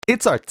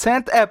It's our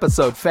 10th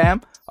episode,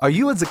 fam. Are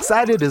you as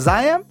excited as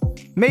I am?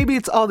 Maybe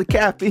it's all the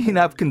caffeine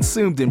I've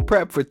consumed in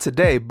prep for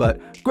today,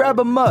 but grab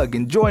a mug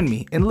and join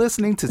me in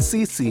listening to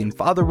Cece and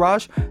Father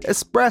Raj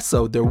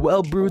espresso their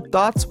well-brewed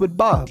thoughts with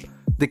Bob,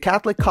 the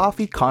Catholic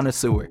coffee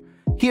connoisseur.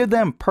 Hear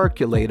them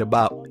percolate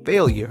about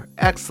failure,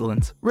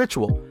 excellence,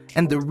 ritual,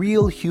 and the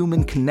real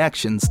human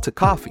connections to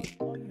coffee.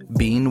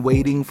 Been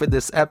waiting for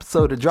this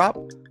episode to drop?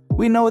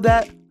 We know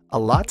that a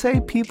latte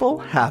people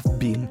have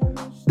been.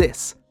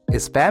 This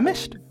is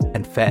Famished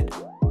and Fed. The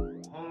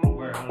whole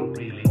world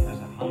really has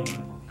a hunger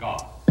for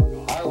God.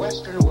 Our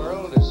Western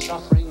world is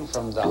suffering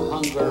from the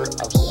hunger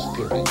of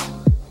spirit.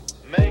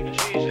 Make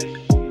Jesus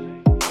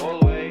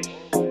always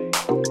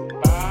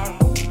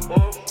part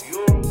of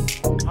your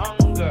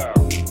hunger.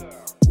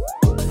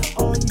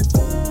 Are you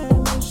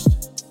famished?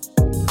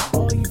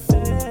 Are you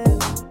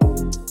fed?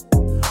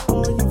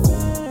 Are you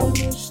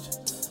famished?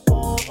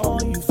 Or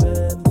are you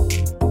fed?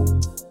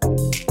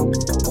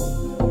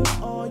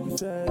 Are you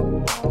fed?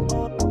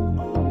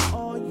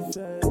 Are you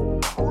fed?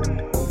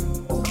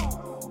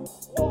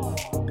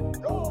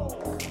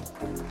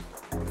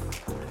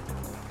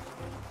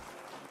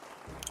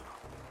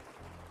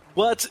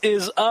 What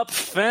is up,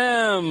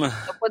 fam?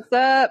 What's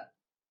up?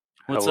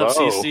 What's Hello. up,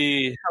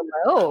 CC?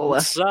 Hello.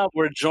 What's up?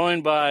 We're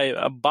joined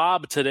by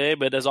Bob today,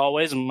 but as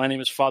always, my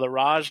name is Father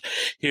Raj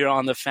here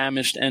on the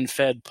Famished and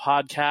Fed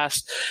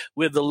podcast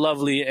with the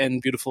lovely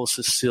and beautiful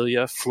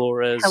Cecilia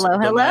Flores.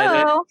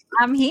 Hello.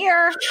 I'm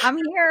here.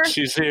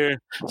 She's here.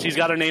 She's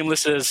got her name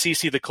listed as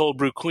CC the Cold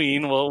Brew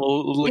Queen.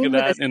 We'll look at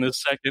that in a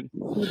second.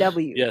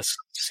 CW. Yes,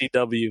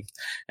 CW.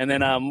 And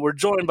then we're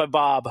joined by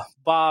Bob.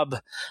 Bob,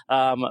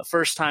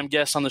 first-time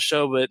guest on the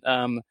show, but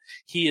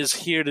he is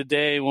here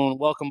today. Well,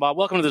 welcome, Bob.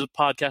 Welcome to the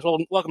podcast. Well,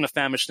 welcome to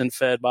Famished and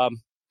Fed, Bob.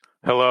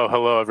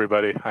 Hello,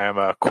 everybody. I am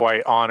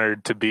quite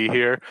honored to be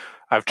here.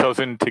 I've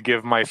chosen to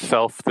give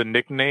myself the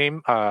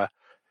nickname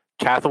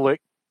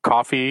Catholic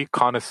Coffee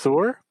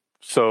Connoisseur.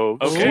 So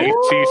Okay.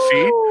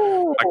 CC,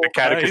 like the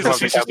Catechism of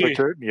He's a the Catholic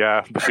Church.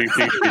 Yeah,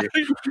 CCC.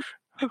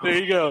 There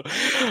you go.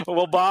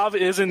 Well, Bob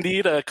is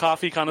indeed a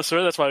coffee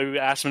connoisseur. That's why we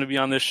asked him to be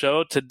on this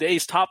show.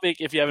 Today's topic,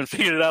 if you haven't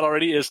figured it out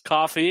already, is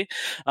coffee.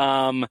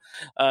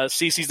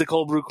 Cece's the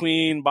cold brew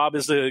queen. Bob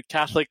is the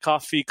Catholic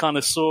coffee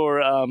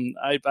connoisseur.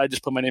 I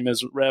just put my name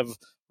as Rev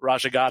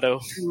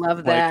Rajagato.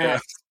 Love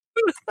that.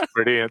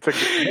 Brilliant. It's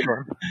a good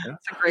one. Yeah.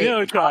 It's a great.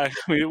 We try.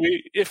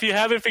 We if you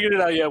haven't figured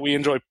it out yet, we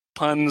enjoy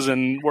puns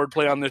and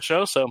wordplay on this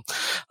show. So,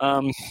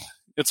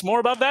 it's more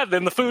about that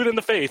than the food and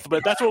the faith,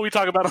 but that's what we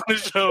talk about on the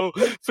show: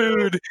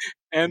 food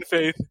and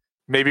faith.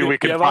 Maybe we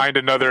can find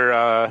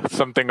another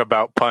something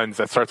about puns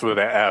that starts with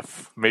an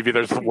F. Maybe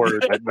there's a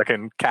word that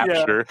can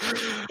capture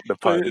the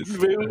puns.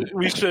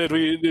 We should.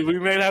 We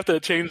may have to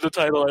change the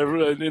title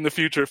in the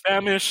future: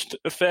 Famished,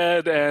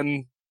 Fed,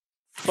 and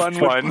Fun.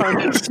 With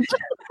puns.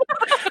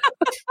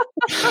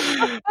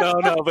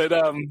 No, but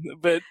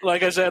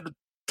like I said, the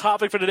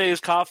topic for today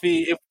is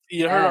coffee. If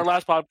you heard our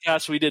last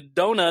podcast, we did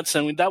donuts,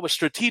 and that was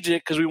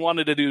strategic because we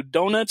wanted to do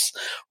donuts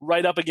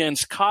right up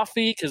against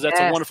coffee because that's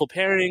a wonderful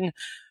pairing.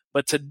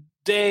 But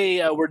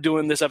today we're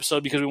doing this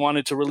episode because we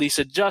wanted to release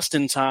it just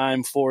in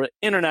time for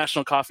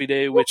International Coffee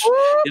Day, which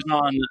is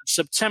on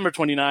September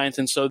 29th.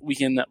 And so we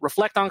can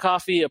reflect on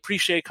coffee,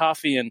 appreciate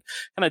coffee, and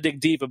kind of dig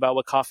deep about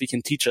what coffee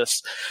can teach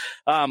us.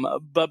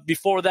 But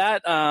before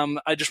that,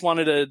 I just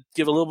wanted to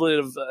give a little bit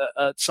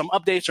of some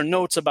updates or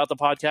notes about the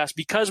podcast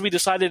because we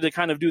decided to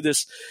kind of do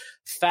this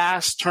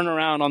fast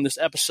turnaround on this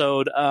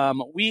episode.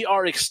 We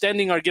are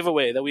extending our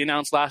giveaway that we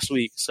announced last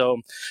week. So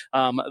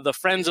the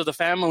Friends of the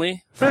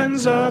Family.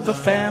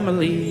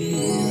 This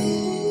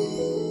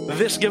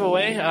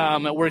giveaway,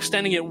 we're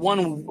extending it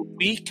 1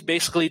 week,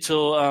 basically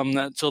till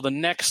the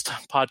next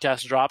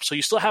podcast drops. So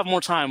you still have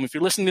more time. If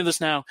you're listening to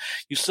this now,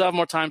 you still have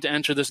more time to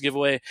enter this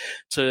giveaway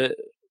to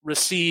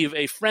receive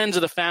a Friends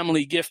of the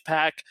Family gift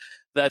pack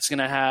that's going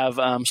to have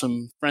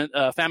some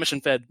Famished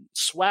and Fed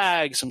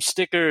swag, some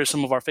stickers,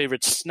 some of our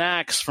favorite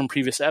snacks from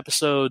previous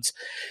episodes.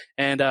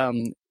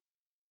 And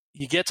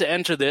you get to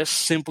enter this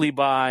simply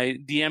by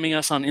DMing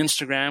us on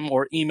Instagram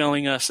or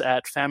emailing us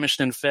at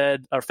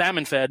famishedandfed or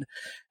famineFed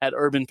at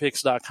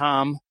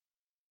urbanpix.com.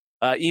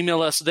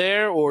 Email us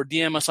there or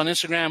DM us on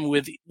Instagram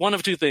with one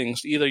of two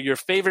things: either your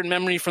favorite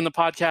memory from the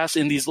podcast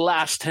in these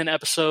last 10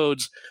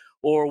 episodes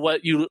or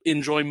what you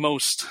enjoy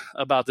most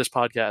about this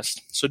podcast.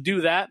 So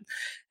do that,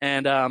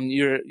 and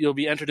you'll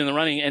be entered in the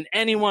running. And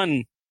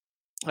anyone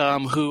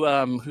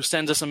who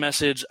sends us a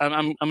message,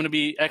 I'm going to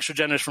be extra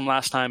generous from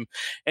last time.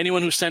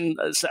 Anyone who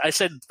I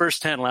said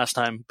first 10 last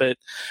time, but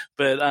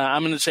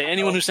I'm going to say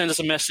anyone who sends us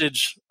a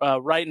message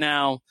right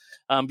now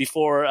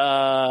before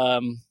I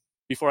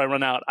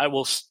run out, I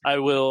will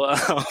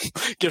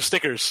give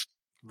stickers.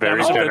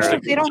 Very generous.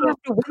 They don't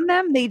have to win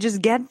them; they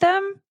just get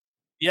them.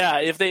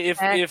 Yeah,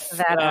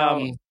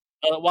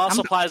 while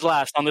supplies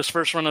last on this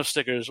first run of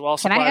stickers, while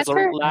supplies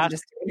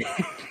last,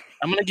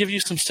 I'm going to give you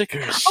some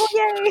stickers. Oh,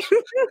 yay!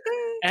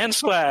 And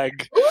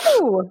swag.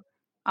 Ooh,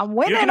 I'm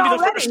winning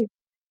already.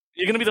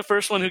 You're going to be the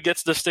first one who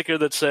gets the sticker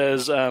that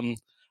says,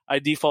 I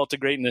default to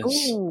greatness.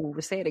 Ooh,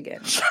 say it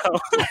again. So,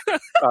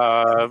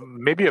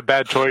 Maybe a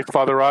bad choice,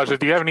 Father Raj.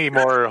 Do you have any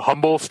more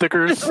humble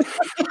stickers?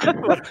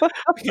 we're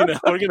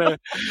gonna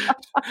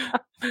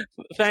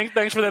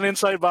thanks for that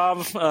insight,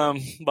 Bob.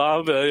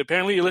 Bob,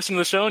 apparently you listen to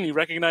the show and you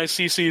recognize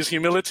Cece's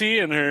humility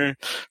and her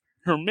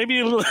maybe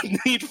a little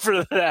need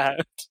for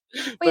that.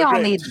 We But all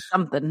great. need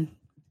something.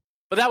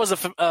 But that was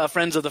a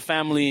Friends of the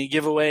Family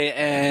giveaway,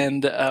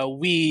 and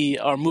we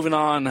are moving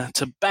on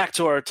to back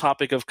to our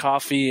topic of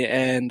coffee.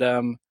 And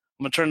I'm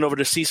gonna turn it over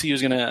to Cece,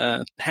 who's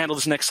gonna handle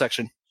this next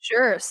section.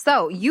 Sure.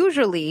 So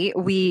usually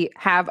we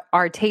have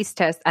our taste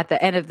test at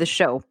the end of the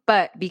show,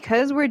 but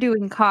because we're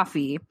doing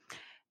coffee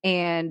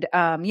and,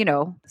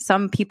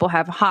 some people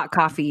have hot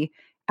coffee,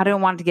 I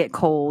don't want it to get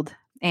cold.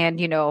 And,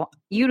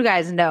 you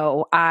guys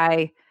know,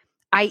 I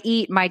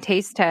eat my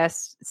taste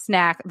test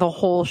snack the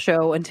whole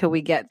show until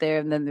we get there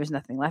and then there's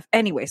nothing left.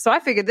 Anyway, so I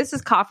figured this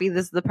is coffee.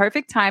 This is the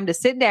perfect time to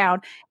sit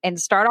down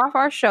and start off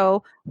our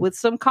show with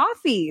some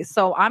coffee.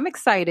 So I'm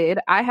excited.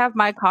 I have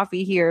my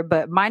coffee here,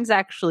 but mine's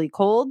actually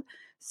cold.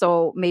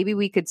 So maybe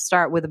we could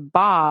start with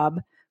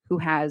Bob, who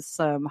has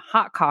some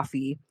hot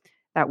coffee.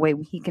 That way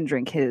he can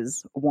drink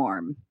his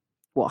warm.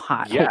 Well,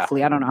 hot. Yeah.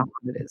 Hopefully. I don't know how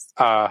hot it is.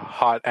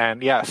 Hot.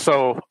 And yeah,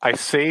 so I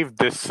saved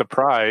this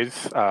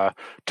surprise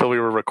till we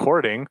were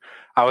recording.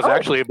 I was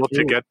actually able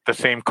to get the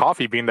same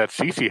coffee bean that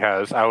Cece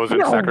has. I was in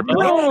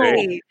Sacramento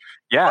today.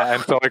 Yeah,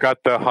 and so I got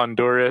the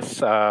Honduras.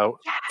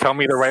 Tell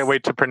me the right way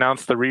to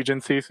pronounce the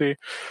region, Cece.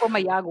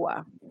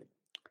 Comayagua.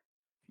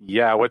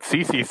 Yeah, what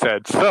Cece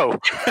said. So,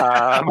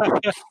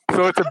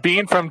 so it's a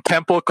bean from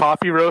Temple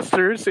Coffee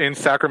Roasters in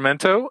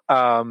Sacramento.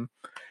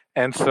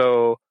 And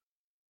so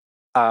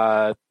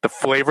the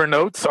flavor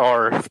notes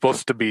are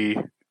supposed to be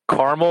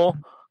caramel,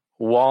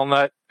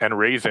 walnut, and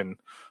raisin.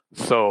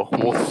 So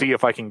we'll see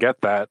if I can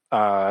get that.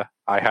 I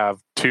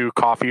have two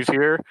coffees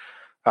here.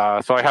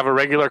 So I have a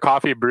regular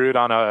coffee brewed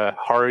on a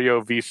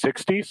Hario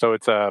V60. So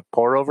it's a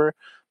pour over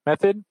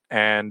method.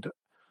 And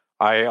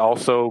I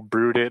also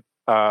brewed it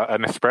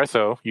an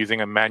espresso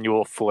using a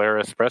manual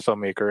Flare espresso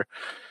maker.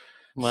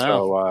 Wow.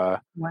 So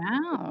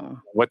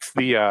Wow. what's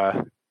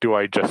the do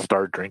I just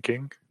start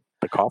drinking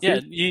the coffee? Yeah,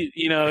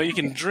 you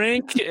can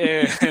drink,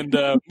 and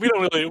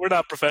we're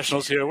not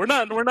professionals here. We're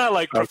not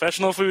like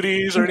professional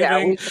foodies or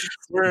anything.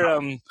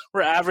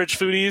 We're average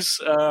foodies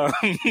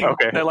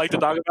that like to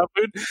talk about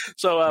food.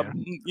 So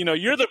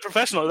you're the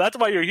professional. That's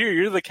why you're here.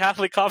 You're the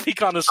Catholic coffee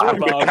connoisseur, I'm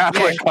Bob. the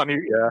Catholic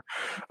yeah.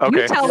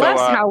 Okay. You tell us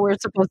how we're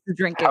supposed to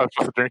drink how I'm it.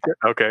 supposed to drink it?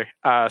 Okay.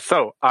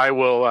 So I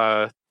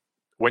will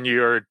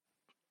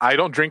I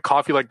don't drink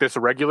coffee like this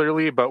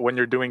regularly, but when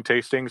you're doing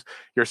tastings,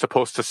 you're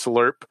supposed to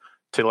slurp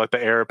to let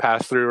the air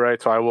pass through, right?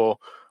 So I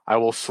will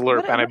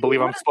slurp, and I believe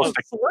I'm supposed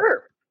to slurp.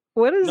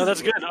 What is No,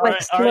 that's good.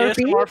 like Our Slurpee?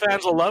 ASMR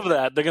fans will love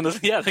that. They're gonna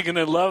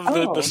love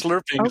the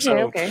slurping. Okay, so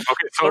okay.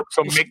 Okay,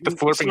 so make the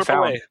slurping slurp sound.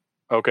 away.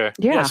 Okay.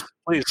 Yeah. Yes,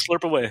 please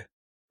slurp away.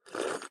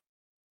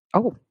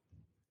 Oh.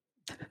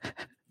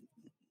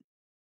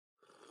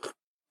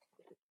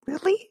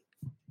 Really?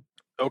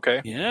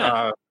 Okay.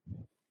 Yeah.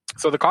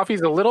 So the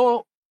coffee's a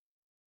little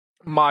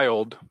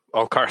mild.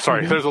 Oh,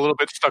 sorry. Mhm. There's a little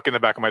bit stuck in the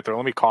back of my throat.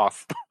 Let me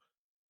cough.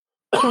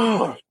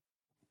 Ooh.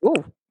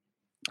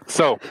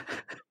 So,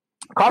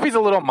 coffee's a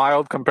little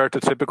mild compared to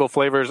typical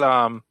flavors.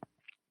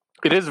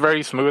 It is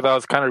very smooth. I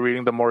was kind of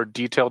reading the more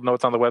detailed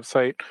notes on the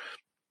website,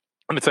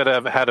 and it said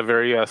it had a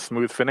very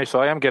smooth finish.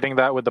 So I am getting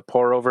that with the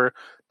pour over,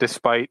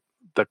 despite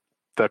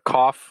the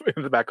cough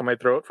in the back of my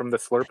throat from the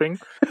slurping.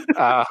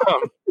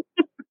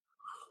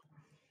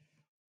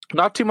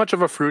 Not too much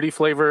of a fruity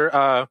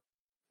flavor.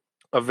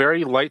 A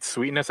very light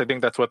sweetness. I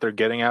think that's what they're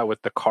getting at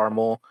with the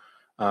caramel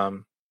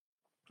and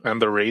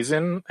the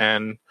raisin.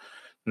 And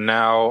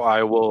now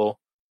I will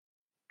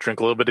drink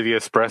a little bit of the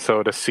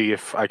espresso to see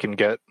if I can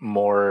get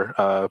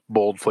more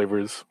bold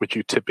flavors, which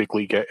you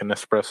typically get in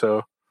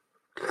espresso.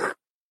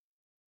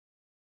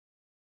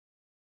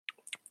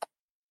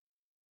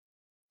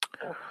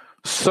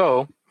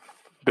 So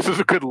this is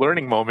a good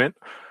learning moment.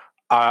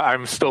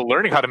 I'm still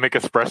learning how to make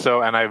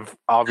espresso, and I've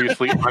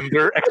obviously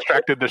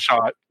under-extracted the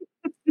shot.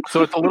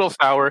 So it's a little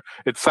sour.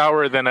 It's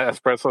sourer than an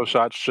espresso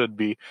shot should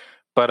be.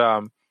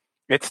 But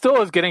it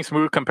still is getting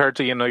smooth compared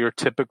to, your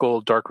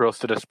typical dark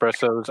roasted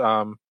espressos.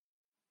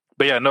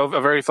 But yeah, no, a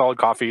very solid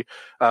coffee.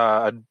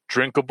 A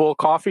drinkable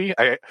coffee.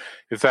 I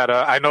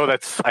know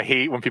I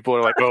hate when people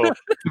are like, oh,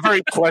 it's a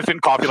very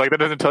pleasant coffee. Like, that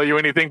doesn't tell you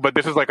anything, but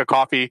this is like a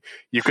coffee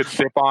you could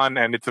sip on,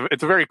 and it's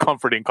a very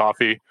comforting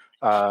coffee.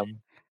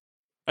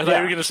 I thought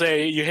you were going to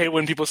say you hate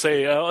when people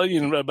say,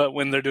 about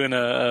when they're doing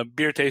a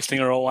beer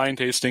tasting or a wine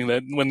tasting,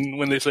 that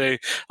when they say,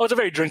 oh, it's a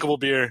very drinkable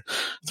beer.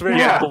 It's a very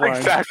drinkable wine.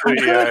 Exactly.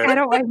 I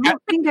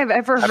don't think I've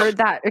ever heard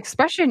that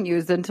expression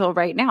used until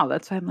right now.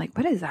 That's why I'm like,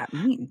 what does that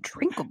mean?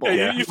 Drinkable?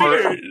 Yeah, you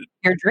figure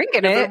You're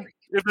drinking it.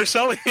 if they're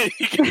selling it,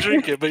 you can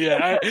drink it. But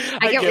yeah,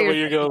 I get where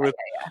you're going with.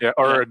 Yeah,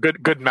 or a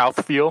good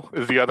mouthfeel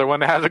is the other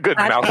one that has a good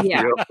mouthfeel.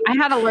 Yeah, I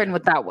had to learn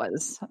what that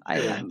was. I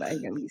at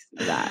least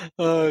knew that.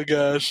 Oh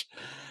gosh.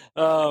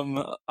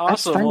 That's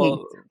Awesome. funny.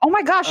 Well, Oh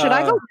my gosh, should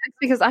I go next?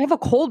 Because I have a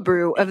cold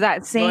brew of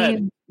that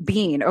same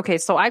bean. Okay,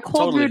 so I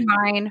cold brewed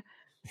mine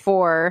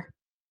for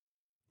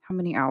how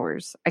many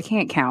hours? I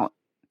can't count.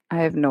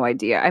 I have no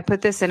idea. I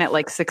put this in at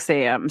like 6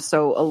 a.m.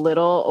 So a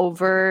little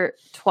over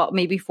 12,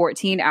 maybe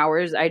 14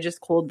 hours. I just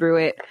cold brew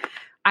it.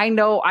 I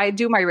know I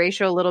do my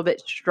ratio a little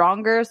bit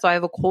stronger. So I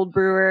have a cold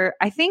brewer.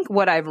 I think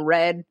what I've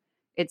read,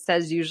 it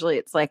says usually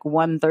it's like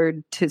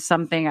 1/3 to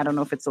something. I don't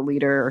know if it's a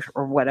liter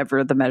or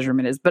whatever the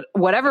measurement is, but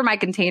whatever my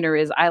container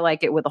is, I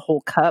like it with a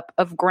whole cup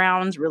of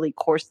grounds, really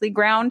coarsely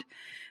ground.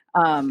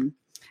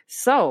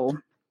 So,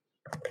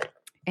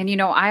 and you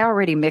know, I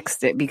already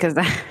mixed it because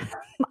I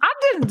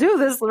didn't do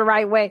this the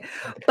right way,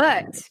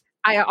 but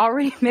I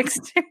already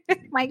mixed it with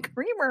my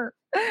creamer.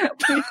 I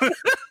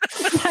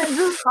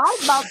just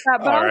thought about that,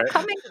 but I was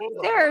coming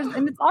upstairs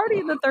and it's already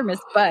in the thermos.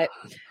 But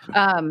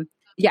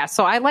yeah,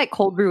 so I like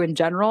cold brew in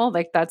general.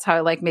 Like that's how I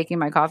like making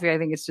my coffee. I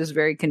think it's just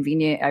very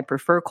convenient. I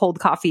prefer cold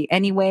coffee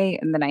anyway,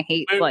 and then I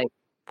hate like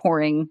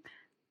pouring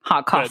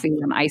hot coffee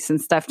and ice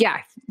and stuff.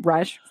 Yeah,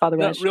 Father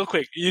Rush. Real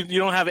quick, you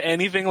don't have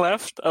anything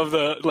left of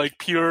the like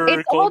pure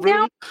it's cold all brew?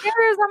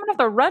 downstairs. I'm gonna have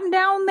to run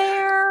down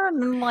there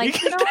and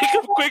like you can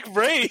take a quick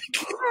break.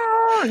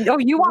 Oh,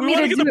 you want me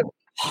to do it?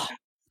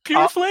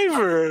 Pure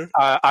flavor.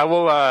 I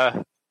will.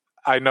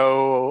 I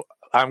know.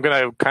 I'm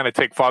gonna kind of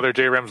take Father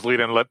J. Rem's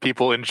lead and let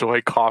people enjoy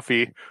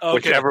coffee,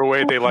 whichever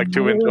way they like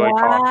to enjoy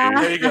coffee.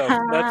 There you go.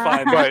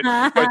 That's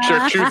fine. But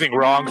you're choosing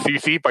wrong,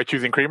 CC, by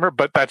choosing creamer.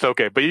 But that's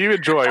okay. But you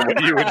enjoy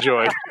what you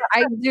enjoy.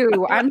 I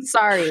do. I'm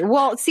sorry.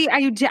 Well, see,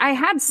 I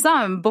had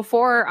some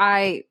before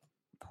I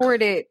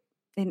poured it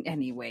in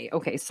anyway.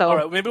 Okay, so all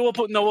right, maybe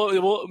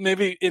we'll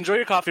maybe enjoy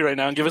your coffee right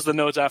now and give us the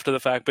notes after the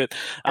fact. But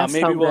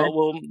maybe so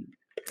we'll.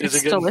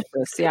 It's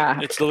delicious, yeah.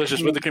 It's delicious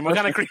with the creamer. What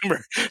kind of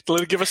creamer?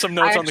 Give us some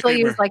notes on the creamer.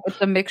 I actually use like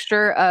it's a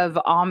mixture of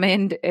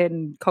almond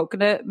and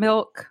coconut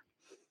milk.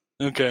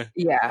 Okay.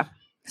 Yeah.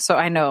 So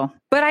I know,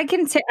 but I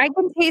can taste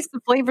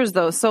the flavors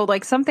though. So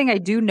like something I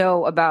do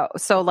know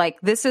about. So like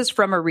this is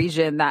from a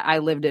region that I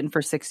lived in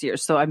for 6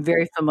 years. So I'm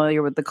very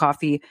familiar with the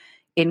coffee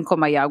in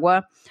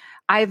Comayagua.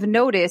 I've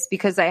noticed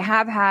because I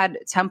have had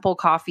Temple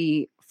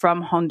coffee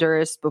from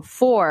Honduras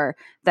before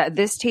that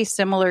this tastes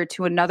similar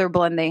to another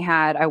blend they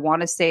had. I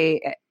want to say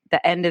at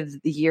the end of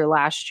the year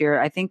last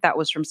year. I think that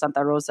was from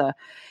Santa Rosa,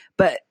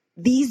 but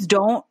these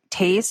don't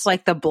taste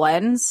like the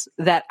blends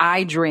that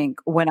I drink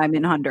when I'm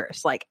in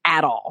Honduras, like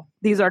at all.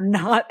 These are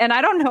not, and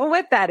I don't know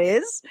what that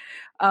is.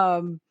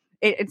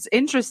 It's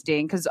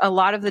interesting because a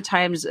lot of the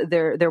times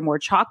they're more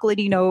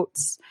chocolatey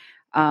notes.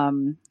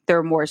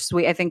 They're more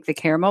sweet. I think the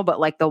caramel, but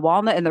like the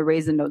walnut and the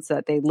raisin notes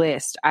that they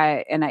list,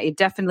 it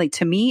definitely,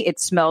 to me, it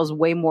smells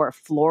way more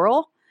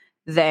floral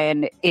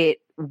than it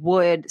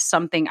would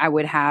something I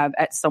would have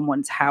at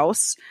someone's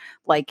house,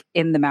 like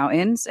in the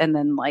mountains. And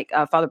then like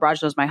Father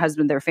Braj knows my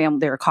husband,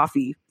 they're a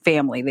coffee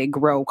family. They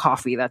grow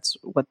coffee. That's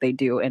what they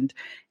do. And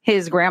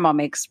his grandma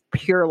makes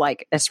pure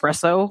like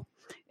espresso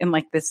in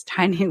like this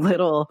tiny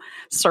little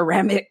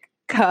ceramic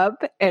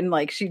cup. And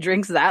like she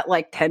drinks that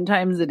like 10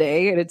 times a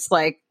day. And it's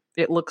like,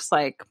 it looks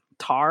like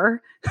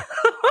tar,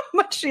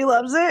 but she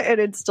loves it and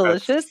it's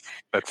delicious.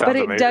 That sounds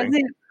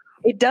amazing.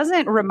 It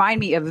doesn't remind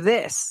me of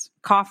this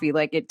coffee.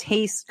 Like it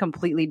tastes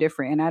completely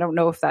different. And I don't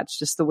know if that's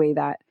just the way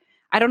that,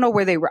 I don't know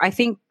where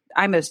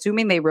I'm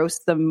assuming they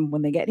roast them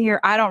when they get here.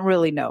 I don't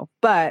really know,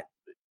 but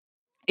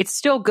it's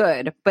still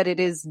good, but it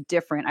is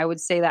different. I would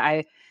say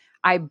that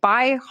I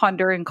buy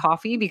Honduran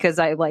coffee because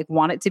I like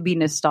want it to be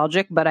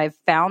nostalgic, but I've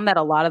found that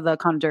a lot of the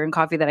Honduran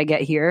coffee that I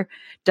get here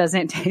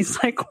doesn't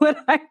taste like what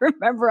I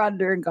remember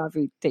Honduran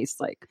coffee tastes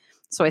like.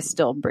 So I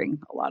still bring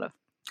a lot of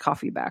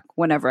coffee back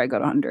whenever I go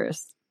to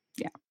Honduras.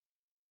 Yeah.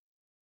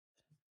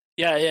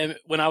 Yeah,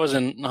 when I was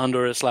in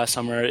Honduras last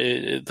summer,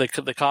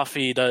 the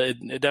coffee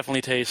it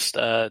definitely tastes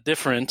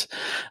different.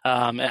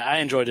 I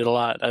enjoyed it a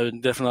lot.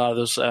 Definitely a lot of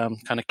those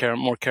kind of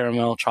more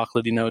caramel,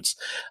 chocolatey notes.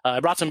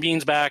 I brought some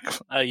beans back.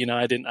 I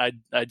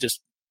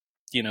just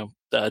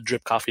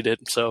drip coffeed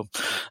it. So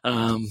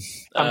I'm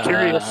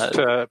curious.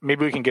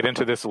 Maybe we can get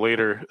into this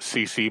later,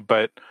 CC.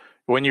 But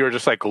when you were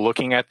just like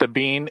looking at the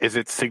bean, is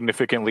it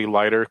significantly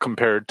lighter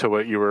compared to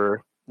what you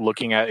were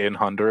looking at in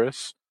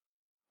Honduras?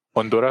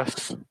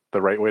 Honduras,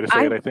 the right way to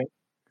say it, I think.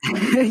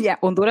 Yeah,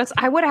 Honduras.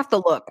 I would have to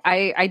look.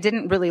 I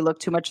didn't really look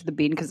too much at the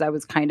bean because I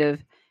was kind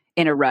of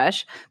in a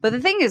rush. But the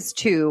thing is,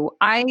 too,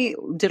 I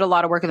did a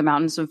lot of work in the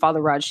mountains. When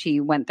Father Raj, he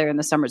went there in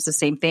the summer. It's the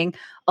same thing.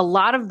 A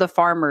lot of the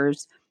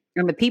farmers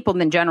and the people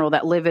in general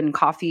that live in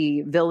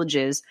coffee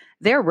villages,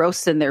 they're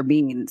roasting their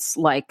beans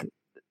like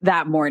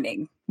that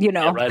morning.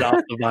 Yeah, right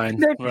off the vine,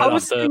 right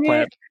off the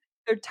plant.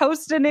 They're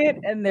toasting it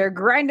and they're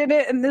grinding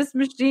it in this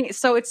machine.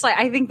 So it's like,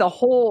 I think the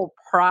whole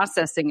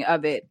processing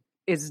of it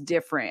is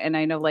different. And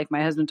I know like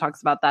my husband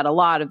talks about that a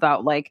lot,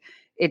 about like,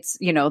 it's,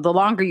 the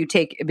longer you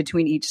take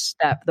between each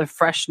step, the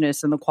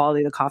freshness and the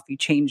quality of the coffee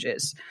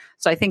changes.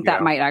 So I think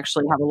that might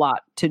actually have a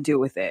lot to do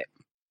with it.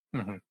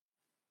 Mm-hmm.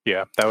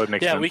 Yeah, that would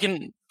make sense. Yeah,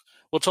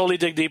 we'll totally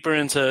dig deeper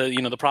into,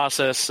 the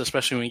process,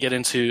 especially when we get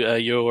into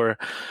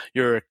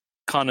your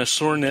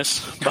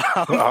connoisseurness.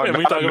 Oh, and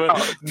we talk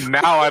about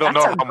now I don't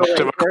know That's a how much of a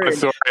good word.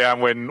 connoisseur I am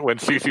when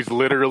Cece's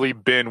literally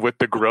been with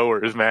the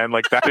growers, man.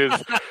 Like that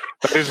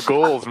is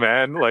goals,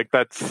 man. Like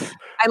that's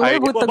I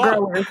live with Well, the Bob,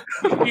 growers.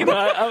 you know,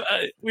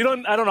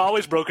 I don't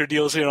always broker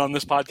deals here on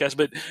this podcast,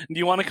 but do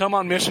you want to come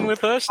on mission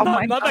with us? Oh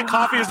my Not that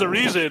coffee is the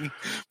reason,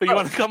 but you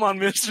want to come on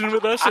mission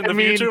with us in the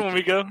future when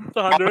we go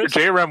to Honduras?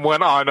 JREM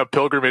went on a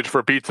pilgrimage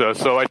for pizza,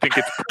 so I think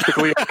it's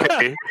perfectly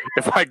okay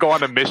if I go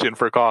on a mission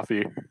for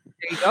coffee.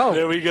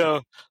 There you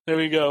go. There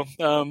we go.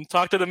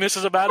 Talk to the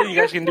missus about it. You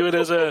guys can do it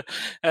as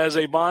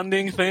a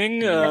bonding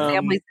thing. Our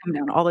families come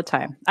down all the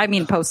time. I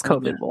mean, post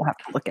COVID, we'll have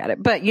to look at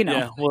it, but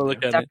Yeah, we'll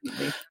look at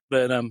definitely. it.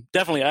 But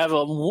definitely, I have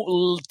a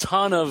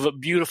ton of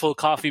beautiful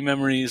coffee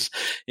memories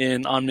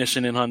on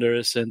mission in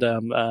Honduras, and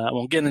I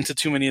won't get into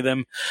too many of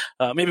them.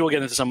 Maybe we'll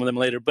get into some of them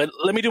later. But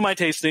let me do my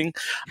tasting.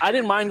 I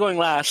didn't mind going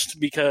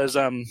last because,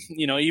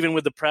 even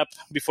with the prep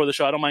before the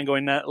show, I don't mind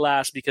going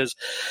last because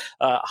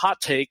hot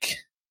take.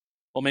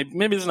 Well,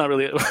 maybe this is not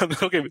really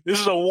okay.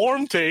 This is a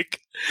warm take.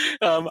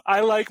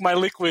 I like my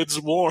liquids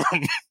warm.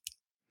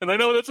 And I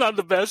know that's not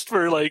the best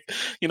for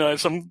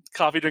some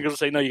coffee drinkers will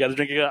say, no, you got to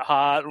drink it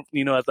hot,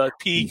 at the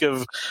peak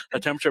of a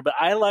temperature. But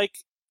I like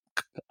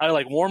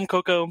warm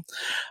cocoa.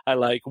 I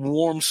like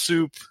warm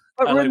soup.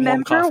 But I like warm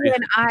remember coffee.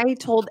 when I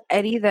told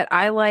Eddie that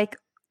I like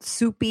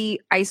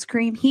soupy ice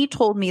cream? He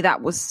told me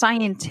that was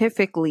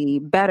scientifically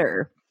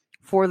better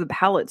for the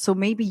palate. So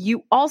maybe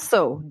you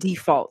also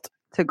default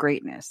to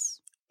greatness.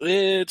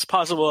 It's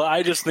possible.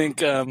 I just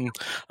think I'm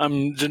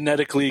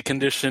genetically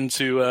conditioned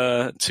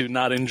to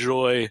not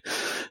enjoy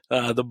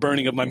the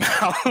burning of my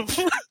mouth.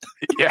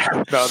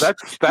 Yeah, no,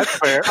 that's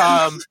fair.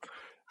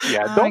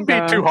 Don't be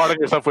too hard on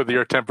yourself with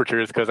your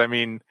temperatures, because I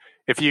mean,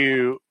 if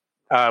you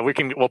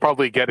we'll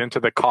probably get into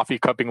the coffee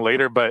cupping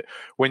later, but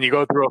when you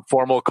go through a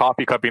formal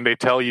coffee cupping, they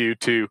tell you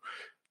to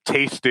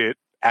taste it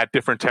at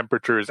different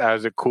temperatures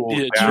as it cools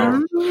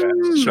down. Yeah,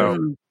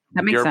 so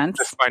that makes you're sense.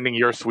 just finding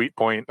your sweet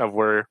point of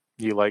where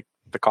you like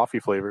the coffee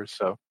flavors.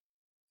 So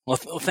Well,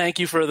 thank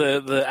you for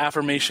the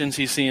affirmations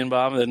he's seeing,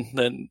 Bob.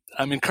 That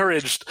I'm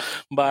encouraged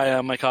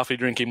by my coffee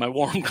drinking, my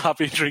warm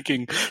coffee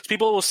drinking.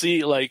 People will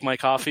see like my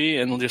coffee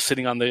and just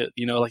sitting on the,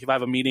 like if I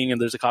have a meeting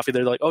and there's a coffee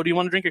there, they're like, oh, do you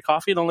want to drink your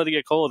coffee? Don't let it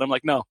get cold. I'm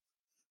like, no,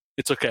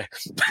 it's okay.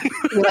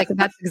 You're like,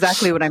 that's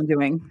exactly what I'm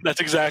doing.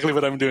 That's exactly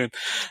what I'm doing.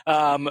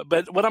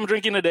 But what I'm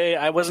drinking today,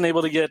 I wasn't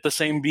able to get the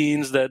same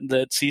beans that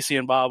Cece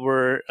and Bob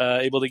were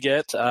able to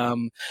get.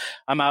 I'm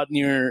out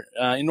near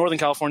in Northern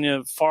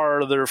California,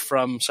 farther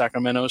from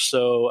Sacramento,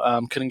 so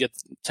couldn't get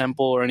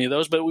Temple or any of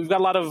those. But we've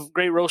got a lot of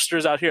great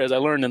roasters out here, as I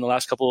learned in the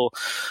last couple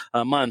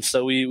months.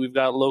 So we've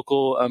got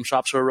local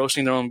shops who are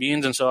roasting their own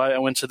beans, and so I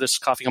went to this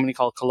coffee company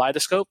called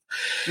Kaleidoscope.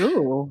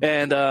 Ooh.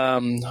 And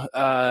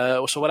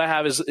so what I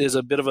have is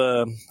a bit of a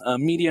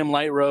medium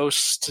light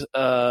roast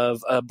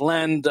of a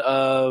blend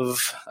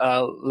of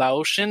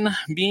Laotian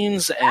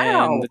beans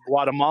and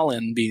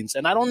Guatemalan beans.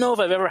 And I don't know if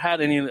I've ever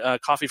had any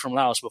coffee from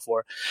Laos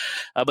before,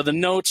 but the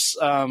notes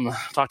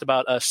talked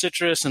about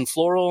citrus and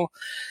floral.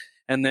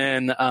 And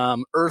then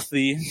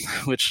earthy,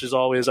 which is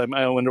always I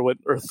wonder what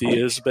earthy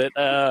is, but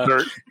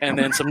and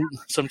then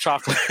some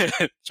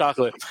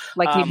chocolate.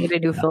 Like you need a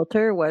new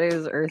filter. What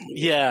is earthy?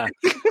 Yeah,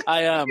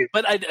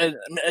 but I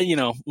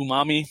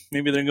umami.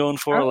 Maybe they're going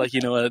for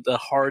a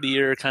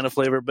heartier kind of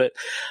flavor. But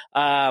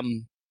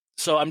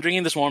so I'm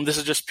drinking this warm. This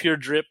is just pure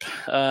drip.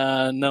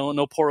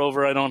 No pour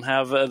over. I don't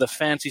have the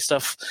fancy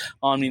stuff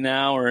on me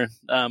now,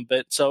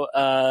 but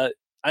I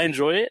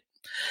enjoy it.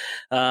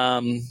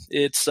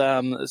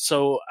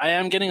 So I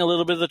am getting a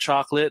little bit of the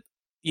chocolate.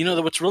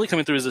 What's really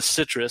coming through is the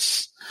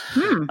citrus.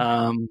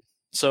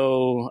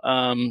 So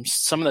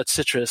some of that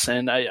citrus,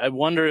 and I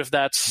wonder if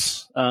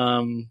that's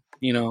more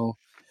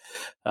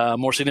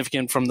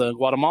significant from the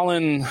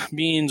Guatemalan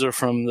beans or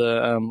from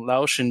the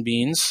Laotian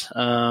beans.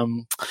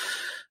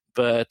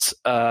 But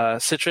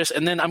citrus,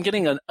 and then I'm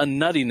getting a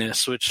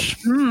nuttiness, which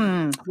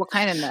what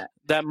kind of nut?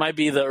 That might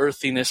be the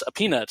earthiness.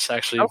 Peanuts,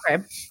 actually. Okay.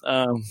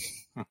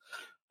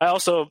 I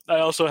also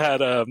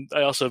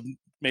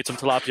made some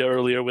tilapia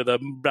earlier with a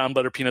brown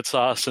butter peanut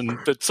sauce, so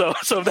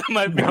that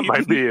might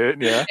be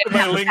it. Yeah,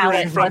 my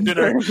lingering from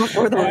dinner.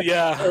 Before that.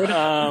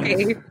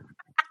 Okay.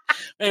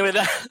 Anyway,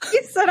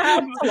 You said I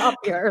had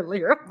tilapia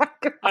earlier. Oh my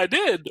God. I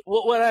did.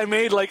 What I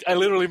made, I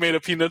literally made a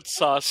peanut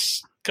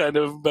sauce kind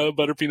of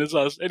butter peanut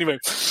sauce. Anyway,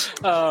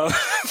 So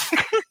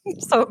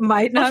it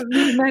might not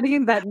be nutty.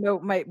 That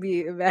note might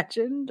be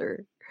imagined,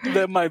 or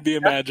that might be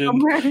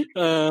imagined.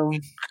 somewhere.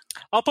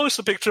 I'll post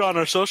a picture on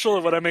our social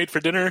of what I made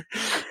for dinner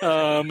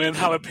and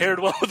how it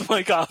paired well with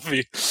my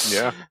coffee.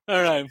 Yeah.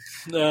 All right.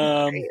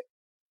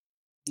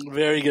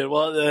 Very good.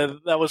 Well,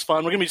 that was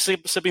fun. We're going to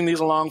be sipping these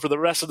along for the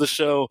rest of the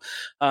show.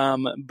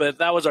 But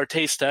that was our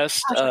taste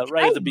test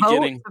right at the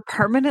beginning.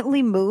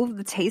 Permanently move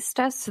the taste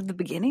test to the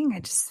beginning. I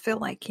just feel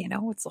like,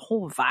 it's a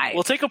whole vibe.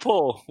 We'll take a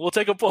poll.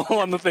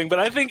 On the thing. But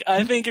I think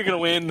you're going to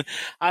win.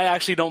 I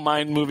actually don't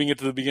mind moving it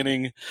to the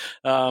beginning.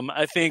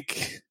 I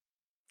think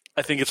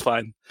it's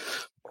fine.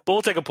 But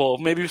we'll take a poll.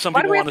 Maybe some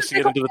people want us to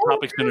get into the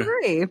topic sooner.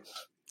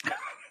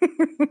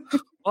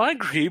 Well, I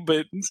agree,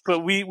 but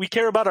we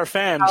care about our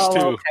fans Oh,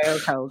 too.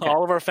 okay.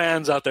 All of our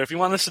fans out there. If you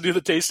want us to do the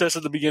taste test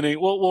at the beginning,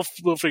 we'll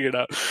figure it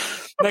out.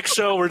 Next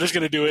show, we're just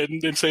going to do it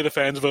and say the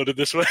fans voted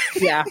this way.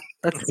 Yeah,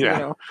 that's Yeah. you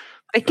know.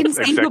 They can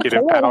see the Executive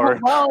poll. power.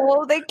 Well,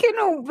 but they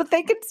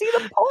can see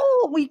the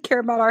poll. We care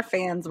about our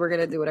fans. We're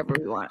gonna do whatever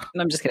we want.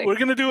 And I'm just kidding. We're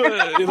going to do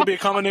it'll be a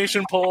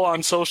combination poll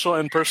on social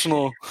and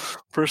personal.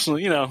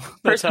 You know,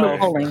 that's Personal how.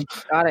 polling.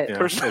 Got it. Yeah.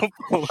 Personal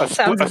poll. A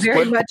Sounds split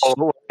very much-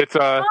 poll. It's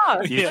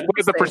Ah, you yeah. split the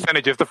interesting.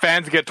 percentages. The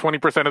fans get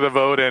 20% of the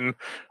vote, and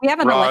We have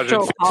an Raj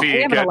and electoral. CC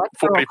We have an get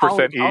electoral 40%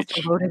 college also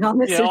each. voting on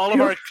this Yeah, all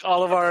issue.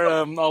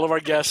 of our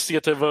guests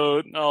get to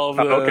vote. All of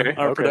our Okay.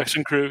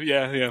 production crew.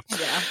 Yeah. Yeah.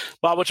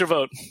 Bob, what's your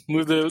vote?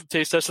 Move the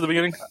taste test to the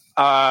beginning.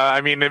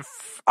 I mean, if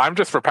I'm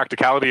just for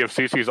practicality, if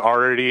Cece's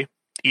already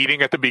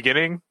eating at the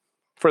beginning,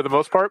 for the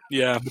most part,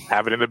 Yeah.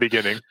 have it in the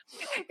beginning.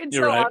 It's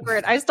You're so right.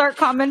 awkward. I start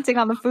commenting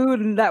on the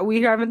food that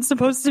we haven't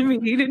supposed to be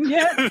eating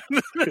yet.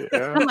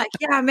 Yeah. I'm like,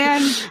 yeah,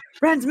 man,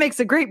 Ren's makes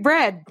a great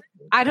bread.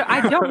 I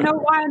don't know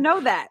why I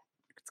know that.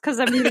 It's because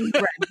I'm eating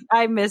bread.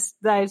 I'm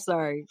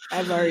sorry.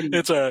 I've already.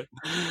 It's all right.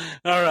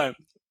 All right.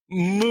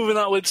 Moving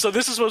on with, so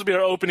this is supposed to be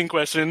our opening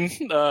question,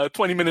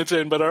 20 minutes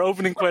in, but our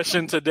opening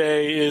question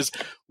today is,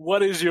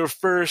 what is your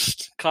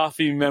first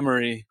coffee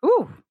memory?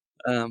 Ooh.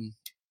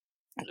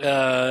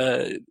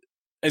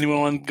 Anyone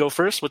want to go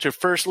first? What's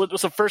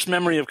the first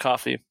memory of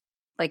coffee?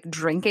 Like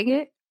drinking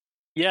it?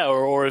 Yeah,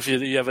 or if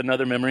you have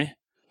another memory.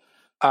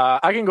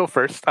 I can go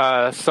first.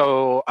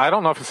 So I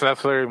don't know if it's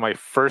necessarily my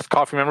first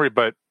coffee memory,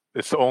 but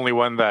it's the only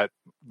one the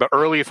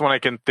earliest one I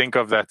can think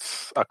of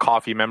that's a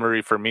coffee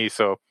memory for me.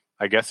 So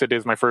I guess it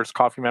is my first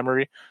coffee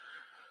memory.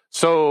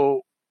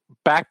 So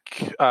back,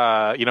 in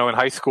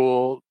high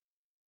school,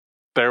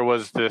 there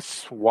was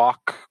this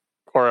walk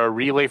or a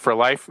Relay for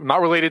Life,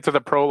 not related to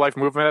the pro-life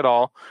movement at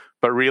all,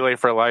 but Relay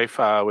for Life,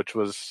 which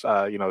was,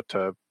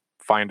 to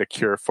find a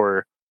cure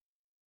for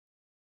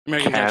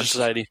American Cancer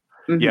Society.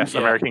 Mhm. Yes, Yeah.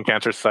 American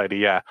Cancer Society,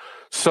 yeah.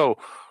 So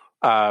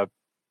I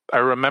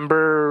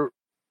remember,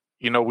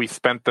 we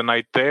spent the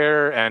night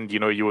there and,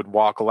 you would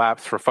walk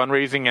laps for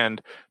fundraising,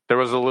 and there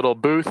was a little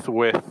booth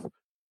with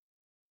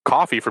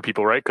coffee for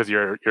people, right? Because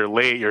you're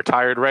late, you're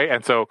tired, right?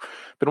 And so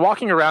been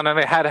walking around, and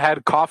I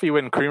had coffee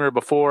and creamer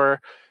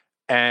before,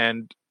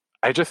 and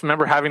I just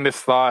remember having this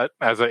thought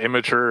as an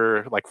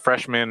immature, like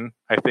freshman,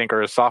 I think,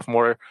 or a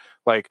sophomore,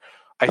 like,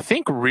 I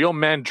think real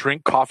men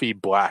drink coffee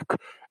black.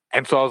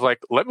 And so I was like,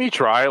 let me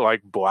try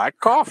like black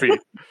coffee.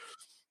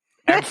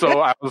 And so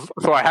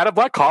I had a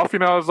black coffee,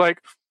 and I was like,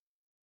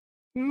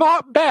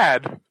 not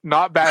bad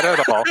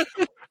at all.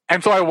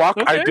 And so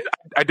Okay.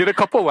 I did a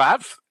couple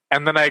laps,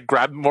 and then I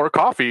grabbed more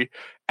coffee,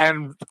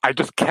 and I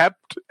just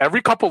kept,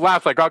 every couple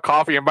laps I got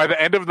coffee. And by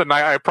the end of the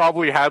night, I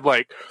probably had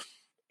like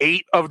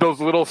 8 of those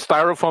little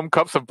styrofoam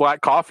cups of black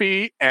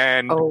coffee.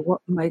 And Oh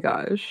my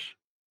gosh.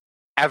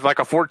 as like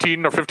a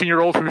 14 or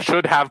 15-year-old who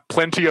should have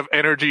plenty of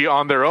energy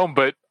on their own,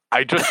 but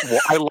I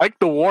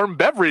liked the warm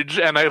beverage,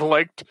 and I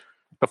liked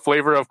the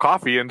flavor of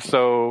coffee. And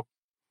so,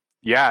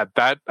 yeah,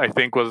 that I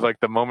think was like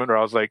the moment where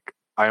I was like,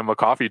 I am a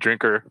coffee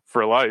drinker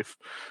for life.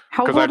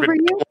 How Because old I've been were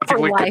you? For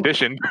biologically life.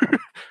 conditioned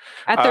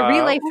At the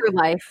Relay for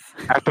Life.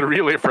 at the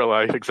Relay for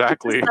Life.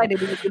 Exactly. Decided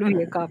he was going to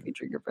be a coffee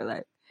drinker for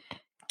life.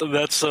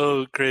 That's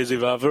so crazy,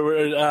 Bob.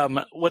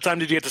 What time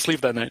did you get to sleep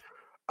that night?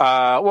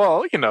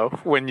 Well,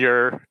 when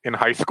you're in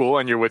high school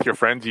and you're with your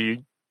friends,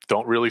 you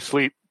don't really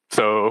sleep.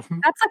 So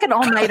That's like an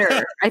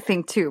all-nighter, I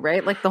think, too,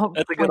 right? Like the whole.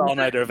 That's a good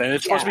all-nighter event.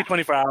 It's supposed to be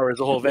 24 hours,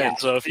 the whole event. Yeah.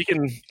 So if you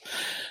can,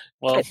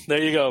 well,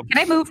 there you go. Can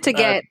I move to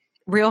get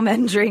Real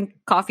Men Drink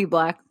Coffee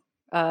Black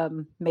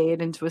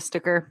made into a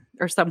sticker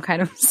or some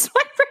kind of swiper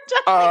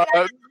jacket?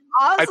 I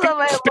Awesome! think I, the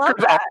love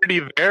sticker's that.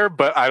 already there,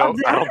 but I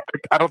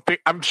don't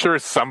think. I'm sure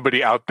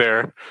somebody out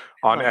there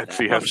on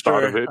Etsy has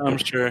thought of it. I'm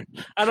sure.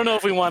 I don't know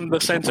if we want the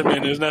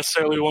sentiment is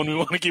necessarily one we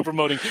want to keep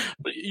promoting.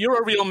 But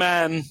you're a real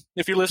man.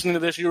 If you're listening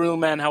to this, you're a real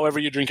man. However,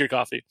 you drink your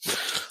coffee.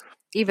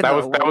 Even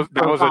That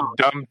though was a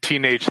dumb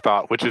teenage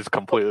thought, which is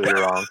completely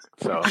wrong.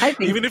 So I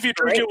think Even if you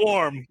drink it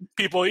warm,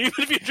 people. Even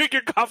if you drink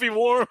your coffee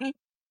warm,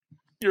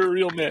 you're a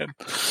real man.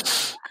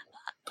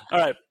 All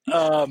right.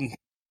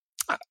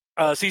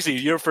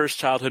 Cece, your first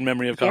childhood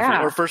memory of coffee,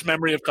 Yeah. or first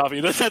memory of coffee.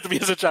 It doesn't have to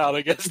be as a child,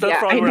 I guess. That's Yeah,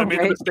 probably I where I know, made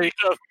the right? mistake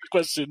of the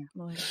question.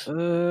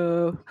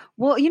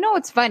 well,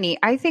 what's funny?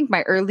 I think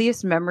my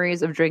earliest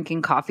memories of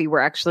drinking coffee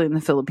were actually in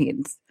the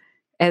Philippines.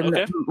 And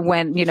Okay.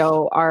 when,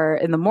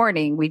 in the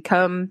morning, we'd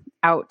come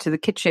out to the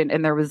kitchen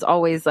and there was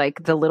always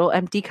like the little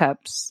empty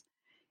cups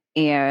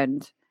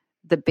and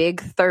the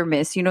big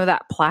thermos,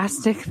 that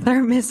plastic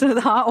thermos with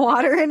hot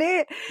water in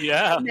it.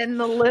 Yeah. And then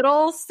the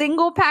little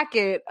single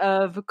packet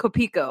of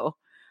Copico,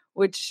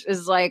 which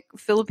is like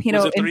Filipino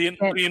Was it three in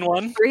instant-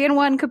 one?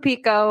 3-in-1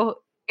 Copico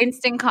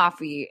instant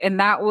coffee.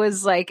 And that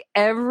was like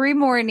every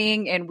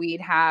morning. And we'd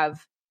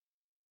have,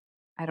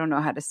 I don't know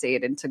how to say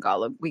it in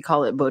Tagalog. We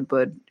call it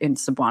budbud in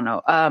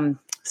Cebuano.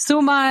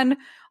 Suman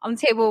on the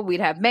table. We'd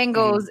have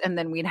mangoes and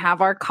then we'd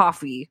have our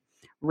coffee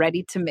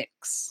ready to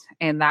mix.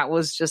 And that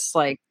was just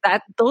like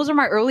that. Those are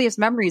my earliest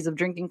memories of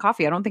drinking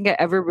coffee. I don't think I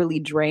ever really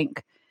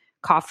drank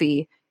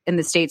coffee in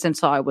the States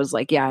until I was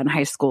like, in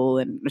high school,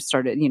 and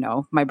started,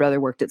 my brother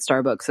worked at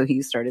Starbucks. So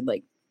he started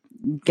like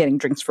getting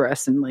drinks for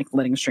us and like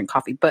letting us drink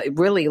coffee. But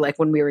really, like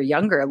when we were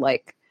younger,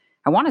 like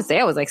I want to say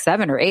I was like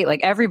 7 or 8, like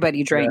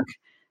everybody drank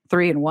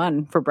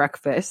 3-in-1 for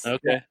breakfast.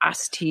 Okay.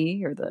 Iced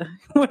tea or the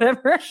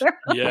whatever.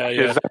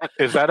 Yeah.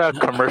 Is that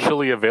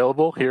commercially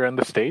available here in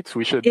the States?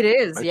 We should. It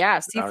is, yeah.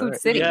 Seafood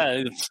right. City. Yeah,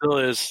 it still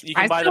is. You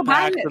can I buy still the buy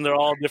packs it. and they're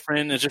all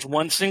different. It's just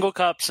one single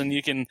cups and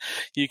you can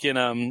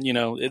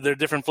they're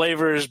different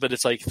flavors, but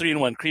it's like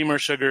 3-in-1 creamer,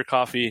 sugar,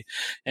 coffee,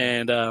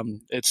 and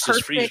it's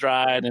just freeze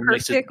dried and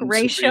makes it perfect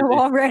ratio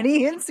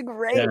already. It's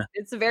great. Yeah.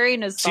 It's very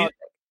nostalgic.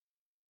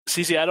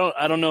 Cece,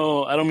 I don't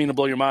know. I don't mean to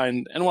blow your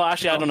mind. And well,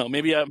 actually, I don't know.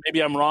 Maybe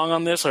I'm wrong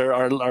on this, or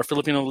our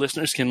Filipino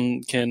listeners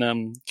can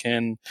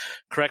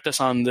correct us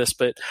on this.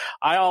 But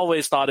I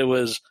always thought it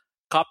was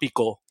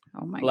Kapiko,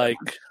 Oh my like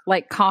god.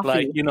 Like coffee.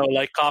 like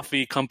like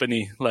coffee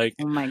company, like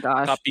Oh my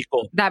gosh.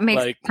 Kapiko. That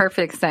makes like-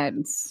 perfect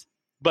sense.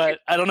 But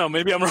I don't know.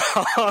 Maybe I'm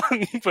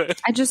wrong.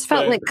 But I just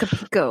felt Right. like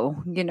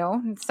Capico,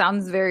 It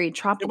sounds very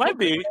tropical. It might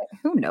be.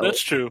 Who knows?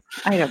 that's true.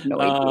 I have no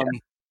idea.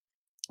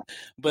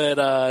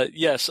 But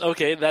yes,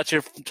 okay, that's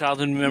your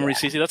childhood memory,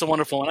 Cece. That's a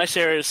wonderful one. I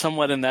share it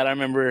somewhat in that. I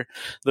remember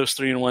those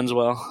 3-in-1s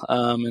well.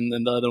 And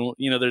then the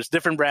other, there's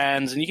different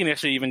brands, and you can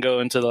actually even go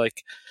into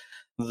like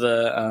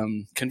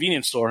the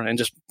convenience store and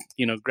just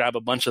grab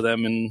a bunch of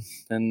them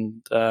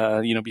and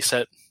be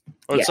set.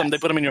 Or Yes. some they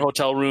put them in your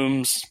hotel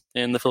rooms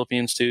in the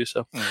Philippines too.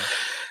 So,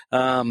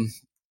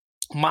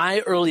 my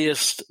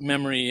earliest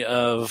memory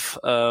of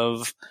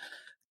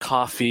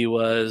coffee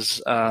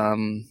was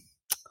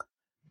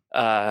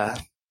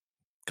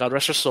God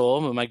rest her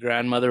soul, but my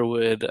grandmother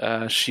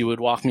she would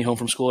walk me home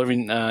from school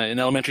in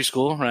elementary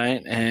school,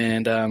 right?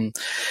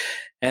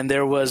 And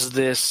there was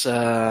this,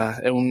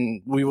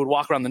 and we would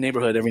walk around the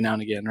neighborhood every now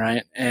and again,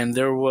 right? And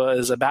there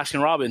was a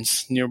Baskin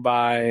Robbins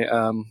nearby,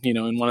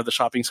 in one of the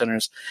shopping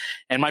centers.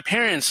 And my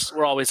parents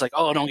were always like,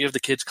 "Oh, don't give the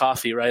kids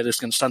coffee, right? It's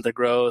going to stunt their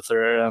growth,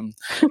 or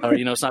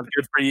it's not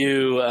good for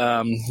you.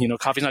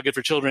 Coffee's not good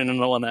for children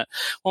and all that."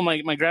 Well,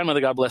 my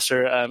grandmother, God bless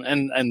her,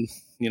 and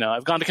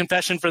I've gone to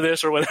confession for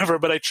this or whatever,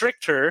 but I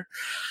tricked her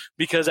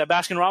because at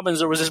Baskin Robbins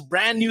there was this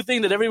brand new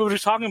thing that everybody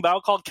was talking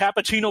about called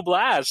Cappuccino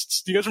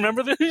Blasts. Do you guys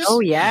remember this? Oh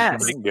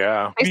yes.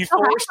 Yeah. I still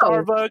Before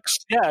have those.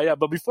 Starbucks,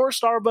 but before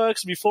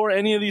Starbucks, before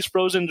any of these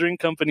frozen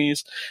drink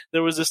companies,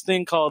 there was this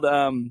thing called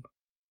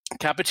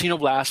Cappuccino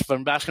Blast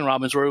from Baskin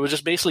Robbins, where it was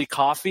just basically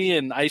coffee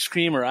and ice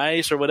cream or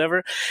ice or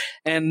whatever.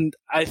 And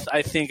I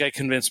think I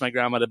convinced my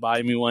grandma to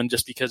buy me one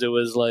just because it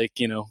was like,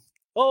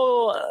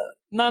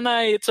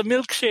 Nanay, it's a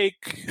milkshake,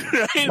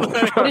 right?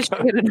 Like, What is she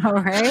gonna know,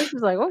 right?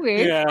 She's like,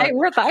 okay, Yeah. hey,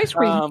 we're at the ice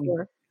cream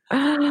store.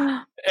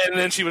 and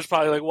then she was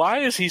probably like, "Why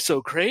is he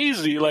so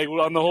crazy?" Like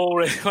on the whole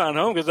way around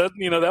home, because that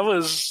that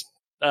was,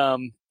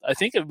 I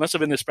think it must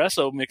have been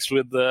espresso mixed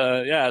with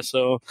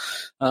So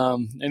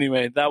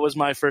anyway, that was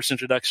my first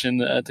introduction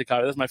to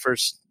coffee. That's my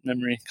first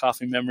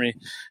coffee memory,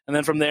 and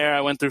then from there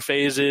I went through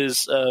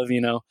phases of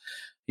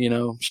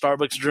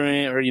Starbucks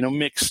drink or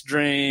mixed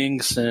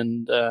drinks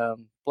and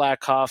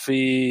black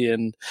coffee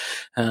and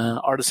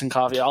artisan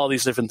coffee, all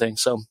these different things.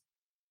 So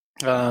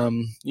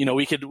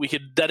we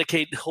could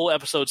dedicate whole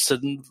episodes to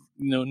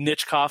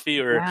niche coffee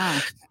or Yeah.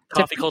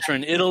 coffee culture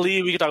in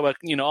Italy. We could talk about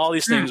all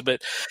these things,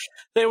 but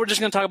today we're just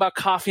going to talk about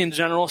coffee in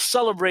general,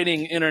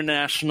 celebrating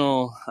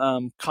International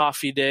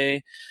Coffee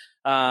Day.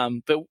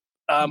 But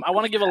I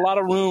want to give a lot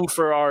of room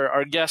for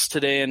our guests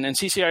today, and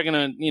CC are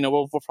going to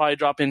we'll probably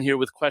drop in here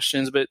with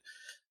questions, but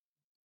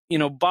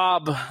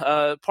Bob,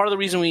 part of the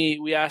reason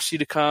we asked you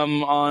to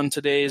come on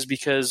today is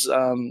because,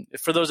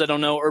 for those that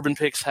don't know, Urban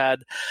Picks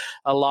had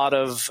a lot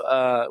of,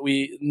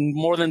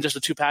 more than just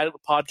the two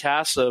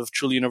podcasts of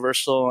Truly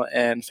Universal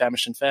and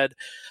Famished and Fed.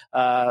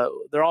 There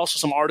are also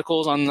some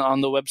articles on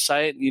the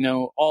website,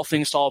 all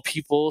things to all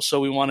people. So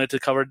we wanted to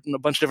cover a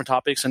bunch of different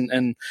topics,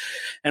 and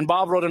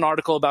Bob wrote an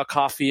article about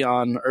coffee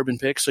on Urban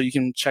Picks, so you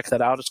can check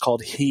that out. It's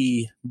called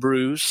He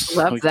Brews.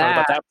 Love we can talk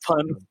about that. that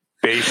pun.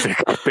 Basic,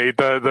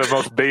 the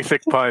most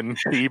basic pun,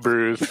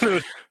 Hebrews,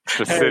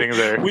 just sitting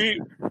there.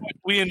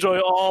 We enjoy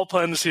all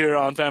puns here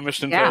on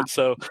Famished and Yeah. Fed,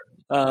 so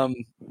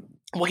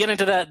we'll get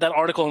into that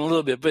article in a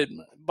little bit. But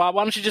Bob,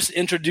 why don't you just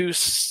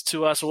introduce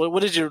to us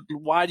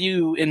why do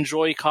you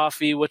enjoy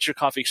coffee? What's your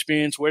coffee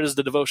experience? Where does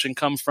the devotion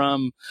come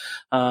from?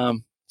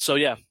 The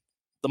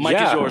mic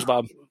is yours,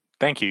 Bob.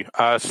 Thank you.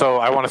 So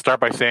I want to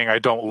start by saying I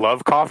don't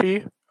love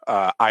coffee.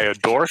 I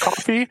adore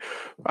coffee.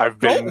 I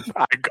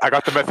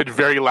got the message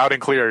very loud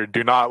and clear.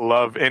 Do not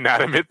love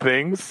inanimate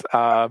things.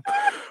 But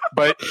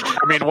I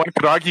mean, one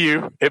could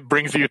argue it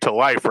brings you to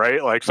life,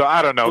 right? Like, so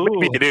I don't know.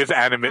 Maybe it is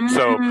animate.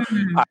 So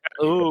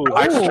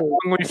I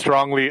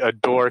strongly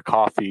adore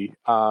coffee.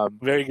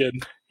 Very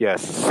good.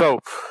 Yes. So,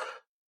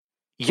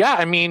 yeah,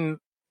 I mean,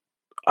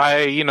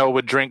 I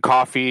would drink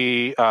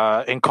coffee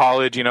in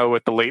college,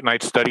 with the late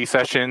night study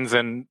sessions,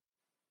 and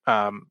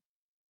I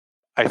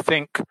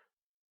think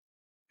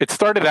it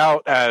started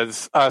out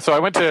as so I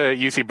went to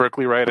UC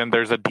Berkeley, right? And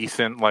there's a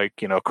decent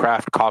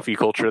craft coffee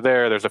culture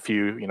there. There's a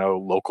few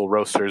local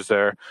roasters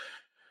there,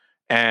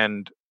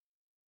 And,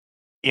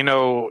 you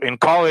know, in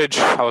college,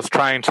 I was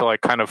trying to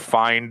like kind of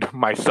find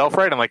myself,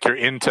 right? And like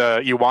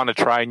you want to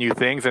try new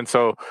things. And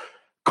so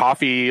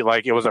coffee,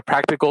 like it was a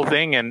practical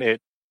thing, and it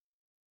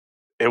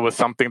was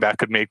something that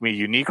could make me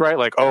unique, right?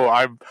 Like, oh,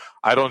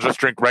 I don't just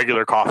drink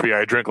regular coffee.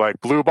 I drink like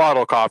Blue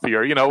Bottle coffee,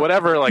 or, you know,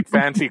 whatever like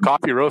fancy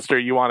coffee roaster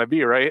you want to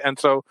be, right? And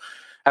so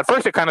at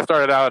first it kind of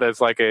started out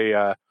as like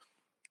a,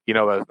 you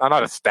know,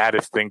 not a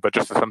status thing, but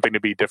just something to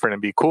be different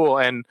and be cool.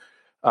 And,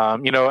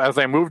 you know, as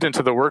I moved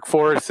into the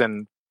workforce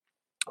and,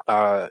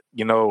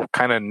 you know,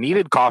 kind of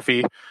needed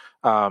coffee,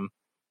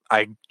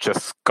 I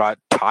just got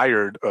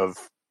tired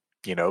of,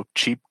 you know,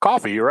 cheap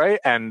coffee, right?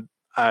 And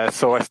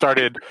so I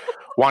started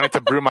wanting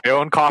to brew my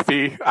own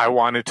coffee. I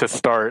wanted to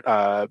start,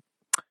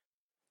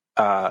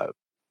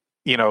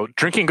 you know,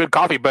 drinking good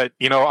coffee. But,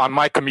 you know, on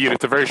my commute,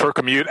 it's a very short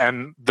commute,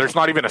 and there's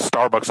not even a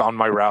Starbucks on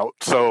my route.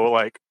 So,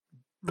 like,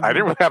 I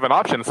didn't really have an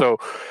option. So,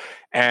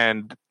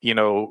 and, you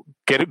know,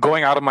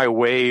 going out of my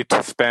way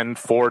to spend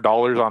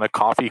 $4 on a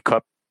coffee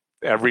cup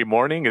every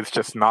morning is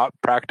just not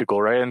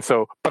practical, right? And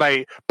so, but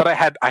I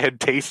had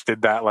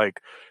tasted that,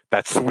 like,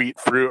 that sweet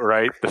fruit,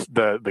 right?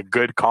 The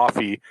good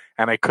coffee,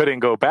 and I couldn't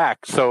go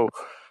back. So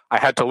I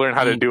had to learn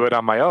how to do it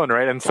on my own,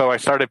 right? And so I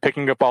started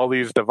picking up all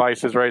these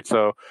devices, right?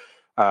 So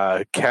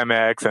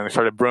Chemex, and I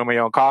started brewing my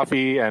own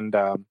coffee. And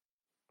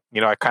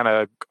you know, I kind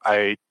of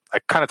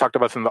talked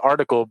about this in the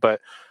article,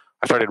 but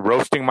I started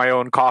roasting my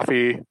own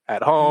coffee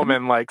at home,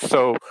 and like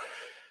so.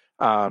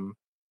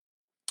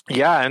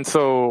 Yeah, and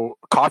so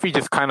coffee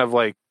just kind of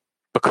like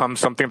becomes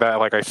something that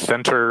like I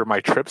center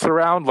my trips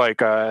around.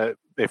 Like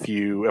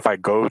if I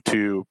go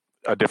to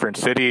a different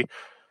city,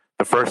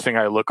 the first thing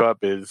I look up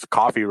is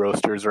coffee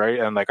roasters, right?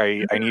 And like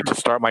I need to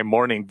start my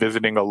morning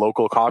visiting a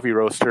local coffee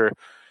roaster,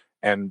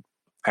 and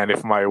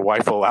if my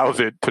wife allows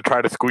it, to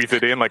try to squeeze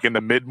it in like in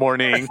the mid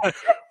morning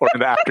or in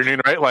the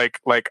afternoon, right? Like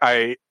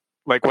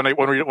when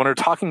we're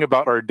talking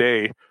about our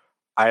day,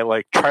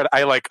 I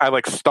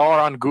star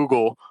on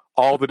Google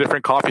all the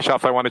different coffee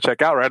shops I want to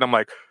check out, right? I'm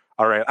like,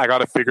 all right, I got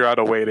to figure out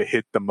a way to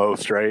hit the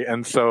most, right?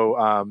 And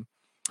so,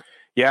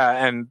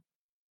 yeah, and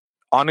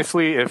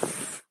honestly,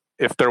 if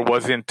there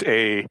wasn't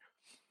a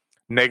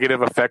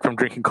negative effect from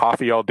drinking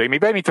coffee all day,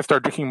 maybe I need to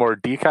start drinking more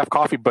decaf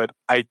coffee, but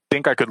I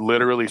think I could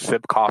literally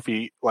sip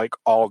coffee like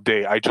all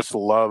day. I just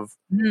love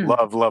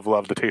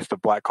the taste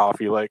of black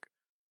coffee. Like,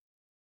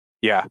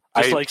 yeah,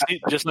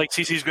 just like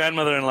CC's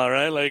grandmother-in-law,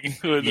 right? Like,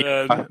 with,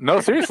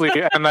 no, seriously.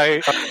 And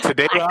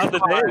today throughout the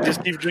day,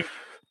 just keep drinking.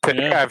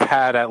 Today, yeah. I've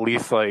had at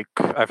least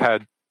I've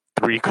had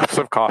 3 cups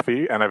of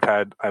coffee, and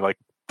I like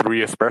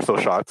 3 espresso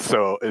shots.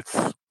 So it's,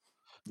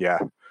 yeah,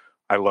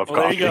 I love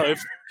coffee. There you go.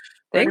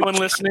 If anyone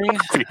listening,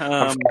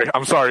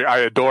 I'm sorry, I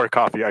adore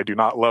coffee. I do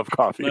not love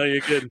coffee. No,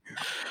 you're good.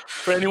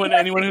 For anyone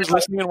who's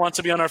listening and wants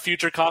to be on our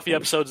future coffee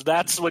episodes,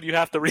 that's what you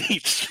have to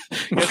reach.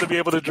 You have to be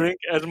able to drink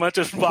as much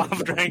as Bob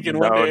drank in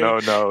one day. No.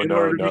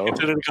 To be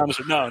considered a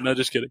connoisseur. No,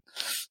 just kidding.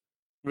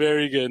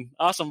 Very good.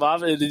 Awesome,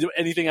 Bob.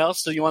 Anything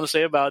else that you want to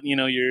say about, you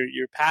know,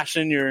 your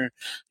passion,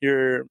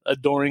 your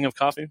adoring of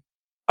coffee?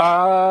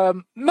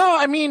 No,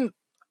 I mean,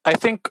 I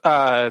think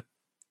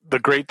the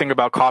great thing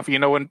about coffee, you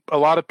know, when a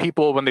lot of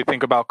people, when they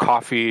think about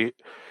coffee,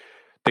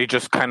 they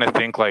just kind of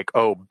think like,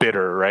 oh,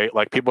 bitter, right?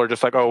 Like people are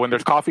just like, oh, when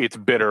there's coffee, it's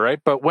bitter, right?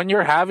 But when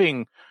you're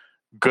having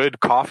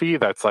good coffee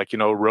that's like, you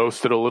know,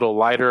 roasted a little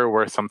lighter,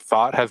 where some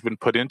thought has been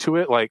put into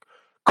it, like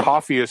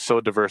coffee is so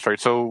diverse, right?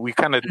 So we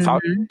kind of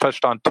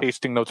touched on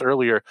tasting notes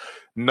earlier: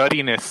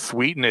 nuttiness,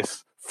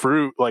 sweetness,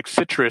 fruit, like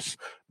citrus,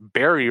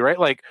 berry, right?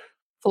 Like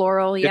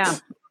floral, yeah,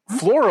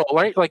 floral,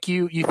 right? Like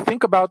you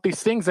think about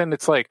these things, and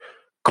it's like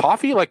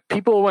coffee. Like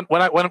people,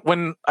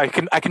 when I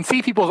can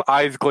see people's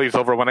eyes glaze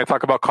over when I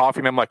talk about coffee,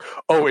 and I'm like,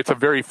 oh, it's a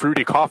very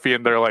fruity coffee,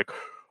 and they're like,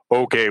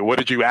 okay, what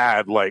did you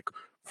add? Like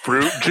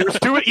fruit juice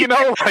to it, you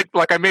know,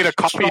 like I made a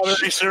coffee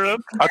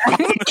syrup, a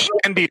coffee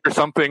candy or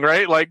something,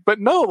 right? Like, but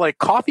no, like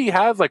coffee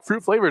has like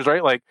fruit flavors,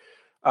 right? Like,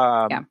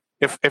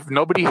 if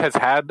nobody has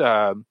had,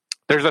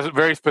 there's a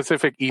very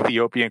specific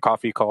Ethiopian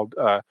coffee called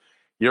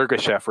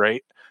Yirgacheffe,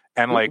 right?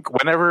 And like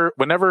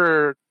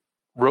whenever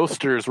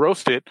roasters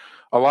roast it,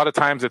 a lot of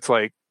times it's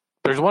like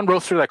there's one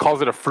roaster that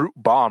calls it a fruit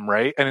bomb,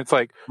 right? And it's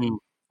like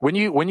when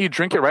you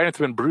drink it right, it's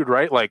been brewed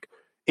right, like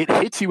it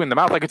hits you in the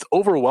mouth. Like it's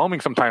overwhelming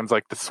sometimes,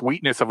 like the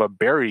sweetness of a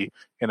berry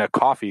in a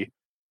coffee.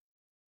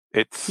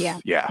 It's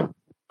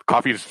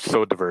coffee is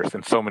so diverse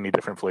and so many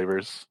different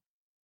flavors.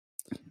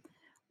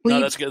 No,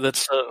 that's good.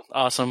 That's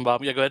awesome,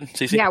 Bob. Yeah, go ahead,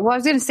 CC. Yeah, well, I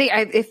was going to say,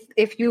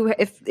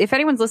 if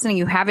anyone's listening,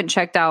 you haven't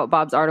checked out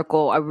Bob's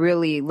article, I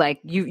really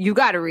you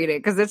got to read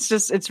it, because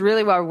it's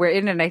really well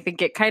written, and I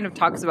think it kind of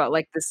talks about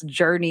like this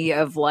journey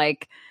of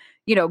like,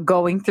 you know,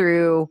 going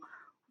through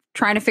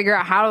trying to figure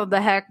out how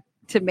the heck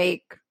to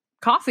make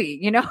coffee,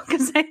 you know,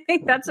 because I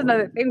think that's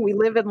another thing. We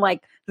live in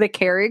like the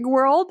Keurig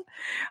world,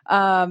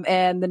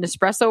 and the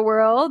Nespresso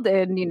world,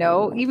 and you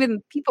know,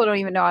 even people don't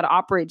even know how to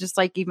operate just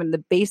like even the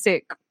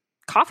basic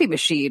coffee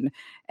machine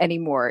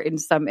anymore in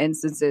some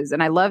instances.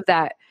 And I love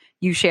that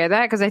you share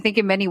that, because I think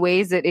in many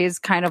ways it is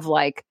kind of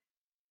like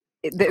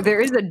there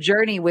is a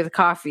journey with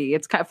coffee.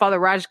 It's Father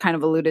Raj kind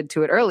of alluded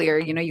to it earlier.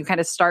 You know, you kind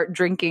of start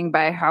drinking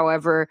by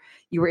however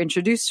you were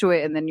introduced to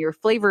it, and then your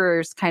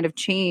flavors kind of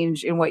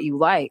change in what you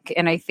like.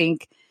 And I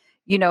think,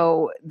 you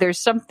know, there's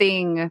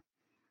something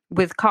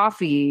with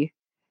coffee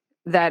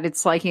that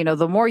it's like, you know,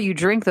 the more you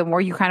drink, the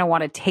more you kind of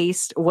want to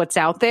taste what's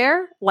out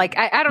there. Like,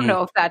 I don't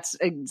know if that's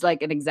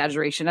like an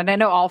exaggeration. And I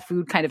know all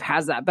food kind of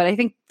has that, but I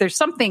think there's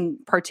something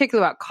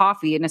particular about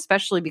coffee, and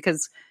especially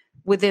because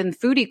within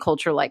foodie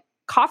culture, like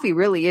coffee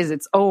really is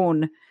its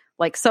own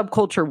like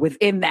subculture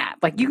within that.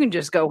 Like you can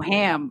just go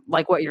ham,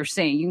 like what you're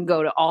saying. You can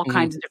go to all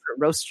kinds of different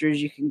roasters.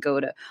 You can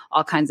go to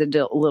all kinds of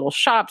little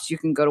shops. You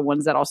can go to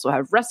ones that also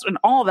have restaurants and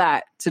all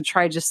that to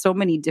try just so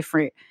many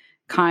different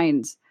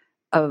kinds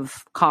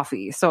of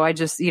coffee. So I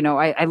just, you know,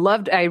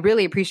 I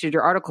really appreciated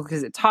your article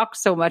because it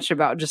talks so much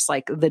about just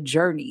like the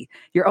journey,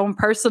 your own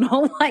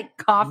personal like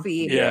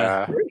coffee.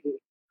 Yeah. journey.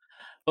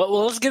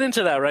 Well, let's get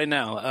into that right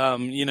now.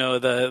 You know,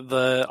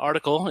 the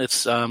article,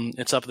 it's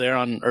up there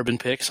on Urban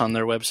Picks on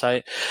their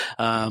website,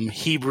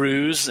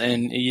 Hebrews,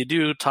 and you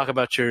do talk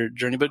about your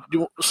journey, but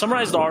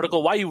summarize the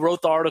article, why you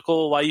wrote the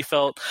article, why you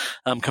felt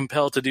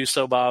compelled to do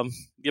so, Bob.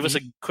 Give us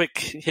a quick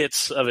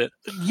hits of it.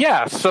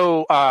 Yeah.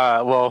 So,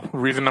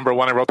 reason number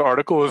one I wrote the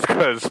article is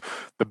because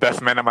the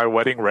best man at my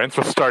wedding, Rents,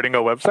 was starting a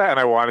website, and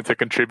I wanted to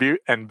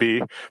contribute and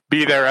be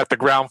there at the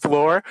ground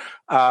floor.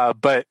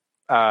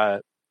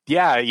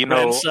 Yeah, you know,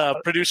 Rent's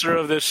producer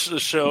of this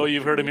show.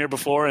 You've heard him here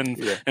before,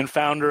 and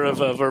founder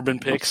of Urban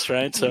Picks,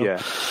 right? So, yeah.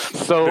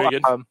 So, very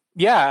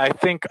good. I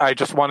think I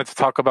just wanted to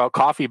talk about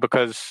coffee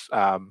because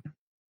I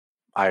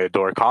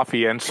adore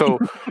coffee, and so,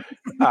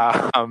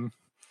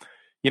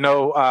 you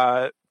know,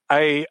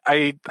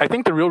 I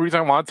think the real reason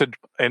I wanted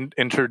to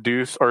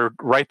introduce or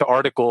write the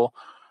article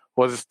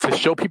was to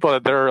show people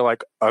that there are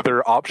like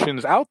other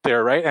options out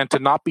there, right, and to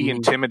not be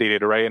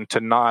intimidated, right, and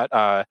to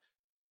not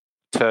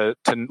to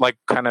like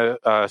kind of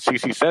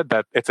Cece said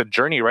that it's a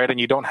journey, right, and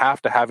you don't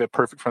have to have it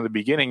perfect from the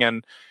beginning,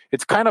 and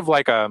it's kind of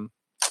like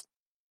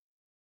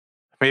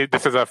maybe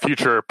this is a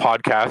future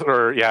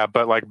podcast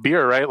but like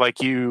beer, right,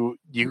 like you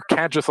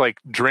can't just like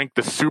drink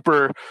the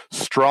super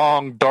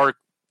strong dark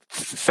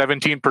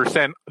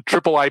 17%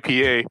 triple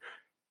IPA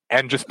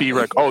and just be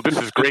like, oh, this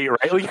is great,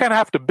 right? You kind of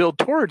have to build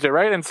towards it,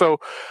 right? And so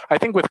I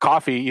think with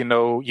coffee, you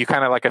know, you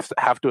kind of like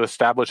have to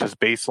establish this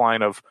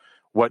baseline of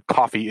what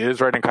coffee is,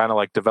 right, and kind of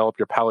like develop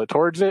your palate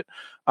towards it.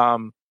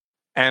 And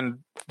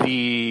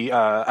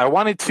I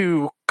wanted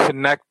to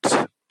connect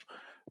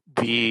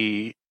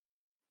the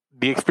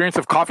experience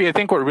of coffee. I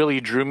think what really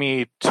drew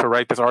me to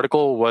write this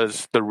article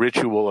was the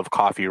ritual of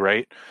coffee,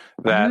 right?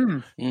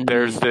 That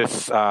there's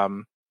this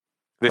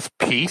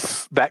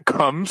peace that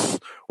comes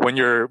when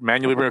you're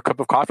manually brewing a cup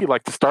of coffee,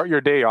 like to start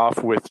your day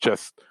off with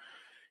just,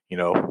 you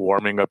know,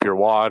 warming up your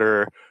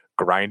water,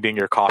 grinding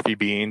your coffee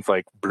beans,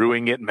 like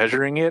brewing it,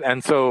 measuring it.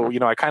 And so, you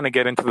know, I kind of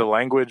get into the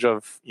language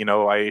of, you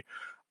know, I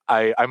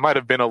might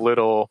have been a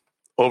little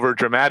over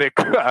dramatic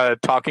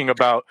talking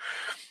about,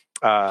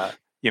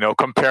 you know,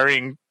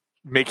 comparing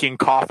making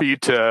coffee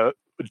to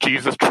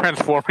Jesus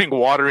transforming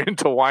water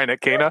into wine at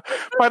Cana.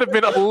 Might have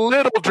been a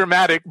little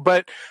dramatic,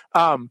 but,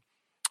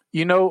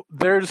 you know,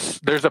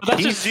 there's a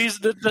piece.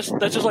 That's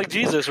just like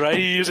Jesus, right?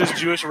 He uses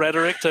Jewish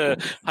rhetoric to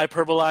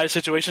hyperbolize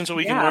situations so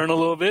we can learn a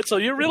little bit. So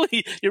you're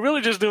really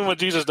just doing what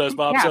Jesus does,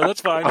 Bob. So that's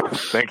fine.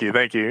 Thank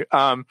you.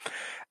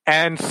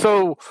 And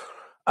so,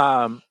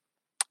 and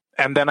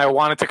then I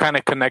wanted to kind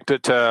of connect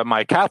it to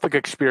my Catholic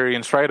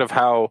experience, right? Of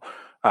how,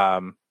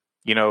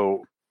 you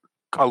know,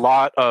 a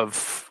lot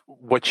of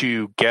what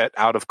you get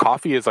out of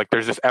coffee is like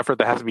there's this effort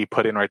that has to be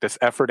put in, right? This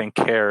effort and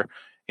care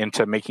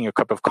into making a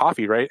cup of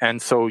coffee, right?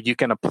 And so you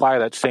can apply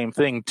that same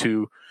thing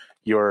to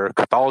your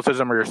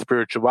Catholicism or your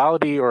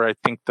spirituality, or I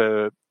think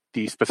the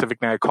specific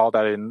thing I called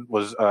that in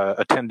was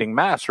attending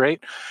Mass,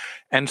 right?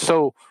 And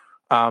so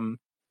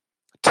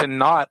to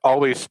not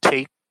always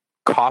take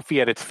coffee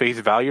at its face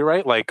value,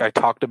 right? Like I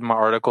talked in my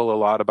article a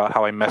lot about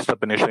how I messed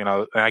up initially,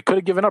 and I could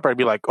have given up. I'd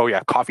be like, oh yeah,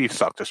 coffee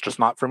sucks. It's just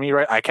not for me,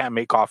 right? I can't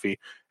make coffee,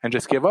 and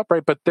just give up,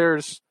 right? But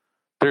there's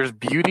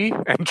beauty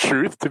and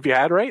truth to be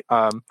had, right?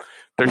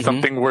 There's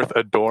something worth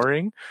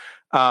adoring.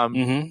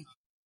 And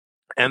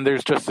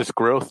there's just this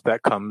growth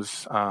that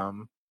comes.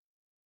 And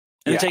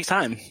it takes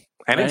time.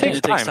 And right?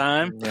 it takes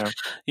time. Yeah.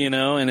 You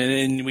know,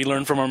 and we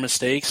learn from our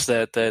mistakes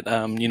that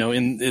you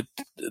know,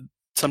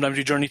 sometimes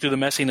you journey through the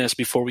messiness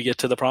before we get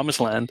to the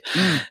promised land.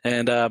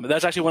 And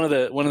that's actually one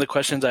of the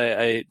questions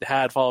I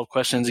had, follow-up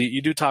questions.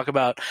 You do talk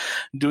about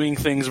doing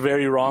things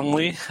very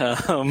wrongly,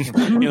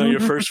 you know, your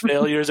first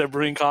failures at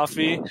brewing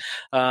coffee.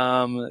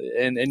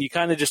 And you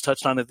kind of just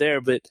touched on it there,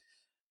 but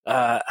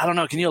I don't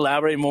know, can you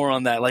elaborate more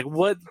on that? Like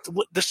what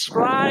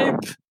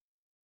describe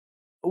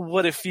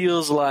what it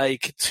feels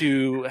like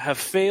to have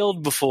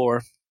failed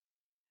before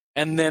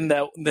and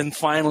then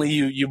finally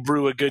you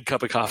brew a good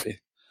cup of coffee.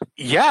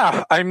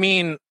 Yeah, I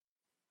mean,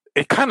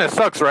 it kind of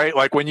sucks, right?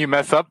 Like when you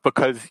mess up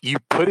because you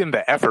put in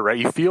the effort, right?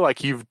 You feel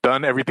like you've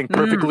done everything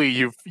perfectly.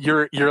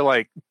 You're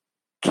like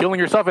killing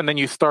yourself, and then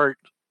you start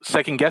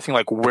second guessing,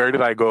 like, where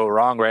did I go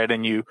wrong, right?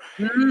 And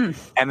and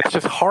it's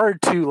just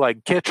hard to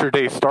like get your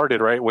day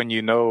started, right? When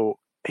you know,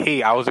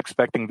 hey, I was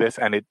expecting this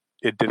and it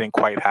didn't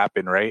quite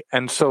happen, right?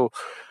 And so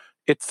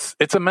it's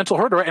a mental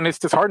hurdle, right? And it's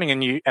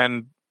disheartening.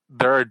 And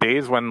there are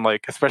days when,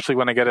 like, especially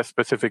when I get a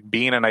specific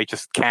bean and I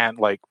just can't,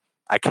 like,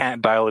 I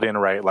can't dial it in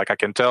right. Like, I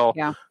can tell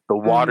the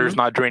water's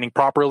not draining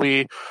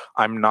properly.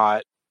 I'm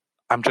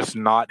just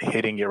not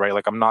hitting it right.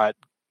 Like,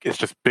 it's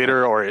just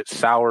bitter or it's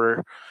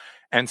sour.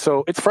 And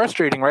so it's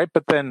frustrating, right?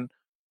 But then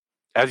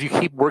as you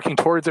keep working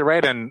towards it,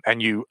 right? And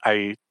I'm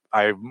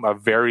a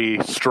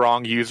very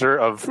strong user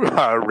of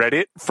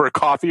Reddit for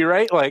coffee,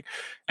 right? Like,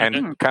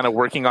 and kind of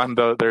working on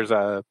there's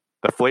the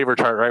flavor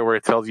chart, right? Where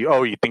it tells you,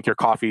 oh, you think your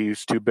coffee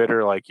is too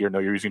bitter, like,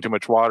 you're using too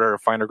much water or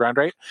finer ground,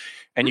 right?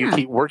 And you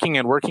keep working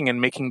and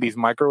making these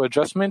micro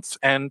adjustments,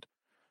 and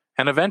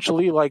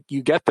eventually, like,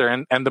 you get there.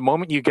 And the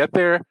moment you get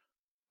there,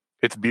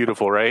 it's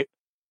beautiful, right?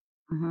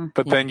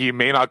 But then you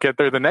may not get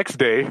there the next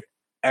day,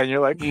 and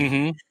you're like,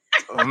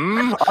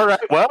 all right,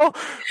 well,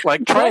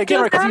 like, try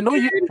again, right?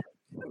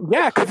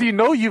 Because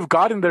you've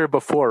gotten there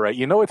before, right?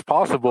 You know it's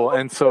possible,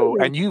 and so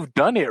and you've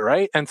done it,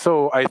 right? And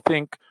so I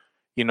think,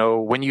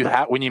 when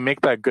you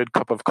make that good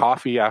cup of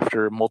coffee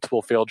after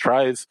multiple failed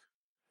tries,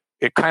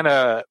 it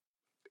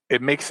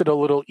makes it a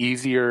little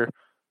easier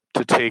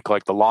to take,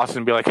 like, the loss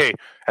and be like, hey,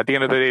 at the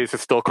end of the day, it's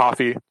still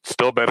coffee,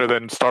 still better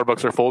than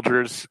Starbucks or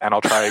Folgers, and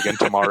I'll try again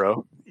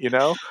tomorrow.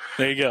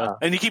 There you go.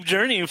 And you keep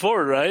journeying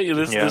forward, right?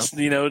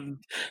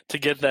 To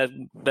get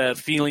that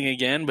feeling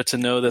again, but to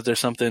know that there's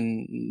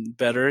something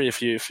better.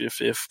 If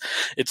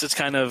it's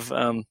kind of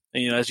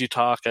as you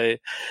talk,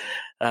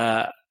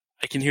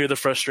 I can hear the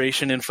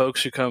frustration in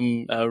folks who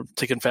come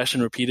to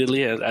confession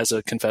repeatedly as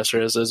a confessor,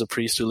 as a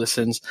priest who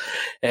listens.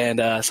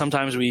 And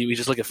sometimes we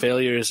just look at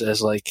failures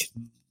as like,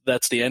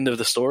 that's the end of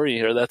the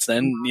story, or that's the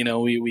end,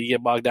 we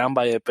get bogged down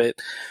by it.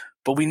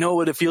 But we know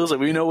what it feels like.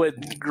 We know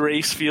what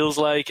grace feels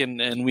like,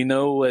 and we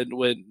know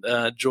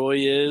what joy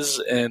is.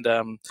 And,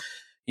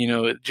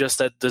 just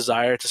that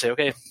desire to say,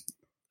 okay,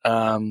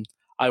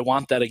 I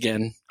want that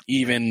again.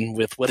 Even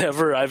with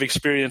whatever I've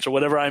experienced or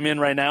whatever I'm in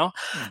right now,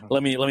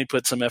 let me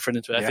put some effort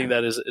into it. I think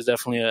that is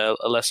definitely a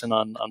lesson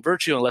on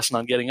virtue, and a lesson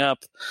on getting up.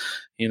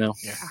 Go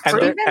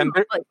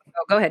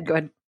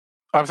ahead.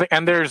 I was like,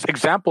 and there's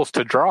examples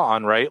to draw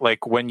on, right?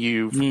 Like when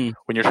you're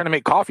trying to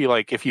make coffee,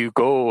 like if you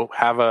go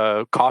have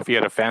a coffee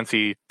at a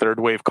fancy third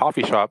wave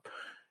coffee shop,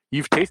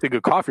 you've tasted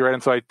good coffee, right?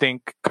 And so I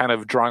think kind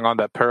of drawing on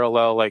that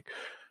parallel, like,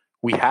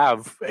 we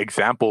have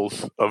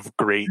examples of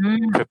great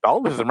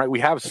Catholicism, right? We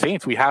have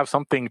saints. We have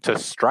something to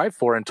strive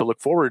for and to look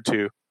forward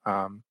to.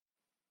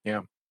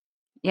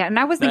 Yeah, and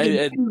I was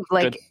thinking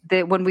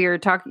that when we were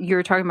talking, you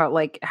were talking about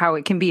like how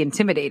it can be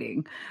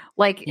intimidating,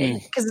 like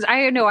because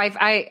I know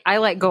I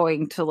like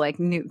going to like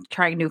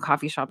trying new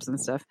coffee shops and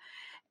stuff,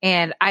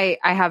 and I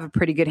have a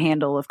pretty good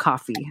handle of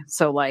coffee,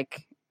 so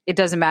like it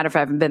doesn't matter if I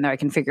haven't been there, I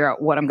can figure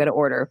out what I'm going to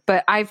order.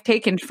 But I've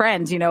taken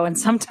friends, and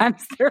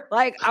sometimes they're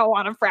like, I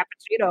want a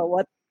frappuccino.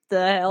 What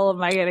the hell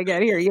am I going to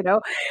get here?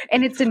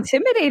 And it's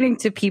intimidating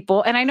to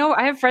people. And I know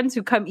I have friends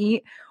who come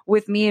eat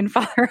with me and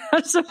Father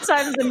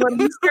sometimes. And when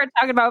we start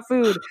talking about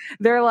food,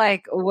 they're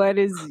like, what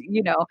is,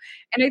 and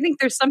I think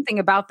there's something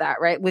about that,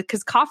 right?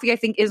 Because coffee, I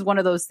think, is one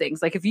of those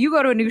things. Like if you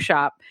go to a new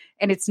shop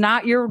and it's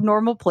not your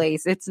normal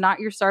place, it's not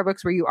your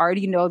Starbucks where you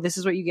already know this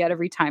is what you get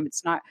every time.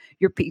 It's not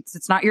your Pete's,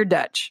 it's not your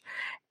Dutch.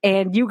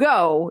 And you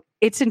go,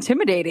 it's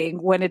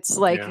intimidating when it's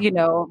like,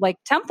 like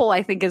Temple,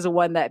 I think, is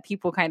one that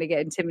people kind of get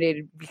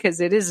intimidated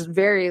because it is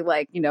very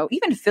like,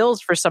 even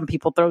Phil's for some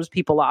people throws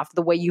people off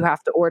the way you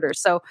have to order.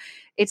 So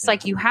it's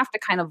like you have to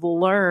kind of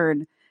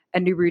learn a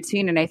new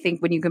routine. And I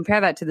think when you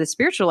compare that to the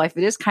spiritual life,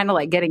 it is kind of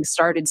like getting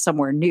started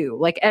somewhere new.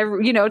 Like,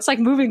 it's like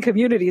moving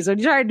communities. When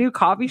you try a new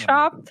coffee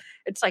shop,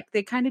 it's like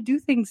they kind of do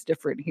things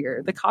different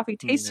here. The coffee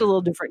tastes a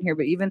little different here,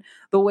 but even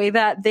the way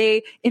that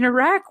they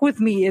interact with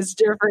me is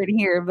different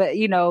here. But,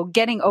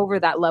 getting over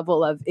that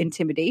level of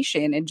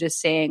intimidation and just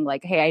saying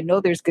like, hey, I know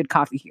there's good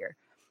coffee here.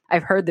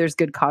 I've heard there's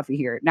good coffee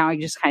here. Now I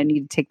just kind of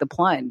need to take the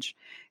plunge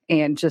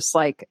and just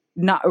like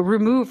not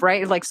remove,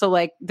 right? Like, so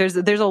like there's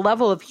a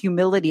level of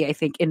humility, I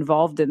think,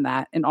 involved in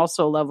that. And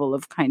also a level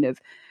of kind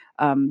of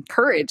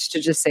courage to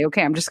just say,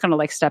 okay, I'm just going to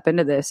like step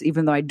into this,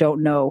 even though I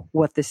don't know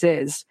what this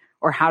is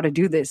or how to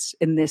do this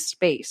in this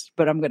space,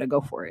 but I'm going to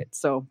go for it.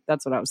 So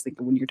that's what I was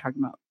thinking when you're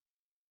talking about.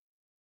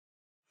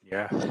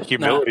 Yeah.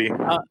 Humility.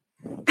 Trying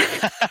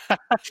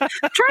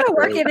to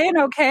work it in,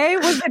 okay?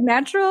 Was it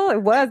natural?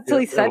 It was until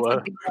he said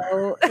something.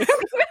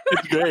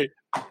 It's great.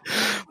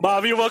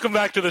 Bob, you're welcome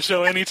back to the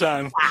show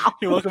anytime. Wow.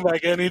 You're welcome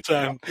back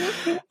anytime.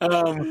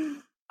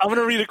 I'm going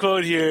to read a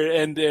quote here,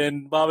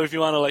 and Bob, if you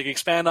want to like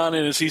expand on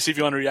it and see if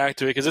you want to react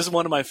to it, because this is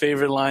one of my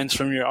favorite lines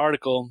from your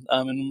article,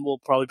 and we'll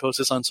probably post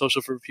this on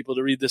social for people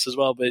to read this as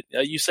well. But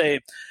you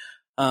say,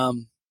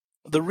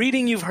 the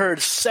reading you've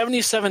heard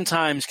 77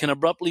 times can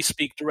abruptly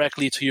speak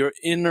directly to your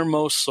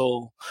innermost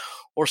soul,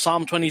 or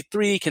Psalm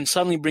 23 can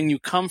suddenly bring you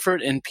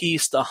comfort and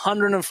peace the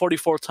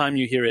 144th time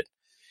you hear it.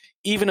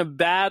 even a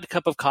bad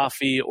cup of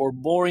coffee or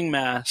boring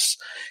mass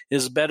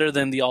is better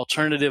than the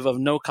alternative of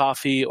no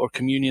coffee or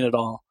communion at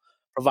all,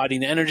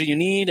 providing the energy you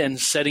need and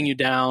setting you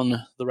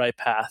down the right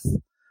path.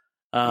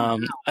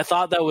 I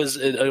thought that was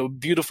a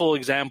beautiful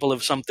example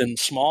of something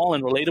small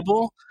and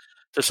relatable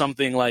to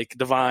something like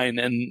divine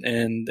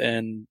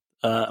and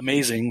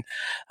amazing.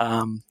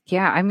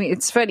 Yeah, I mean,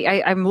 it's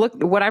funny.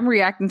 What I'm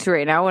reacting to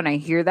right now when I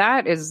hear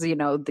that is, you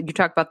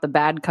talk about the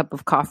bad cup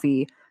of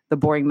coffee, the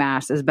boring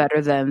mass is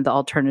better than the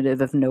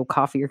alternative of no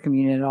coffee or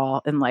communion at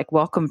all. And like,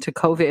 welcome to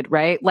COVID,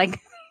 right? Like,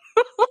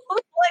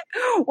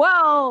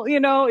 well,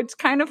 it's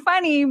kind of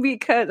funny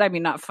because, I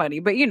mean, not funny,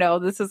 but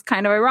this is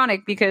kind of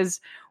ironic because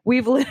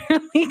we've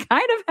literally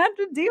kind of had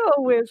to deal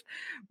with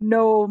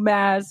no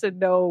mass and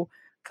no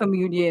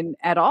communion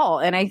at all.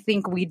 And I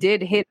think we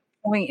did hit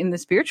a point in the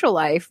spiritual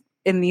life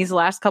in these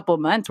last couple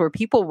of months where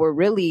people were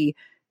really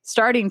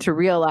starting to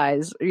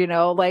realize,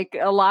 like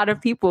a lot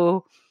of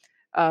people,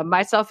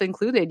 myself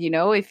included,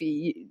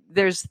 if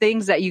there's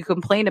things that you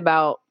complain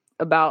about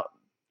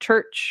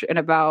church and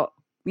about,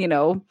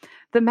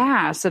 the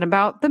mass and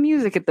about the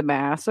music at the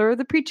mass or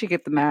the preaching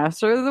at the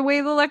mass or the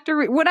way the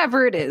lector,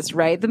 whatever it is,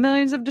 right? The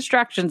millions of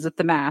distractions at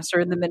the mass or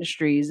in the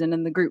ministries and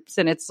in the groups.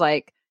 And it's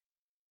like,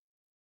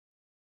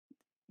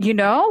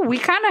 we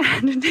kind of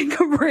had to take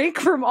a break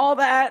from all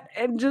that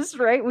and just,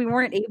 right, we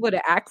weren't able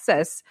to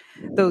access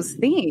those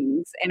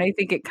things. And I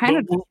think it kind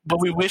of... But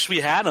we wish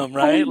we had them,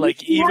 right?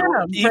 Like, even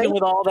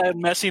with all that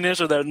messiness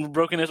or that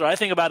brokenness, or I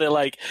think about it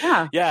like,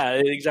 yeah,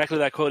 exactly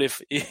that quote.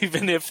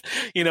 Even if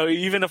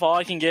all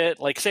I can get,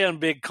 like, say on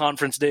big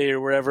conference day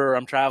or wherever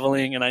I'm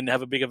traveling and I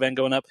have a big event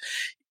going up,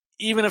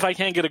 even if I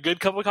can't get a good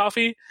cup of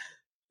coffee,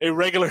 a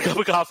regular cup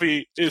of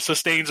coffee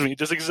sustains me,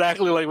 just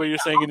exactly like what you're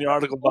saying in your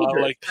article, Bob.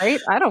 Like, right?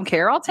 I don't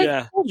care. I'll take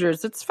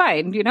Folgers. It's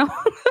fine,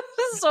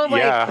 So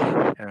like,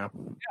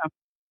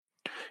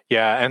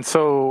 and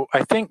so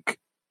I think,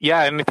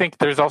 and I think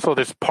there's also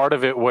this part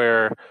of it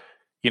where,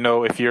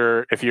 if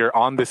you're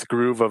on this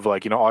groove of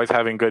like, always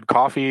having good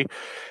coffee,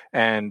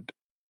 and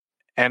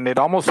it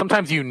almost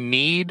sometimes you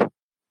need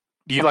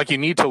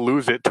to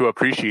lose it to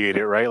appreciate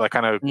it, right? Like,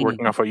 kind of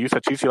working off what you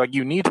said, Cece, like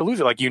you need to lose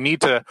it, like you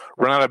need to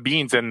run out of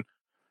beans and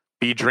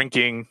be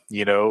drinking,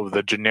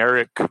 the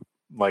generic,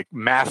 like,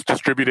 mass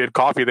distributed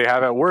coffee they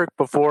have at work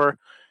before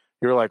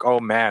you're like, oh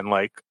man,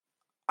 like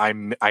I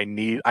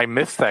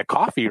miss that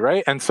coffee,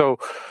 right? And so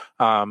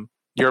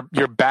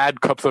your bad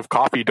cups of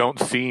coffee don't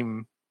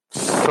seem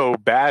so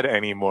bad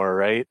anymore,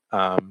 right?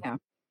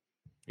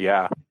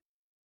 Yeah.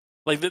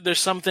 Like, there's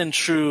something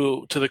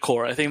true to the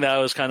core. I think that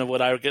was kind of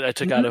what I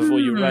took out of what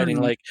you were writing.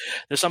 Like,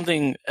 there's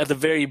something at the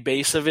very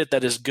base of it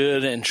that is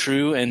good and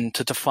true, and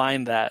to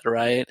find that,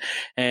 right?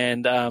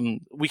 And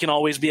we can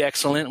always be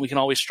excellent. We can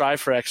always strive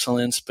for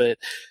excellence, but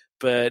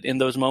in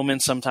those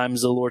moments,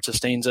 sometimes the Lord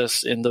sustains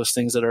us in those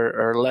things that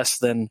are less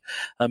than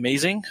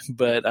amazing,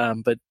 but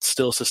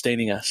still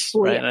sustaining us,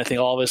 right? And I think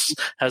all of us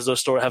have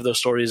those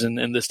stories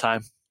in this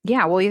time.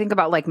 Yeah, well, you think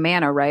about like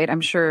manna, right?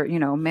 I'm sure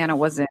manna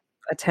wasn't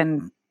a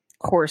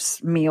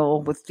 10-course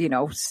meal with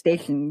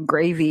steak and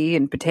gravy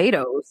and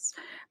potatoes,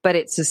 but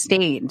it's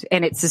sustained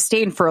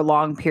for a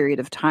long period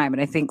of time.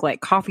 And I think like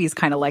coffee is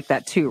kind of like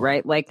that too,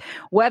 right? Like,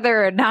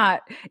 whether or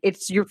not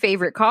it's your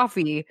favorite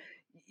coffee,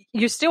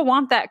 you still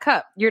want that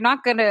cup. You're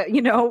not gonna,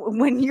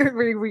 when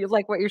you're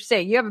like what you're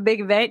saying, you have a big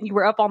event, you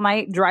were up all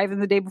night driving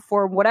the day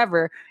before,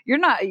 whatever. You're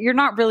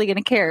not really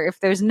gonna care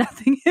if there's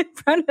nothing in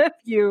front of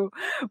you,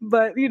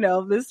 but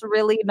this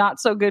really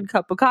not so good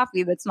cup of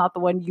coffee that's not the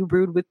one you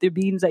brewed with the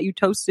beans that you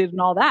toasted and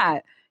all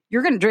that.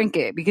 You're gonna drink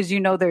it because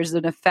there's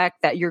an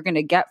effect that you're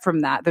gonna get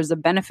from that. There's a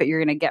benefit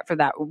you're gonna get for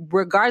that,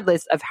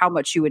 regardless of how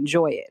much you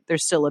enjoy it.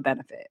 There's still a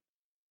benefit.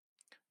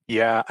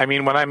 Yeah, I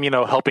mean, when I'm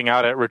helping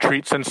out at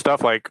retreats and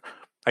stuff, like,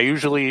 I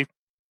usually,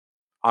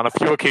 on a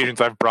few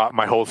occasions, I've brought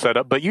my whole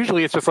setup, but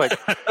usually it's just like,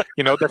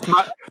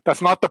 that's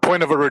not the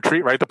point of a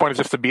retreat, right? The point is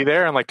just to be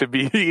there and like to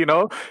be,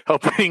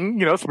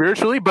 helping,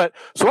 spiritually. But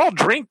so I'll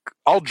drink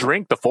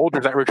the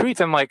Folgers at retreats,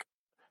 and like,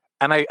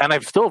 and I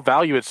still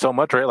value it so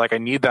much, right? Like, I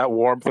need that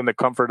warmth and the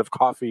comfort of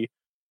coffee,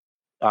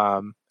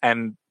 but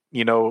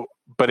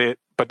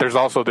there's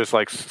also this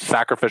like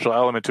sacrificial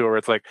element to it where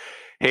it's like,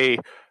 hey,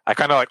 I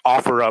kind of like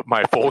offer up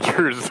my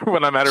Folgers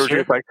when I'm at a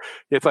retreat. Like,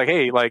 it's like,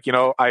 hey, like,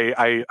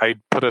 I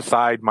put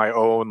aside my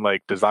own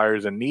like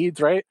desires and needs,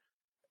 right?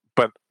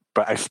 But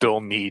I still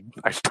need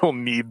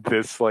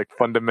this like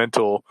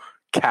fundamental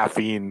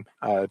caffeine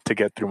to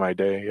get through my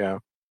day. Yeah.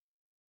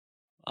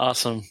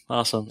 Awesome.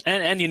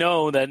 And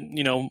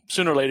that,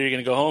 sooner or later you're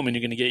going to go home and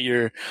you're going to get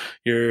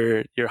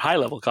your high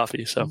level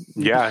coffee. So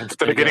yeah,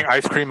 instead of getting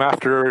ice cream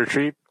after a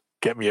retreat,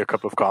 get me a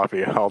cup of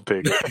coffee. I'll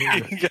take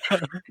it.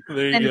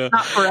 And it's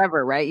not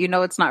forever, right?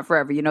 It's not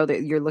forever.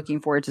 That you're looking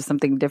forward to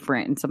something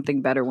different and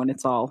something better when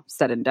it's all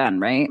said and done,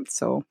 right?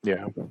 So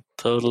yeah.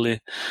 Totally.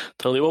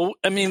 Well,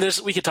 I mean,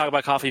 we could talk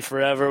about coffee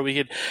forever. We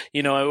could,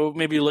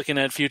 maybe looking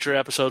at future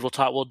episodes,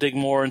 we'll dig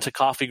more into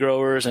coffee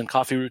growers and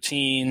coffee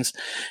routines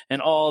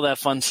and all that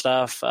fun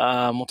stuff.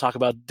 We'll talk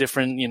about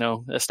different,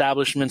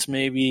 establishments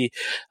maybe.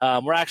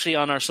 We're actually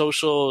on our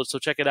social, so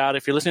check it out.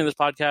 If you're listening to this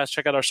podcast,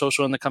 check out our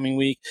social in the coming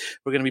week.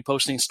 We're going to be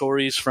posting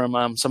stories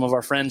from some of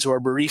our friends who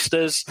are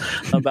baristas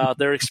about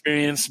their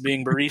experience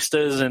being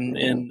baristas,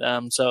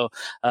 and so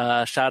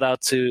shout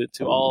out to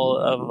all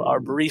of our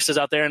baristas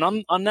out there.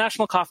 And on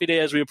National Coffee Day,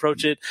 as we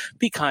approach it,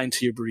 be kind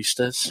to your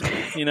baristas.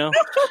 Be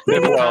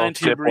kind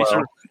to your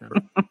baristas.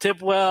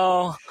 Tip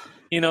well.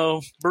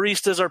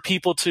 Baristas are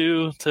people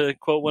too, to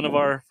quote one of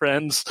our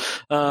friends.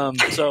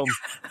 So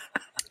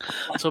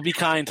be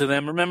kind to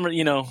them. Remember,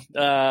 and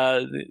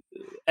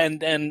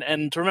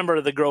to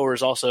remember the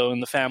growers also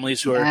and the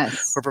families who are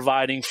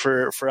providing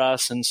for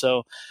us. And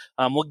so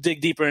we'll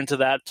dig deeper into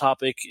that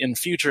topic in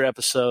future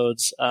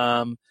episodes.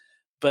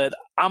 But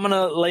I'm going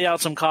to lay out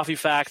some coffee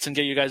facts and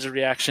get you guys'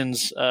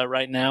 reactions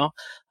right now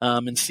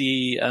and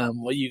see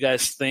what you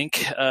guys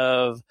think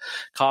of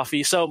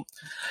coffee. So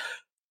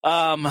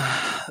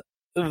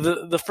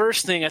the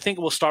first thing, I think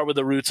we'll start with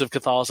the roots of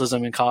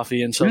Catholicism and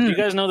coffee. And so do you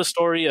guys know the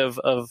story of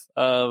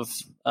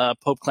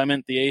Pope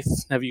Clement VIII?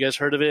 Have you guys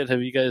heard of it?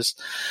 Have you guys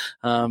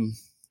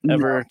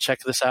ever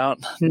checked this out?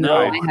 No,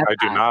 I do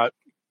not.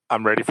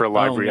 I'm ready for a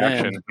live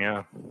reaction.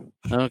 Man.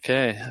 Yeah.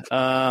 Okay.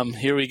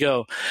 Here we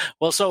go.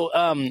 Well,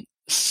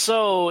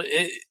 so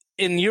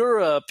in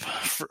Europe,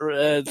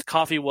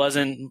 coffee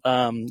wasn't,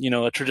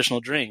 a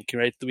traditional drink,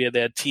 right? They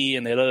had tea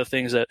and they had other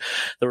things that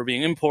were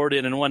being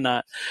imported and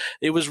whatnot.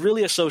 It was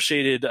really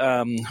associated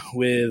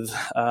with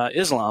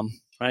Islam,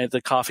 right?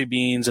 The coffee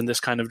beans and this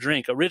kind of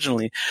drink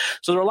originally.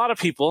 So there are a lot of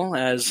people,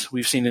 as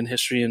we've seen in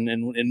history and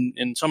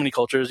in so many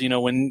cultures,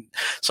 when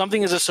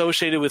something is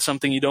associated with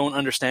something you don't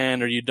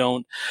understand or you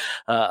don't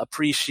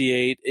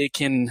appreciate, it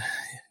can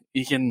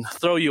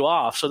throw you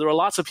off. So there were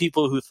lots of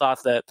people who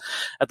thought that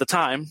at the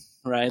time,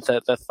 right,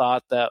 that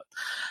thought that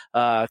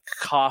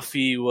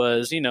coffee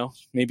was,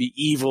 maybe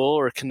evil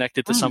or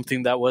connected to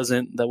something that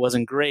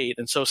wasn't great.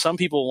 And so some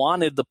people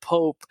wanted the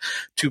Pope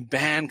to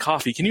ban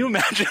coffee. Can you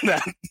imagine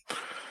that?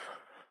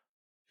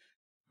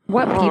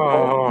 What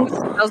people?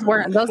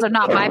 Those are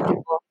not my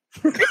people.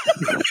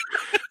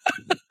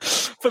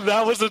 But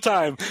that was the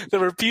time. There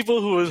were people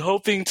who was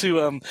hoping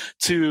to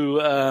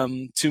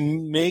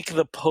make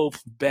the Pope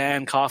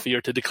ban coffee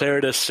or to declare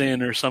it a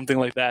sin or something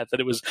like that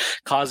it was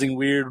causing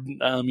weird,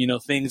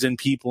 things in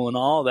people and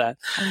all that.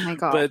 Oh my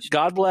God. But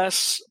God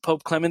bless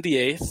Pope Clement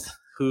VIII,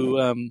 who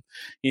as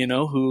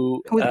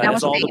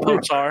all the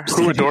popes are,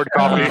 who adored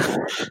coffee.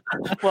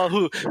 Well,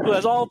 who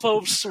as all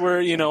popes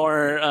were,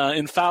 are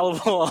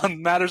infallible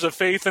on matters of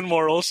faith and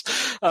morals.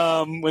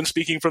 When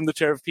speaking from the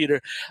chair of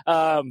Peter,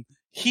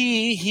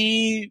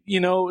 he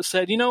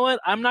said, what,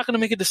 I'm not going to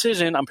make a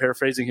decision. I'm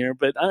paraphrasing here,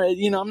 but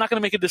I'm not going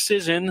to make a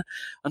decision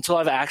until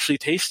I've actually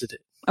tasted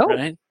it. Oh,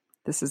 right?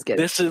 This is good.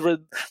 This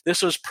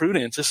was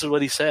prudence. This is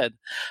what he said.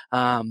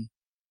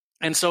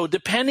 And so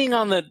depending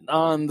on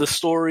the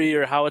story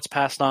or how it's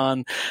passed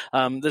on,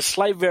 there's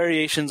slight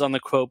variations on the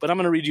quote, but I'm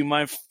going to read you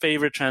my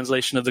favorite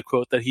translation of the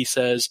quote that he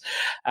says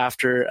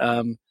after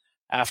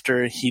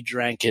he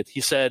drank it.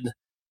 He said,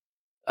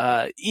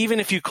 even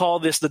if you call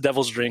this the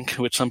devil's drink,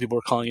 which some people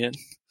are calling it,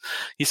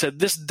 he said,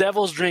 this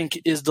devil's drink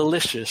is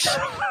delicious.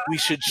 We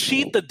should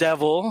cheat the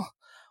devil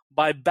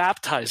by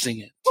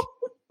baptizing it.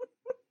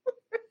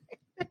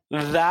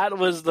 That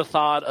was the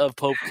thought of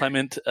Pope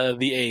Clement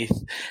VIII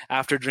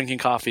after drinking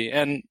coffee.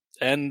 And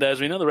as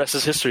we know, the rest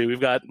is history. We've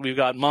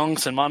got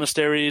monks and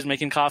monasteries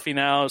making coffee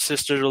now,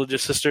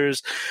 religious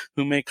sisters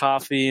who make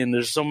coffee, and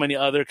there's so many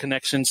other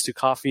connections to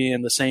coffee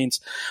and the saints.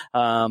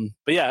 But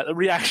yeah,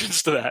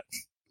 reactions to that.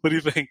 What do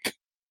you think?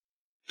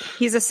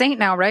 He's a saint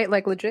now, right?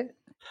 Like legit?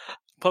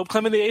 Pope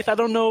Clement VIII, I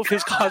don't know if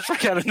his cause for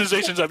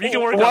canonization's up. You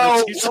can work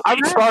on it.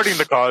 I'm starting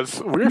the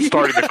cause. We're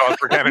starting the cause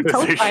for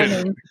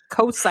canonization.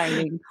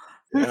 Co-signing.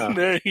 Yeah.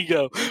 There you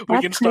go. We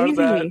That's can start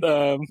crazy.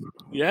 that.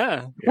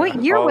 Yeah.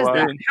 What year was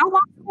that? How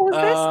long ago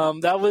was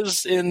this? That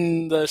was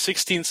in the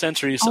 16th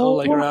century,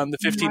 so around the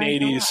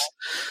 1580s.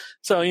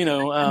 So,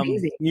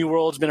 New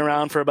World's been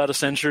around for about a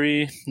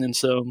century, and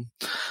so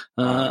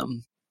that's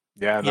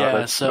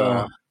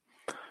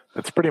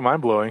pretty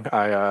mind-blowing.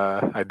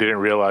 I didn't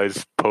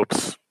realize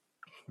popes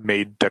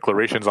made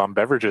declarations on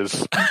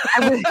beverages.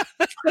 I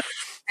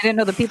didn't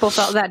know the people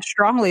felt that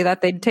strongly that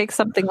they'd take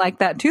something like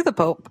that to the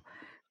Pope.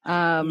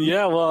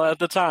 Well, at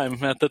the time.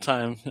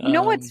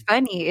 What's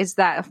funny is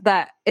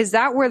that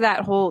where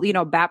that whole,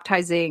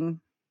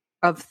 baptizing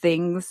of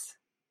things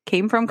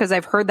came from? Because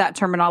I've heard that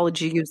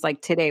terminology used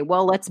like today.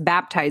 Well, let's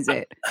baptize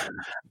it.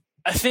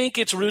 I think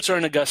its roots are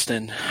in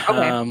Augustine,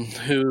 okay.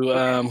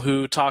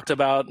 Who talked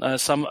about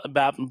some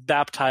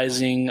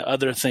baptizing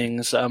other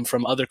things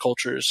from other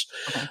cultures,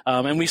 okay.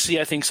 And we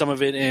see, I think, some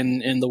of it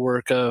in the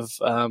work of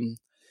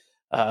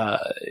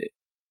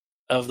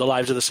of the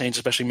lives of the saints,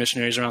 especially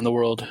missionaries around the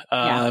world.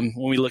 When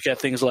we look at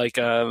things like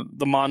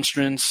the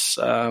monstrance,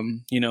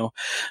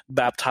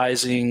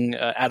 baptizing,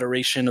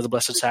 adoration of the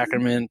Blessed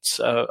Sacrament,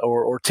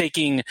 or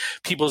taking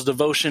people's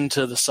devotion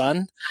to the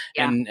Son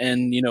and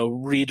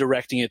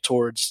redirecting it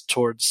towards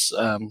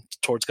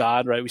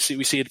God, right? We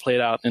see it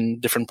played out in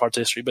different parts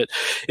of history, but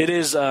it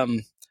is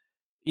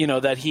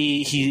that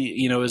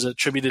he is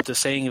attributed to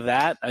saying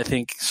that, I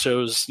think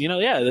shows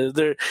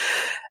there.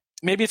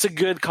 Maybe it's a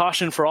good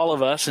caution for all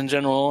of us in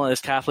general as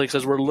Catholics,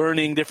 as we're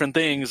learning different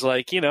things.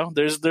 Like,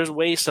 there's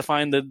ways to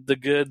find the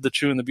good, the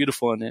true, and the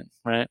beautiful in it,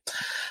 right?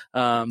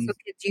 So do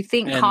you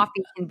think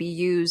coffee can be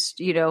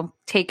used?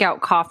 Take out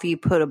coffee,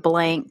 put a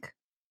blank,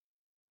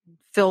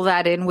 fill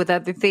that in with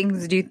other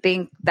things. Do you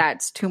think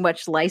that's too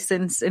much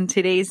license in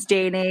today's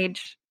day and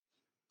age?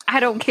 I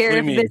don't care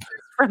if this is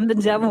from the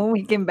devil.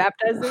 We can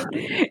baptize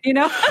it.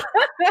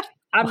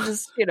 I'm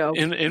just,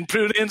 in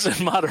prudence and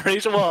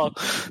moderation. Well,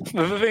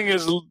 the thing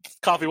is,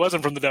 coffee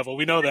wasn't from the devel.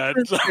 We know that.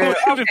 So.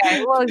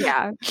 Okay. Well,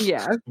 yeah.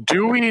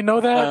 Do we know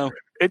that?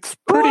 It's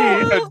pretty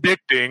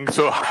addicting.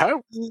 So I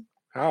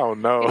don't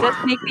know. It does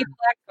make people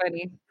act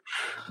funny.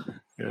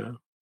 Yeah.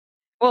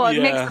 Well,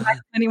 it makes them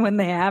act funny when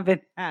they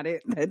haven't had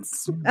it.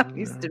 That's at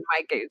least in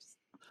my case.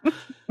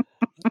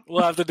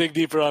 We'll have to dig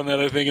deeper on that,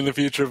 I think, in the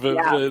future. But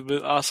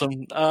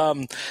awesome.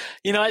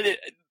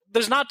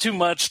 There's not too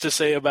much to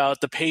say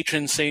about the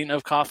patron saint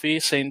of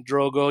coffee, Saint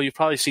Drogo. You've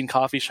probably seen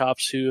coffee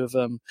shops who have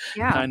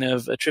kind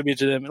of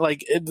attributed him.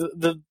 Like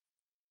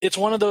it's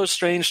one of those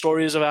strange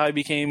stories of how he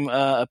became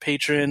a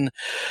patron.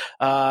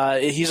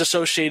 He's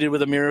associated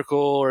with a miracle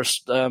or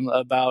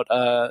about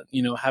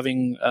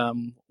having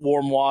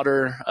warm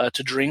water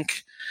to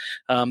drink.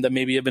 That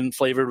maybe have been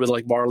flavored with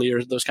like barley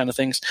or those kind of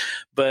things.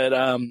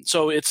 But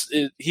so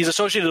he's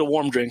associated with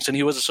warm drinks, and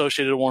he was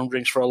associated with warm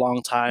drinks for a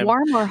long time.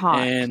 Warm or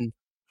hot? And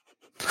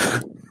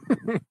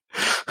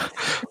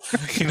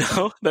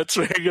that's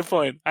a very good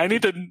point. I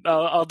need to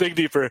I'll dig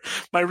deeper.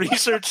 My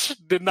research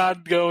did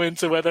not go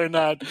into whether or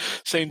not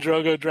Saint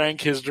Drogo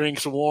drank his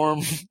drinks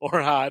warm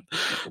or hot.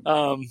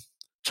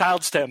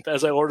 Child's temp,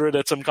 as I ordered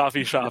at some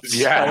coffee shops.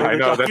 Yeah, I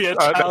know.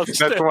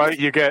 That's why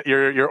you get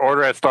your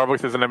order at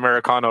Starbucks is an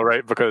Americano,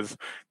 right? Because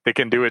they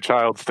can do a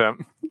child's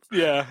temp.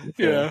 Yeah,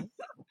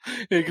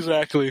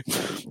 exactly.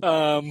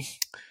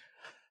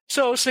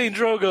 So Saint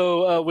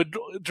Drogo would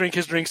drink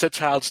his drinks at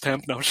child's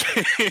temp. No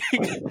shame.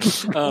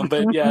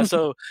 But yeah,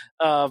 so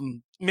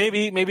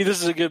maybe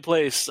this is a good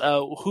place.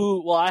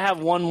 I have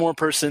one more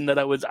person that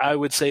I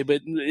would say,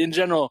 but in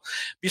general,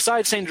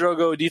 besides Saint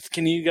Drogo,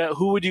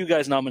 who would you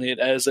guys nominate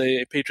as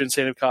a patron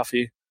saint of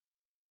coffee?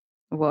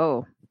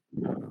 Whoa.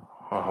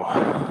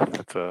 Oh,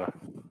 that's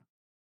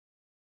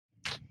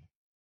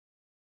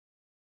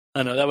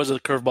I know that was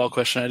a curveball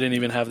question. I didn't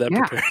even have that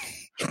prepared.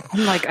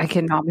 I'm like, I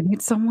can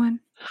nominate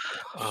someone.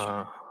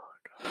 My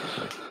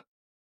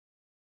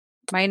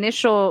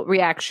initial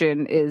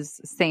reaction is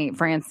Saint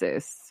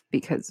Francis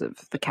because of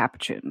the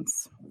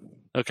Capuchins.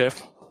 Okay.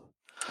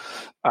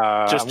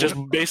 Just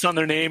based on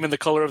their name and the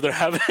color of their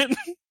habit.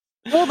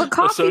 Well, the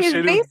coffee is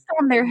based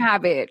on their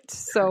habit,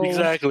 so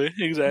exactly.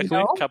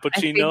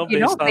 Cappuccino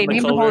based on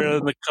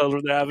the color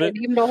of their habit. They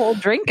named a whole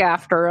drink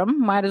after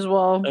him. Might as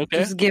well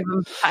just give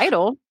him the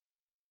title.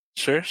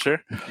 Sure.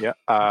 Yeah.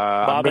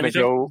 Bob,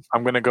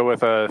 I'm gonna go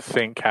with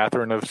Saint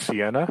Catherine of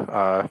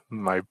Siena,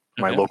 my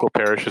local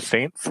parish of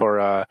saints.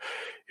 For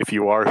if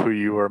you are who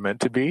you are meant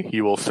to be,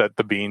 you will set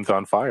the beans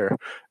on fire,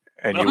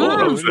 and you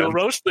will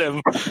roast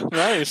them.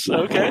 Nice.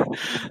 Okay.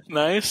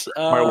 Nice.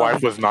 My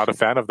wife was not a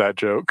fan of that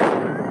joke.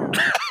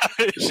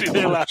 She's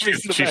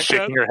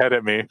shaking her head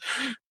at me.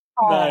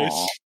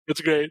 Nice.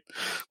 That's great.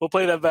 We'll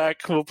play that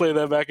back. in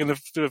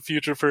the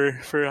future for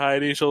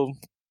Heidi. She'll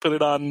put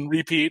it on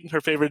repeat,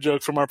 her favorite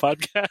joke from our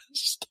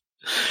podcast.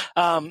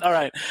 All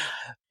right.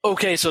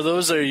 Okay, so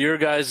those are your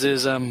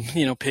guys'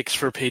 picks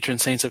for patron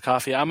saints of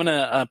coffee. I'm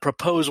gonna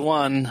propose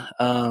one.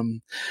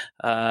 The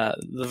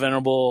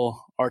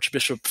Venerable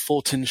Archbishop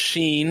Fulton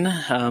Sheen.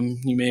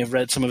 You may have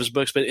read some of his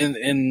books, but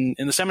in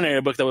the seminary,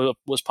 a book that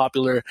was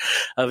popular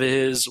of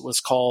his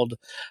was called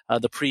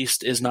 "The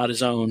Priest Is Not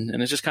His Own,"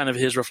 and it's just kind of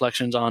his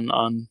reflections on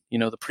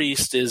the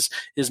priest is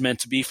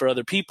meant to be for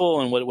other people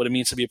and what it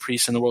means to be a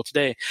priest in the world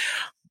today.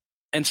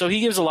 And so he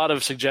gives a lot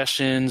of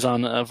suggestions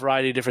on a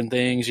variety of different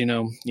things,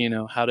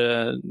 how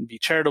to be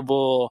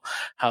charitable,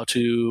 how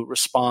to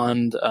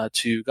respond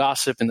to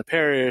gossip in the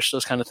parish,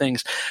 those kind of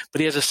things.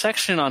 But he has a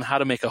section on how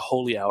to make a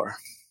holy hour.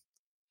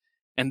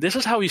 And this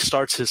is how he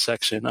starts his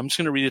section. I'm just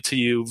going to read it to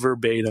you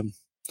verbatim.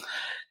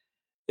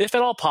 If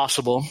at all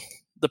possible,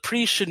 the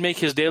priest should make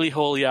his daily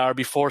holy hour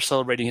before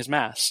celebrating his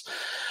Mass.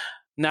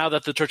 Now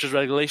that the Church's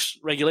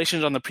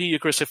regulations on the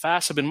pre-Eucharistic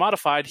fast have been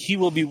modified, he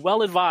will be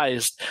well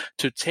advised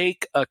to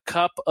take a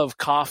cup of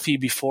coffee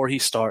before he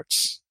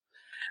starts.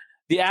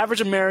 The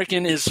average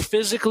American is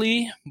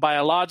physically,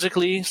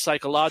 biologically,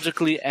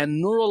 psychologically,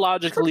 and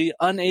neurologically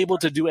unable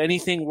to do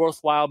anything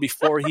worthwhile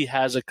before he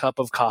has a cup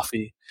of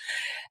coffee.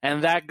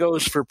 And that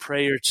goes for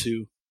prayer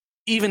too.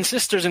 Even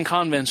sisters in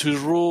convents whose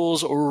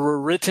rules were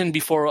written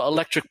before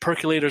electric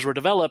percolators were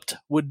developed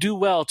would do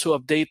well to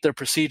update their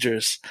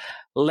procedures.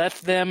 Let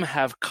them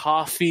have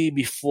coffee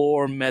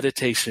before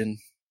meditation.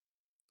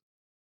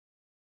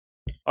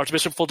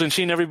 Archbishop Fulton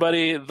Sheen,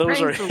 everybody, those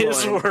Praise are the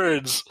his Lord.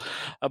 words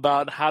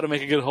about how to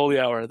make a good holy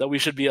hour, that we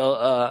should be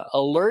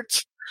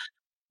alert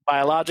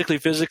biologically,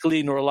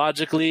 physically,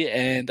 neurologically,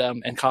 and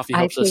coffee I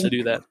helps us to think-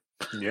 do that.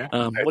 Yeah.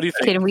 What do you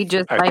think? Can we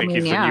just? I think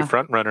he's the yeah. new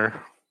front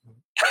runner.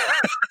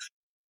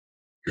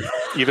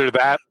 Either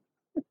that,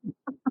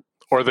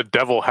 or the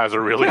devil has a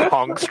really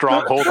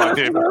strong hold on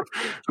him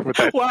with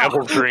that Wow.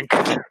 devil drink.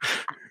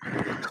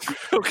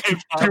 Okay,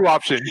 Two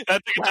options.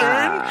 that took a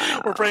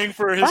turn. We're praying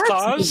for his That's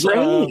cause.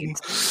 great.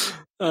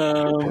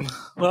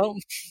 Well,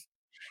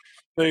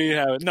 there you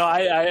have it. No,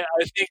 I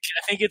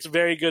think it's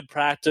very good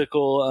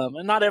practical.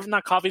 And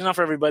not coffee's not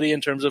for everybody in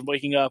terms of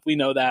waking up. We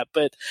know that,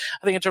 but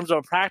I think in terms of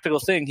a practical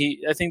thing,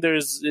 he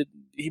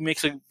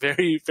makes a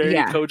very very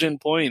Yeah. cogent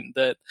point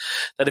that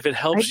if it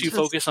helps you just-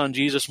 focus on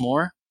Jesus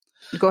more,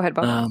 Go ahead,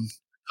 Bob.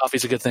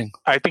 coffee's a good thing.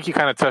 I think you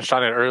kind of touched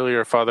on it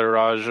earlier, Father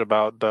Raj,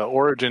 about the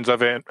origins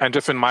of it, and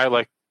just in my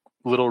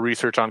little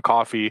research on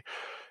coffee,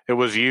 it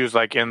was used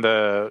in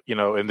the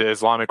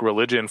Islamic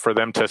religion for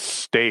them to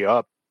stay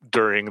up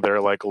during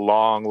their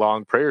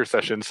long prayer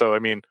sessions. So I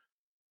mean,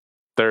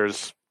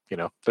 there's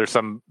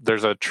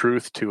a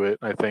truth to it.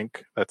 I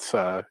think that's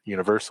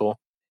universal.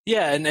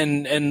 Yeah,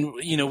 and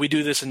we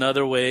do this in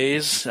other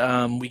ways.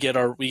 We get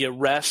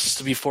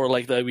rest before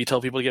we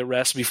tell people to get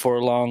rest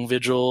before long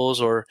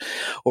vigils, or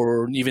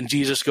even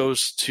Jesus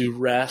goes to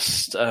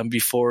rest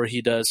before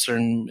he does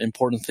certain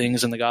important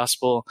things in the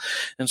gospel.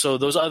 And so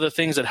those other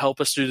things that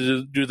help us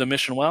do the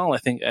mission well, I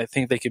think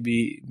they could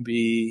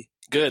be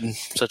good,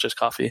 such as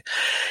coffee.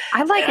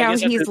 I like I how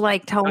guess he's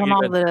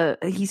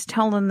he's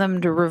telling them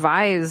to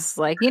revise,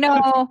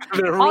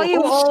 Their all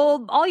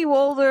you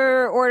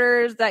older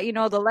orders that,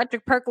 the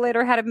electric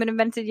percolator hadn't been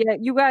invented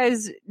yet. You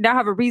guys now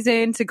have a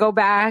reason to go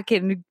back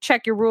and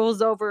check your rules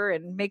over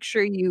and make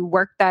sure you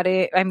work that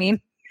in. I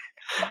mean,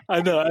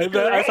 I know.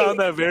 I found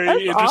that very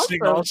That's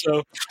interesting. awesome.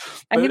 Also,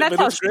 that's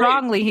how it's great.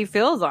 strongly he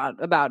feels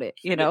about it.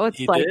 It's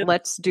He like, did.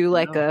 let's do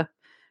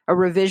a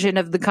revision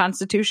of the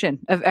Constitution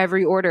of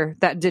every order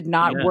that did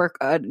not Yeah. work.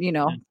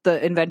 The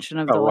invention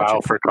of the Allow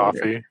electric for percolator.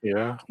 coffee.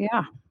 Yeah.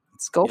 Yeah,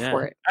 let's go Yeah.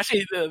 for it.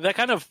 Actually, that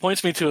kind of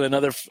points me to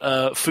another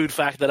food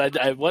fact that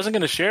I wasn't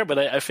going to share, but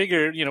I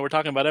figured we're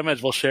talking about it, I might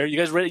as well share. You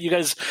guys ready? You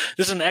guys,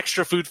 this is an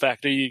extra food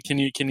fact. Can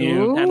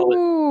you handle it?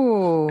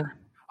 Ooh.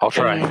 I'll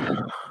try.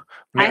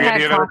 Maybe had I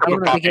need another coffee cup in of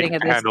the coffee beginning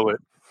of to this. handle it.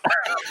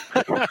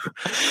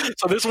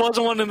 So this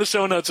wasn't one in the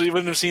show notes, so you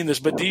wouldn't have seen this.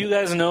 But do you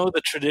guys know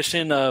the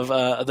tradition of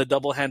the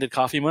double-handed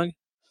coffee mug?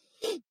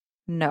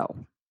 No.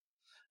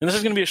 And this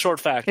is going to be a short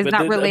fact. Is but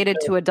that related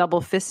to a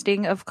double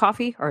fisting of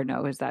coffee, or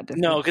no? Is that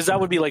different? No, because that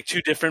would be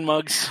two different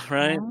mugs,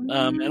 right?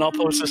 And I'll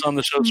post this on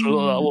the show.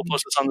 We'll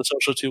post this on the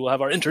social too. We'll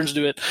have our interns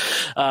do it.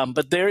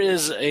 But there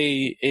is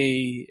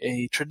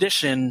a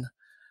tradition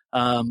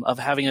of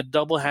having a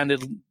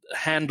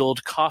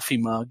handled coffee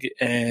mug,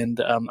 and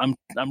I'm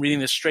reading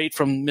this straight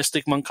from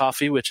Mystic Monk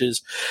Coffee, which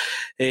is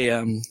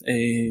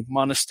a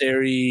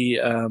monastery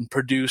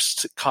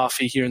produced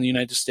coffee here in the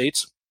United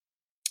States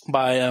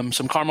by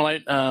some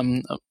Carmelite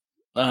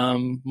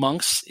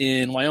monks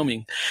in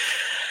Wyoming.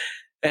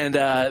 And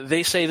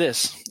they say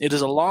this: it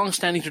is a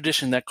long-standing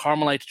tradition that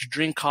Carmelites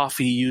drink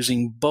coffee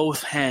using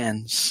both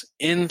hands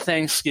in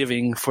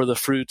thanksgiving for the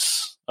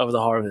fruits of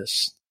the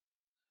harvest.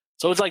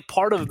 So it's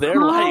part of their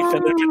life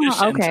and their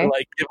tradition okay.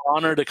 to give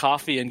honor to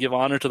coffee and give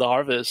honor to the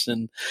harvest.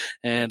 And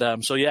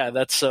so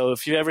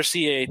if you ever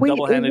see a Wait,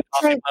 double-handed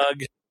what's coffee that?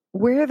 mug,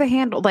 Where are the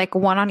handle?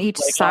 One on each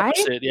side?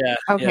 opposite, yeah,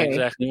 Okay. yeah,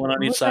 exactly, one on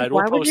I each was side.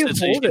 why We'll would post you it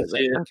so you hold can it?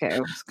 see it. Okay, I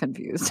was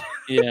confused.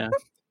 Yeah.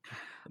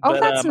 Oh,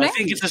 But, that's I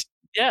think nice. it's just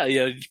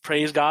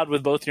praise God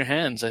with both your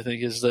hands, I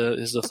think is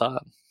the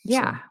thought.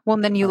 Yeah. Well,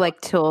 and then you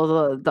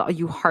till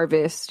you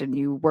harvest and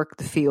you work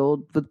the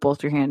field with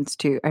both your hands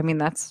too. I mean,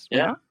 that's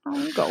Yeah.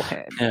 Go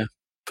ahead. Yeah.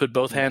 Put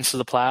both hands to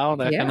the plow,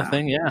 that kind of Yeah.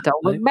 thing. Yeah.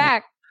 Don't look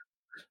back.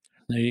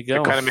 There you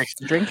go. It kind of makes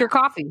Drink your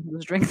coffee.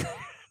 Just drink.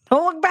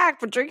 Don't look back,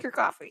 but drink your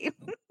coffee.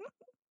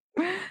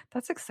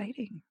 That's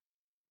exciting.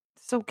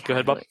 So Catholic. Go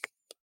ahead,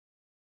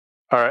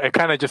 Bob. it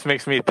kind of just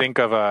makes me think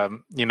of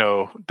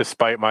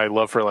despite my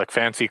love for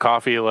fancy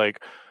coffee,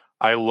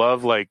 I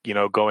love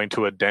going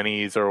to a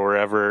Denny's or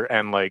wherever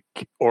and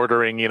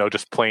ordering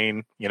just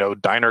plain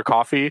diner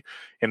coffee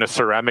in a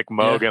ceramic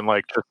mug and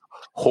just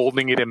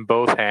holding it in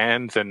both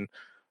hands and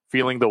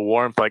feeling the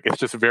warmth. It's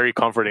just very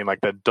comforting,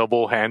 the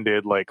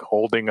double-handed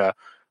holding a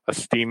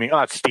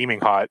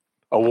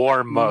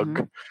warm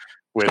mug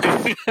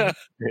with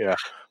yeah.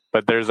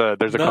 But there's a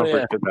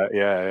comfort to that.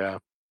 Yeah.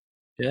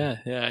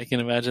 Yeah, I can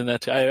imagine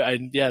that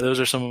too.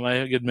 Those are some of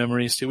my good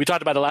memories too. We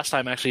talked about it last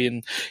time, actually,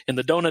 in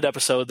the donut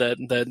episode. That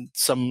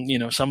some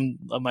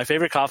of my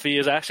favorite coffee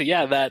is actually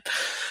that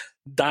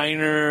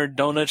diner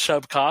donut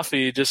shop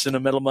coffee, just in a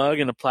metal mug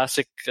and a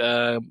plastic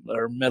or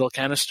metal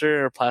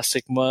canister or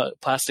plastic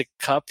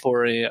cup,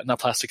 or not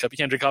plastic cup. You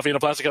can't drink coffee in a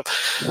plastic cup.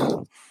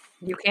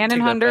 You can in Take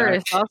that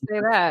Honduras. back. I'll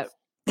say that.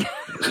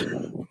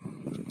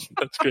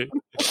 That's great.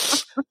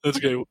 That's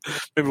great.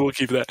 Maybe we'll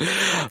keep that.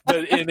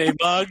 But in a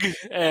mug,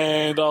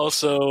 and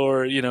also,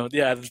 or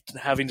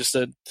having just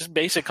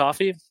basic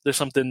coffee. There's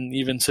something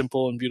even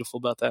simple and beautiful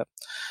about that.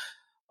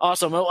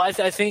 Awesome. Well, I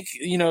think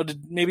to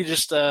maybe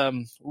just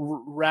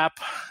wrap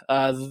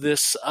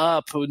this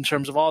up in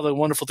terms of all the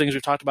wonderful things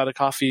we've talked about at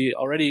coffee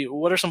already.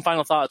 What are some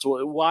final thoughts?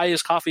 Why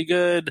is coffee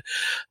good?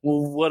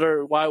 What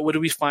do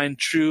we find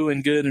true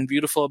and good and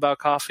beautiful about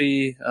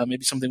coffee?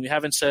 Maybe something we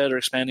haven't said, or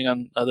expanding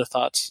on other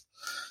thoughts.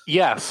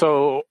 Yeah.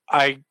 So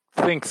I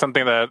think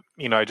something that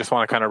I just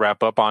want to kind of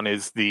wrap up on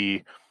is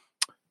the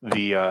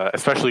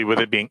especially with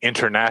it being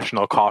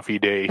International Coffee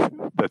Day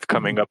that's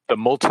coming up,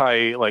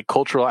 the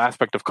cultural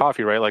aspect of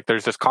coffee, right? Like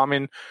there's this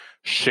common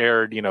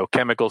shared,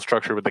 chemical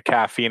structure with the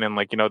caffeine, and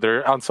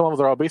they're on some of them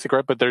they're all basic,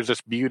 right? But there's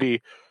this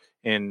beauty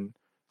in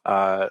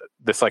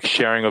this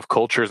sharing of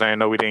cultures. And I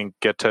know we didn't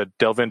get to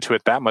delve into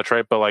it that much,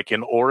 right? But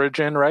in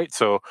origin, right?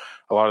 So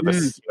a lot of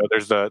this,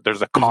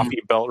 there's a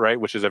coffee belt, right?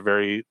 Which is a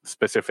very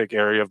specific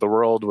area of the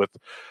world with,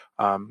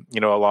 a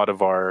lot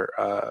of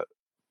our,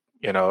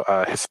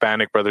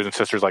 Hispanic brothers and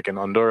sisters in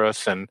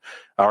Honduras, and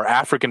our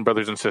African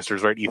brothers and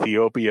sisters, right?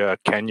 Ethiopia,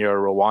 Kenya,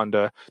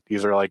 Rwanda.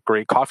 These are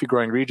great coffee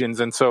growing regions.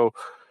 And so,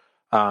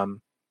 if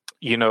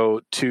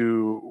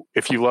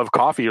you love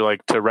coffee,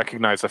 to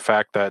recognize the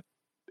fact that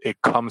it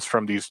comes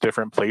from these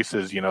different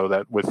places,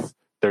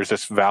 there's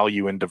this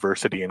value in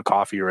diversity in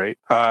coffee, right?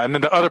 And then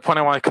the other point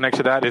I want to connect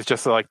to that is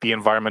just the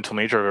environmental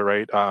nature of it,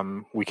 right?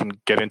 We can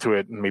get into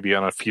it maybe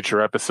on a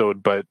future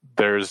episode, but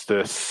there's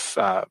this,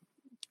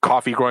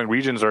 coffee growing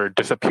regions are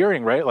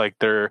disappearing, right?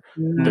 They're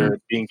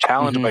being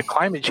challenged by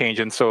climate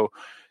change. And so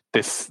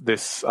this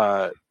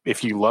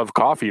if you love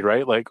coffee,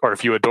 right? Or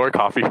if you adore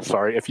coffee,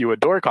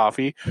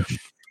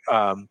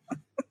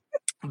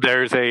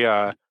 there's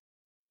a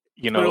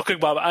Real quick,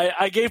 Bob,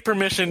 I gave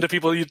permission to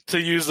people to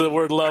use the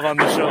word love on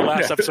the show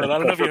last episode. I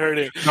don't know if you heard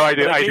it. No, I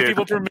did. I I gave did.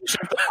 people permission.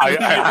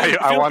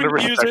 I want to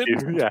respect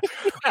you. Yeah.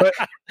 But,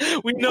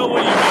 we know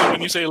what you mean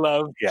when you say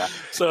love. Yeah.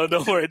 So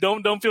don't worry.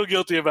 Don't feel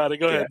guilty about it.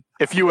 Go ahead.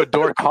 If you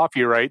adore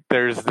coffee, right,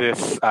 there's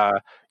this,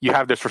 you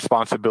have this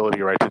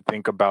responsibility, right, to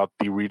think about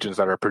the regions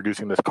that are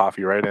producing this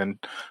coffee, right, and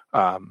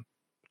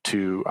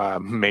to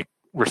make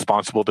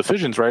responsible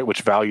decisions, right,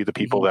 which value the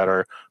people that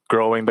are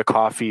growing the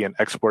coffee and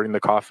exporting the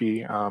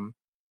coffee.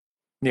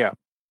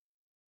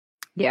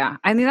 Yeah,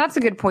 I mean that's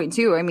a good point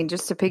too. I mean,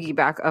 just to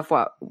piggyback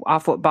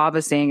off what Bob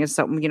is saying, is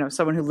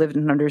someone who lived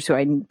in Honduras, who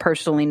I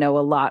personally know a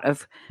lot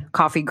of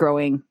coffee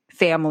growing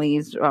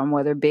families,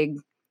 whether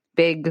big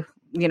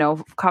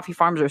coffee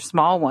farms or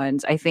small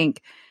ones. I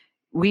think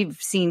we've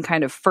seen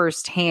kind of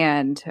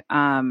firsthand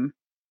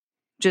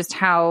just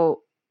how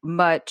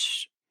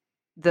much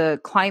the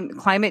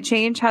climate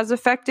change has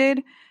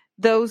affected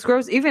those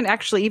grows. Even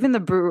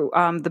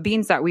the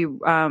beans that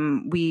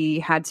we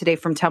had today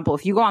from Temple,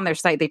 if you go on their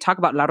site, they talk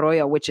about La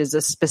Roya, which is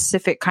a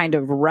specific kind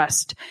of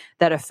rust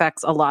that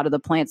affects a lot of the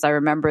plants. I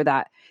remember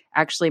that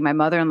actually my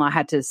mother-in-law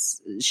had to,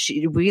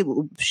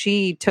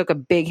 she took a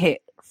big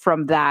hit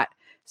from that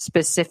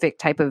specific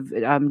type of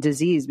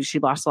disease, but she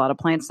lost a lot of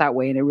plants that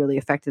way, and it really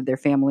affected their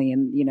family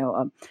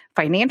and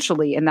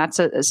financially. And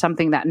that's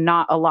something that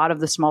not a lot of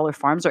the smaller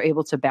farms are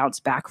able to bounce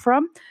back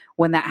from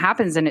when that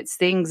happens. And it's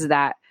things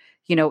that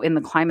in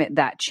the climate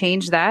that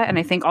change that. And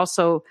I think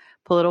also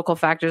political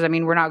factors. I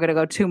mean, we're not going to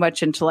go too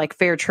much into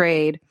fair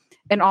trade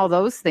and all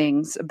those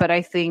things, but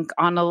I think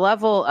on a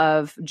level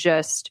of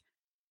just,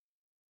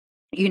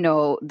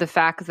 the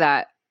fact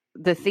that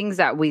the things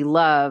that we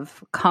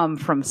love come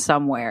from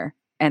somewhere,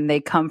 and they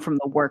come from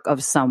the work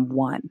of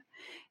someone.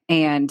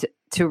 And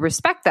to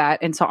respect that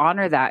and to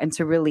honor that and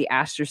to really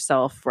ask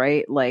yourself,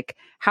 right,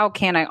 how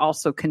can I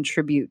also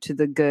contribute to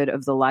the good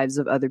of the lives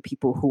of other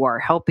people who are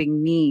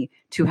helping me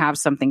to have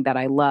something that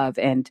I love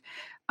and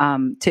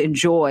to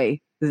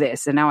enjoy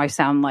this? And now I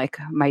sound like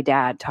my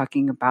dad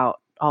talking about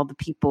all the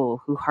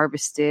people who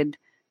harvested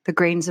the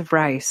grains of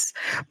rice,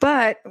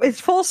 but it's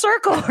full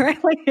circle, right?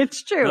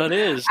 It's true. That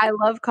is. I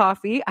love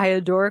coffee. I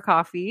adore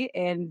coffee.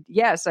 And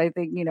yes, I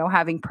think,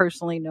 having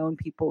personally known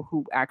people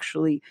who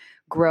actually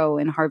grow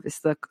and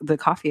harvest the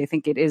coffee, I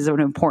think it is an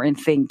important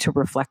thing to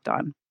reflect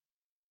on.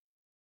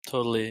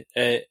 Totally.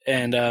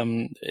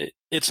 And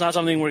it's not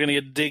something we're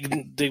going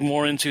to dig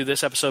more into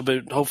this episode,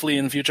 but hopefully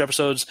in future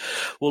episodes,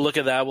 we'll look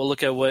at that. We'll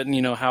look at what,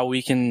 how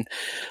we can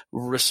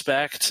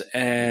respect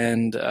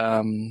and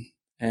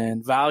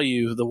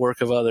value the work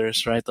of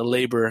others, right? The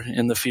labor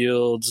in the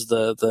fields,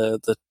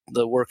 the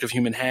work of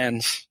human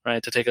hands,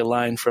 right? To take a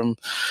line from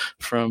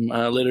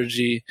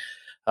liturgy,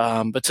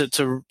 but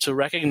to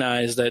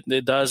recognize that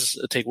it does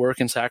take work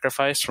and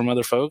sacrifice from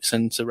other folks,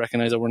 and to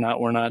recognize that we're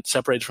not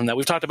separated from that.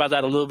 We've talked about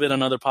that a little bit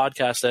on other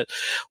podcasts. That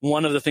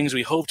one of the things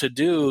we hope to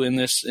do in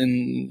this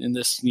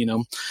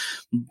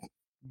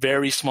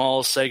very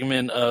small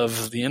segment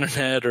of the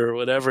internet or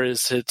whatever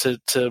is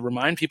to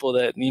remind people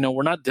that,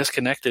 we're not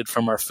disconnected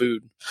from our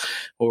food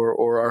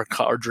or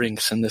our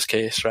drinks in this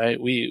case, right?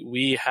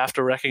 We have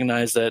to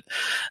recognize that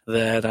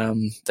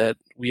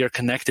we are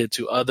connected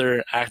to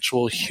other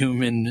actual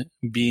human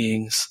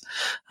beings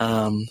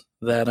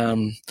that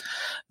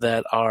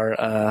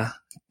our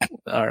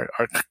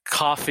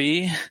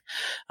coffee,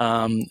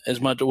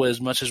 as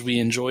much as we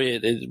enjoy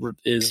it, it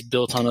is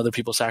built on other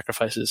people's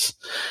sacrifices,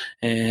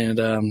 and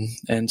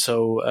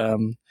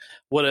so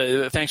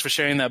thanks for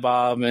sharing that,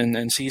 Bob and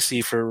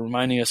Cece, for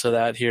reminding us of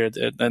that here at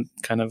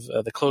kind of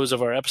the close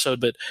of our episode.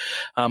 But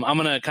I'm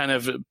going to kind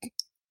of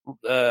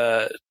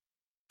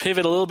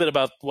pivot a little bit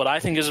about what I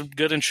think is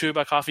good and true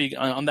about coffee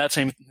on that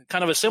same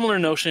kind of a similar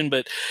notion,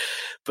 but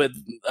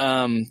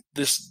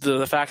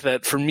the fact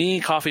that for me,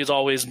 coffee has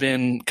always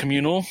been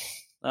communal.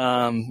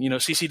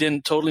 Cece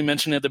didn't totally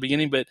mention it at the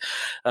beginning, but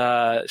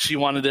she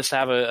wanted us to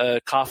have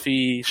a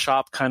coffee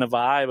shop kind of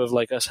vibe of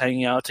like us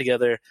hanging out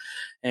together.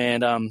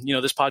 And,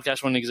 this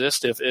podcast wouldn't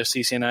exist if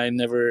Cece and I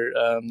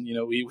never,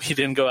 we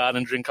didn't go out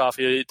and drink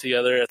coffee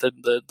together at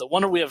the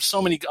Wonder. We have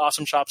so many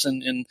awesome shops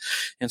in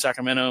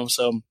Sacramento.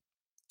 So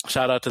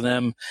shout out to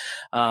them.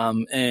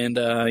 I've done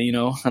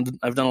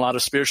a lot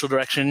of spiritual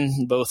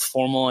direction, both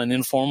formal and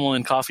informal,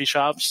 in coffee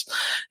shops.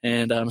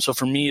 And so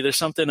for me, there's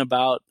something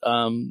about,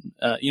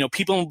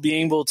 people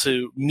being able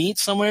to meet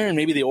somewhere and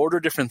maybe they order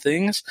different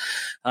things.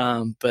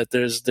 But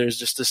there's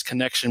just this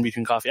connection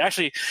between coffee.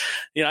 Actually,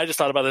 I just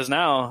thought about this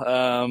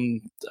now.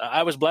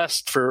 I was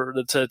blessed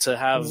to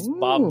have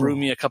Bob brew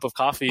me a cup of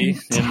coffee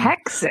in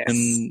Texas.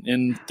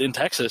 In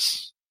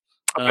Texas.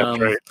 That's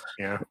right.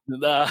 Yeah.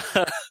 I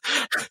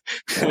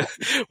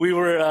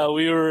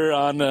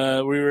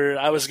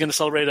was going to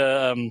celebrate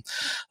a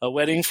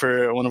wedding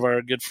for one of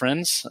our good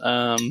friends.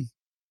 And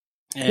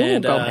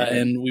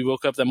we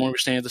woke up that morning, we were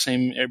staying at the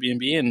same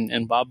Airbnb,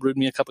 and Bob brewed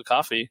me a cup of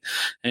coffee.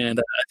 And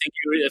I think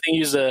you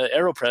used the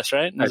AeroPress,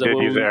 right? I did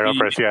use the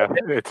AeroPress. Yeah.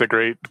 It's a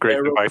great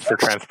device for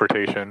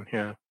transportation.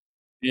 Yeah.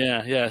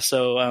 Yeah.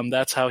 So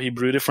that's how he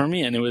brewed it for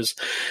me, and it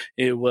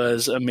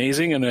was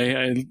amazing, and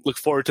I look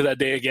forward to that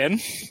day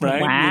again.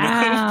 Right?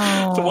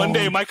 Wow. So one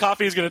day my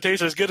coffee is going to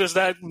taste as good as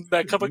that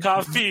cup of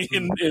coffee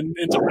in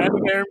some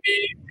random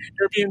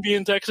Airbnb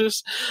in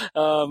Texas.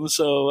 But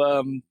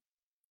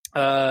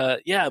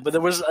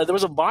there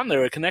was a bond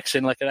there, a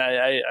connection. Like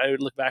I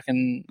would look back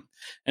and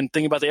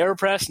think about the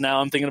AeroPress.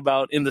 Now I'm thinking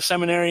about in the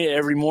seminary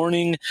every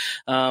morning,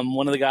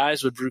 one of the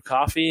guys would brew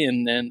coffee,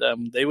 and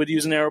they would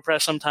use an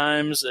AeroPress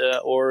sometimes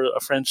or a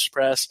French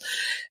press,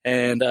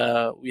 and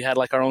we had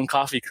like our own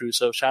coffee crew.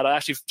 So shout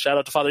out to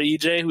Father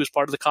EJ, who was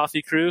part of the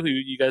coffee crew. Who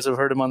you guys have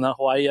heard him on the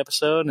Hawaii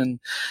episode, and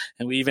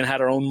we even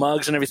had our own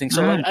mugs and everything.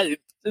 So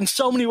in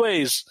so many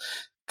ways,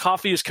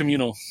 coffee is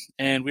communal,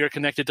 and we are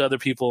connected to other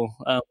people,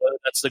 whether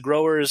that's the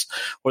growers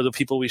or the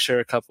people we share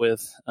a cup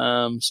with.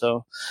 That's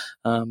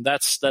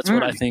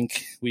what I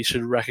think we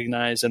should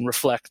recognize and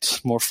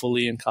reflect more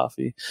fully in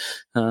coffee.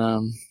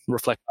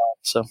 Reflect on.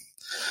 So,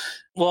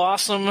 well,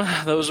 awesome.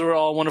 Those were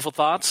all wonderful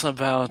thoughts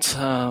about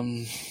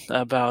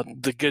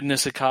the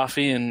goodness of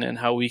coffee and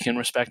how we can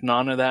respect and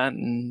honor that.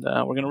 And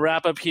we're going to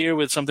wrap up here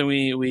with something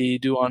we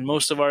do on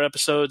most of our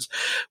episodes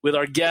with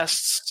our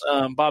guests.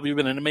 Bob, you've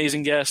been an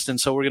amazing guest,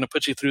 and so we're going to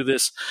put you through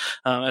this,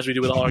 as we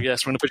do with all our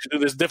guests. We're going to put you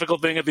through this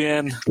difficult thing at the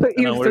end. Put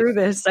you through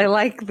this. I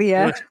like the.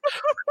 Yeah.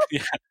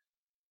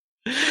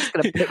 Just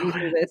gonna put you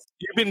through this.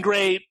 You've been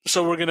great,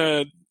 so we're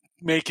gonna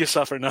make you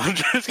suffer. No, I'm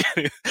just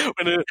kidding.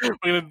 We're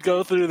gonna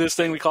go through this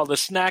thing we call the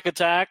snack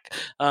attack,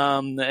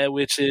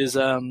 which is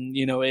a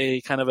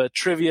kind of a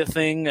trivia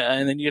thing,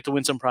 and then you get to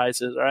win some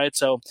prizes. All right,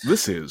 so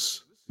this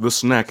is the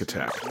snack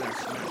attack.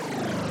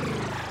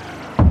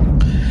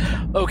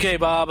 Okay,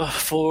 Bob,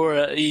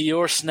 for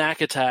your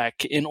snack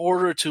attack, in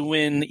order to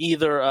win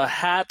either a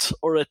hat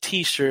or a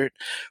T-shirt,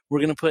 we're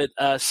going to put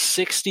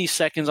 60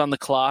 seconds on the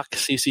clock.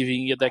 See if you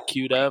can get that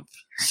queued up.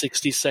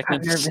 60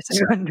 seconds.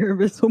 I'm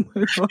nervous. Oh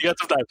my God. You got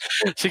some time.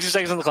 60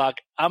 seconds on the clock.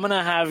 I'm going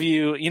to have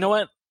you know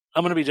what?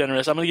 I'm going to be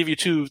generous. I'm going to give you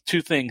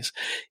two things.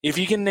 If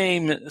you can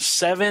name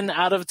 7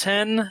 out of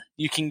 10,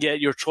 you can get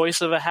your choice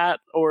of a hat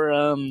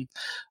or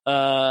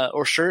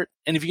shirt.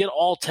 And if you get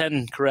all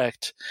 10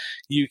 correct,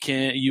 you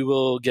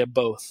will get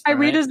both. I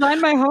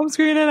redesigned my home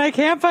screen and I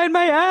can't find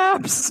my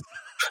apps.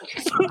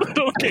 Okay, hold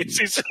on. It's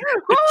just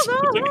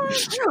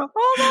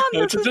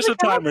a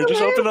timer.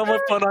 Just open up my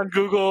phone on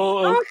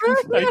Google.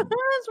 My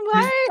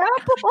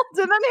Apple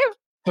didn't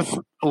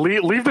even.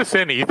 Leave this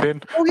in,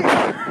 Ethan.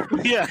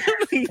 Yeah.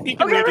 Okay, I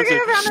found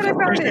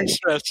it.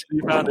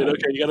 You found it.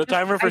 Okay, you got a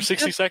timer for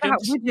 60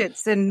 seconds?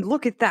 Widgets, and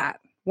look at that.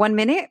 1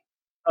 minute?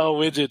 Oh,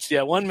 widgets.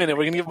 Yeah, 1 minute.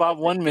 We're going to give Bob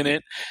 1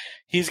 minute.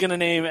 He's going to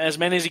name as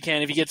many as he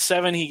can. If he gets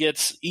 7, he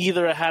gets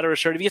either a hat or a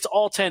shirt. If he gets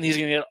all 10, he's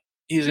going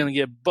to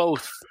get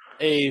both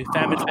a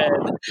Famine Fed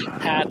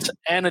hat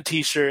and a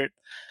T-shirt.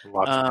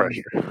 Lots of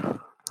pressure.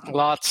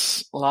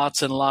 Lots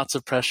and lots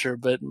of pressure.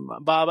 But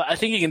Bob, I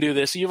think you can do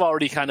this. You've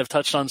already kind of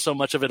touched on so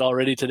much of it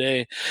already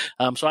today.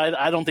 So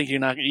I don't think you're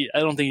going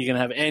to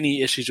have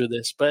any issues with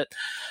this. But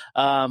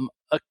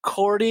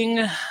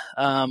according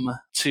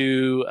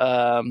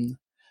to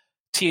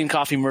Tea and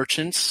Coffee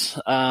Merchants,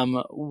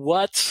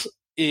 what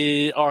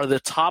are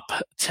the top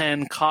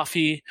 10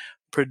 coffee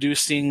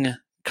producing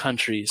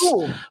countries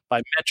Ooh.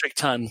 by metric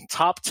ton.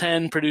 Top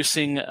 10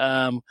 producing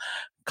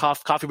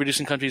coffee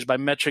producing countries by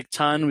metric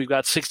ton. We've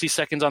got 60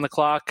 seconds on the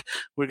clock.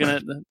 We're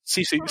gonna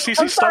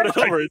CC started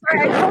over.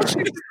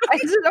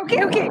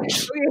 Okay.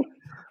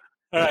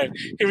 All right,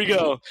 here we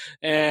go.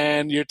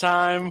 And your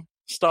time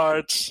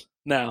starts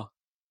now.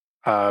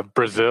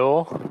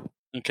 Brazil,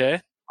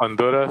 Okay.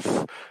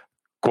 Honduras,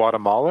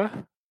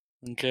 Guatemala,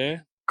 Okay.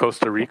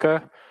 Costa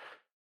Rica,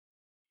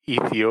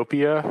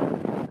 Ethiopia,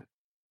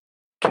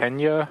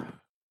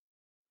 Kenya,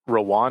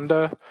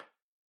 Rwanda,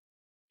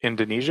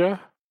 Indonesia,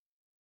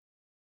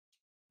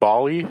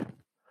 Bali,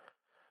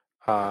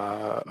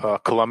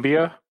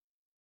 Colombia.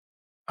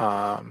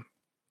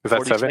 Is that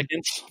 40 7?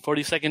 seconds.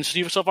 40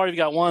 seconds. So far, you've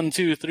got 1,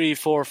 2, 3,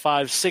 4,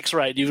 5, 6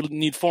 right. You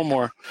need 4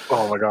 more.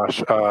 Oh my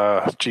gosh.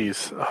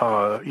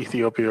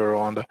 Ethiopia,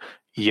 Rwanda.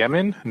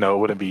 Yemen? No, it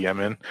wouldn't be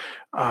Yemen.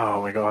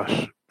 Oh my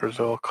gosh.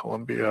 Brazil,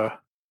 Colombia.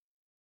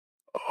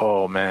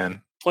 Oh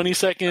man. 20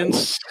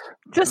 seconds.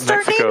 Just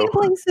start Mexico. naming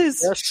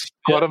places. Yes.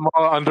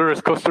 Guatemala, Honduras,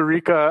 Costa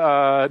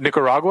Rica,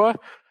 Nicaragua.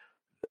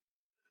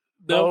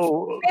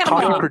 No.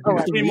 Coffee Go.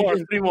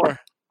 producing. 3 more.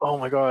 Oh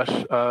my gosh.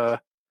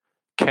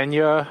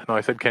 Kenya. No,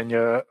 I said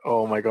Kenya.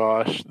 Oh my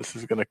gosh. This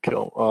is gonna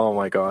kill. Oh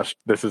my gosh.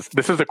 This is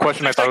a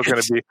question I thought it was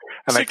gonna be,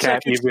 and I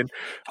can't even.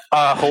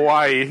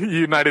 Hawaii,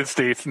 United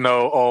States.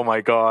 No. Oh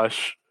my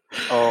gosh.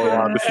 Oh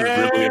wow, this is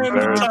really And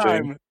embarrassing.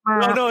 time.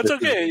 No, it's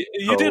This is okay.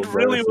 You so did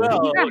really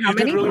embarrassing. well. You got how You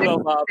did many? really well,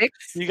 Bob.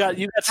 6? You got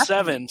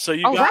 7. So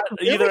you Oh, got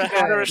that's really either a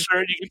hat or a good.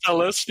 shirt. You can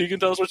tell us. You can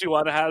tell us what you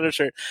want, a hat or a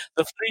shirt.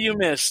 The 3 you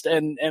missed,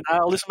 and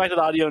I'll listen back to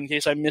the audio in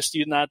case I missed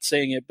you not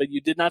saying it. But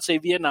you did not say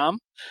Vietnam,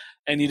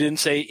 and you didn't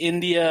say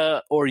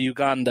India or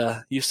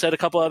Uganda. You said a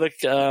couple other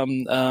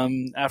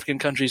African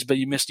countries, but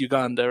you missed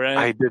Uganda, right?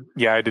 I did.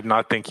 Yeah, I did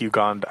not think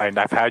Uganda.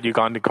 I've had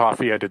Ugandan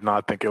coffee. I did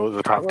not think it was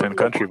a top 10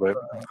 country, but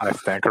I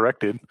stand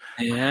corrected.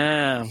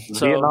 Yeah.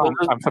 So Vietnam.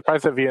 I'm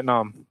surprised at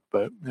Vietnam,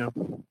 but yeah.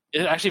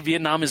 actually,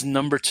 Vietnam is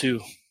number 2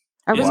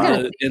 I was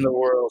gonna in the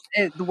world.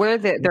 where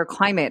their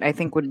climate, I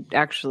think, would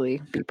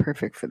actually be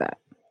perfect for that.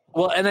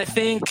 Well, and I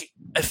think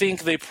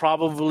they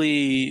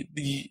probably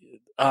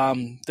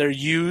they're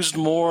used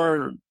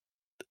more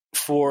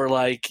for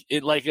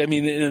in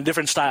a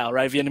different style,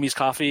 right? Vietnamese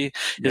coffee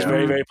is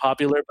very, very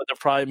popular, but they're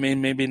probably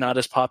maybe not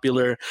as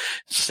popular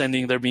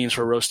sending their beans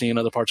for roasting in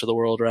other parts of the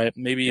world, right?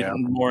 Maybe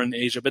more in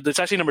Asia, but it's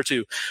actually number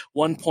 2,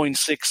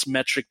 1.6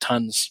 metric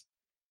tons.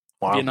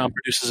 Wow. Vietnam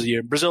produces a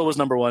year. Brazil was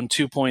number 1,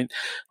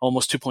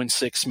 almost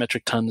 2.6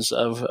 metric tons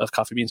of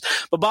coffee beans.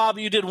 But Bob,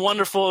 you did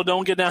wonderful.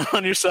 Don't get down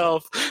on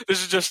yourself.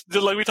 This is just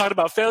like we talked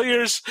about.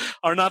 Failures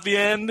are not the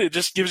end. It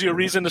just gives you a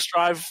reason to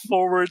strive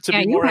forward to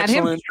be more you had him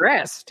excellent.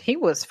 stressed. He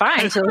was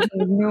fine until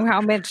he knew how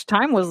much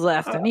time was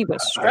left, and he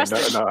was stressed.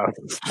 Because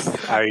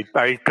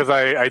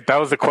that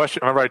was the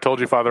question. Remember, I told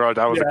you, Father Raj,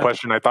 that was the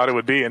question I thought it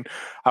would be, and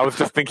I was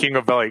just thinking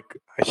of I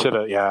should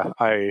have.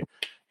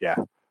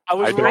 I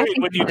was I worried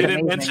think when you it's didn't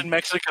amazing. mention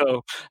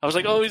Mexico. I was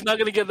like, oh, he's not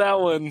going to get that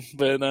one.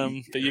 But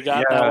you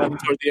got that one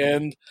toward the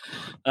end.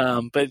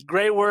 But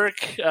great work.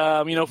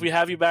 If we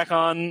have you back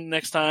on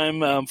next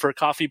time for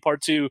Coffee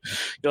Part 2,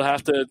 you'll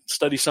have to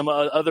study some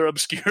other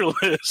obscure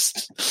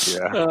lists.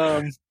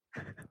 Yeah.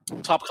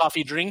 Top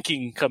coffee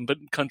drinking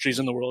countries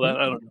in the world. I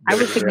don't know. I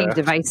was thinking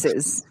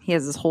devices. He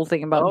has this whole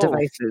thing about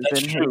devices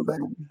that's in true.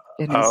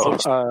 his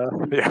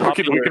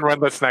we can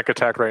run the snack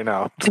attack right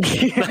now. Run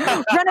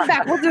it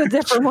back. We'll do a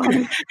different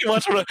one. He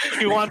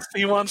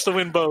wants to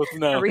win both.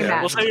 No, Rematch.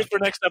 we'll save it for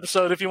next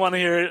episode. If you want to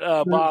hear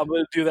Bob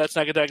do that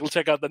snack attack, we'll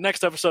check out the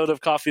next episode of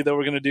Coffee that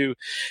we're going to do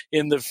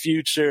in the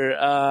future.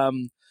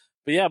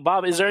 But yeah,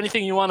 Bob, is there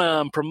anything you want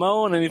to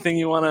promote? Anything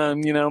you want to,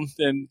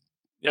 and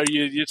are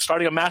you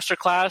starting a master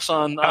class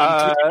on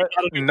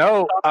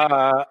no,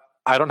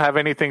 I don't have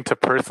anything to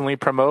personally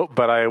promote,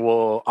 but I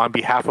will, on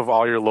behalf of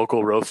all your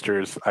local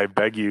roasters, I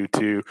beg you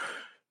to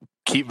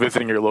keep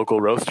visiting your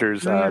local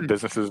roasters.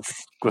 Businesses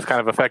was kind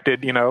of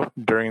affected,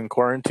 during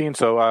quarantine.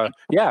 So,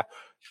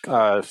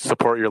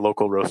 support your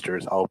local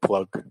roasters. I'll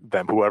plug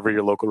them, whoever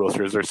your local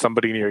roaster is. There's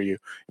somebody near you.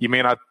 You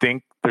may not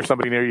think there's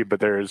somebody near you, but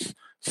there's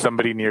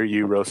somebody near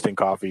you roasting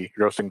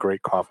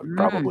great coffee,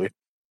 probably.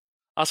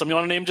 Awesome. You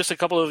want to name just a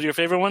couple of your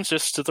favorite ones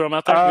just to throw them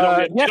out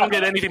there? You don't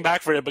get anything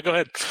back for it, but go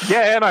ahead.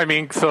 Yeah,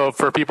 and so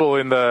for people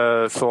in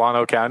the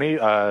Solano County,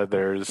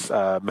 there's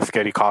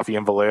Muschetti Coffee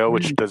in Vallejo,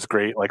 which does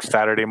great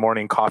Saturday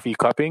morning coffee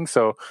cupping.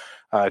 So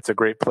it's a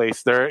great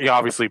place. They're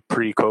obviously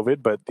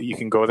pre-COVID, but you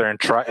can go there and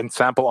try and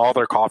sample all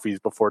their coffees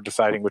before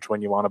deciding which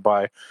one you want to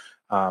buy.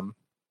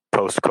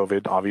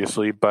 Post-COVID,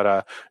 obviously,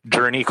 but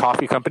Journey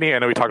Coffee Company. I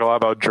know we talk a lot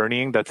about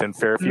journeying. That's in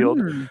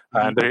Fairfield,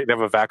 and they have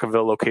a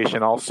Vacaville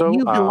location also. You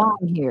belong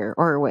here,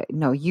 or wait,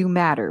 no, you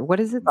matter. What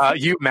is it?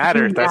 You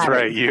matter. That's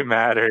right. You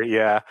matter.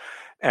 Yeah,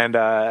 and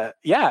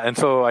and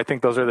so I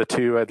think those are the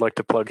two I'd like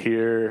to plug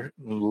here,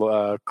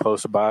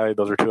 close by.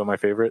 Those are two of my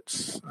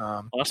favorites,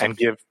 awesome.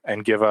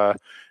 and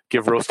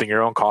give roasting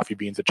your own coffee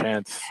beans a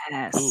chance.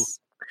 Yes. Ooh.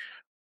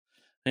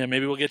 Yeah,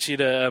 maybe we'll get you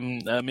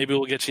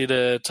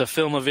to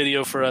film a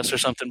video for us or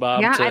something,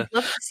 Bob. Yeah, I'd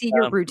love to see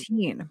your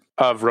routine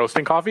Of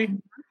roasting coffee.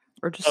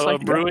 or just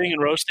like brewing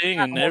and roasting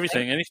and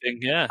everything, anything.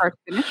 Yeah, start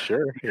to finish.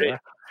 Sure. Yeah.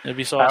 it'd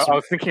be so I awesome.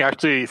 was thinking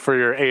actually for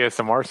your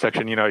ASMR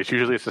section,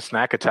 it's a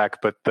snack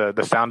attack, but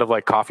the sound of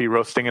like coffee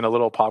roasting in a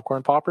little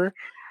popcorn popper,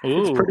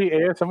 it's Ooh. pretty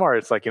ASMR.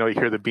 It's like, you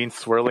hear the beans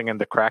swirling and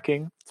the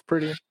cracking. It's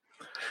pretty.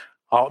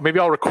 Maybe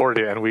I'll record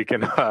it and we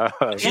can put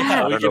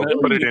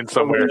it in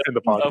somewhere in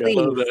the podcast.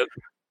 Upload that.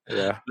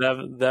 Yeah.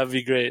 That'd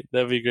be great.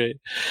 That'd be great.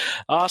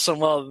 Awesome.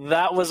 Well,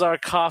 that was our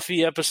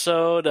coffee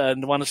episode.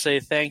 And I want to say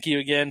thank you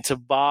again to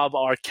Bob,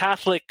 our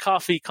Catholic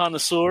coffee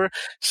connoisseur,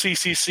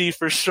 CCC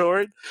for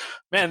short.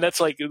 Man, that's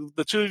like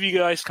the two of you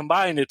guys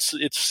combined. It's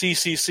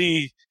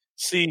CCC.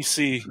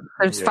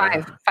 There's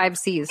Yeah. five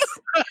C's.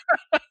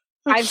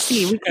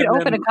 5C. We could And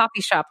open then a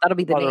coffee shop. That'll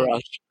be the Father name.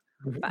 Rush.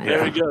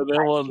 There we go.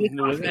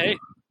 Then hey,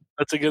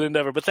 that's a good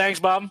endeavor. But thanks,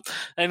 Bob.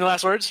 Any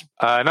last words?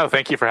 No,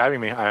 thank you for having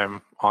me.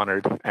 I'm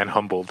honored and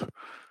humbled.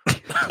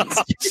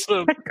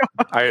 Awesome.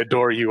 I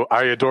adore you.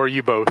 I adore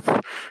you both.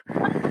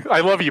 I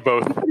love you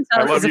both.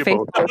 I love you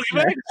both.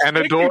 And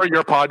adore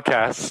your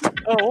podcast.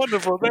 Oh,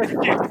 wonderful. Thank you.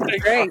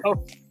 Thanks, Great.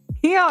 Bob.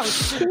 Yeah,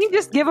 can you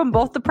just give him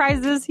both the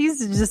prizes? He's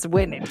just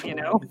winning, You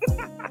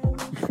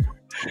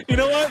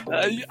know what?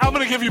 I'm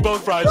going to give you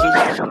both prizes.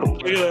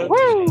 Yeah.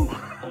 Woo!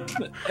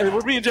 And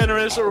we're being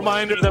generous. A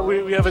reminder that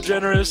we have a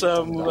generous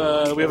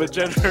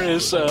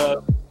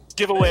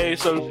giveaway.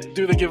 So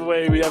do the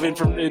giveaway. We have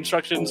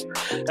instructions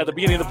at the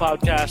beginning of the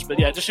podcast. But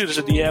yeah, just shoot us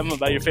a DM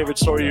about your favorite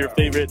story, your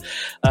favorite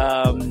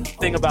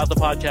thing about the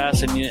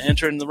podcast, and you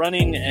enter in the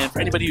running. And for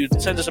anybody who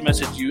sends us a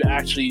message, you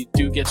actually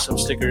do get some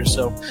stickers.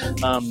 So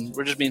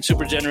we're just being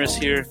super generous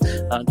here,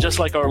 just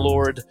like our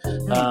Lord,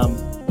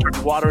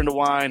 turning water into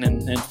wine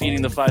and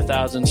feeding the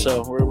 5,000.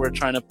 So we're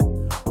trying to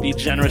be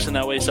generous in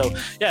that way. So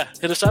yeah,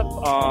 hit us up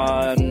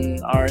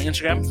on our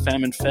Instagram,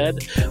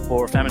 FamineFed,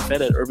 or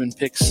FamineFed at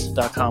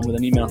urbanpicks.com with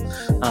an email.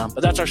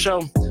 But that's our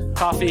show.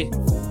 Coffee.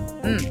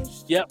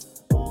 Yep.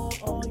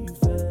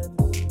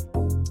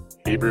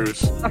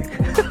 Hebrews. I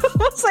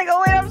was like,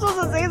 oh wait, I'm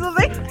supposed to say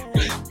something.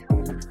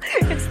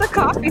 It's the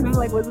coffee. I'm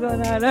like, what's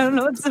going on? I don't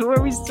know.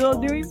 Are we still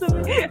doing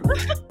something?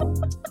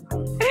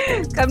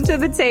 Come to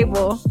the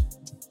table.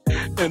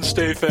 And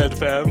stay fed,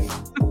 fam.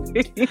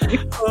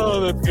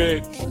 Oh, that's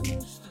great.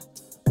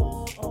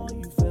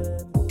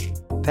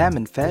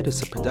 Famine Fed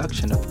is a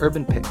production of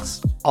Urban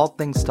Picks, all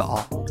things to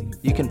all.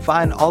 You can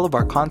find all of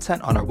our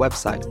content on our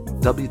website,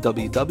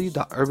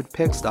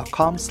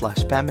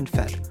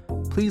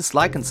 www.urbanpicks.com/faminefed. Please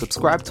like and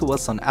subscribe to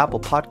us on Apple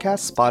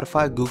Podcasts,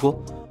 Spotify,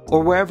 Google,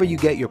 or wherever you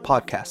get your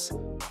podcasts.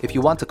 If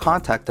you want to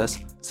contact us,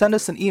 send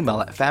us an email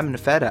at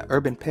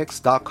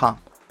faminefed@urbanpicks.com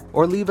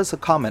or leave us a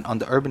comment on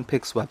the Urban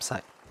Picks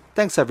website.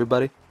 Thanks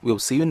everybody. We will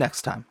see you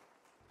next time.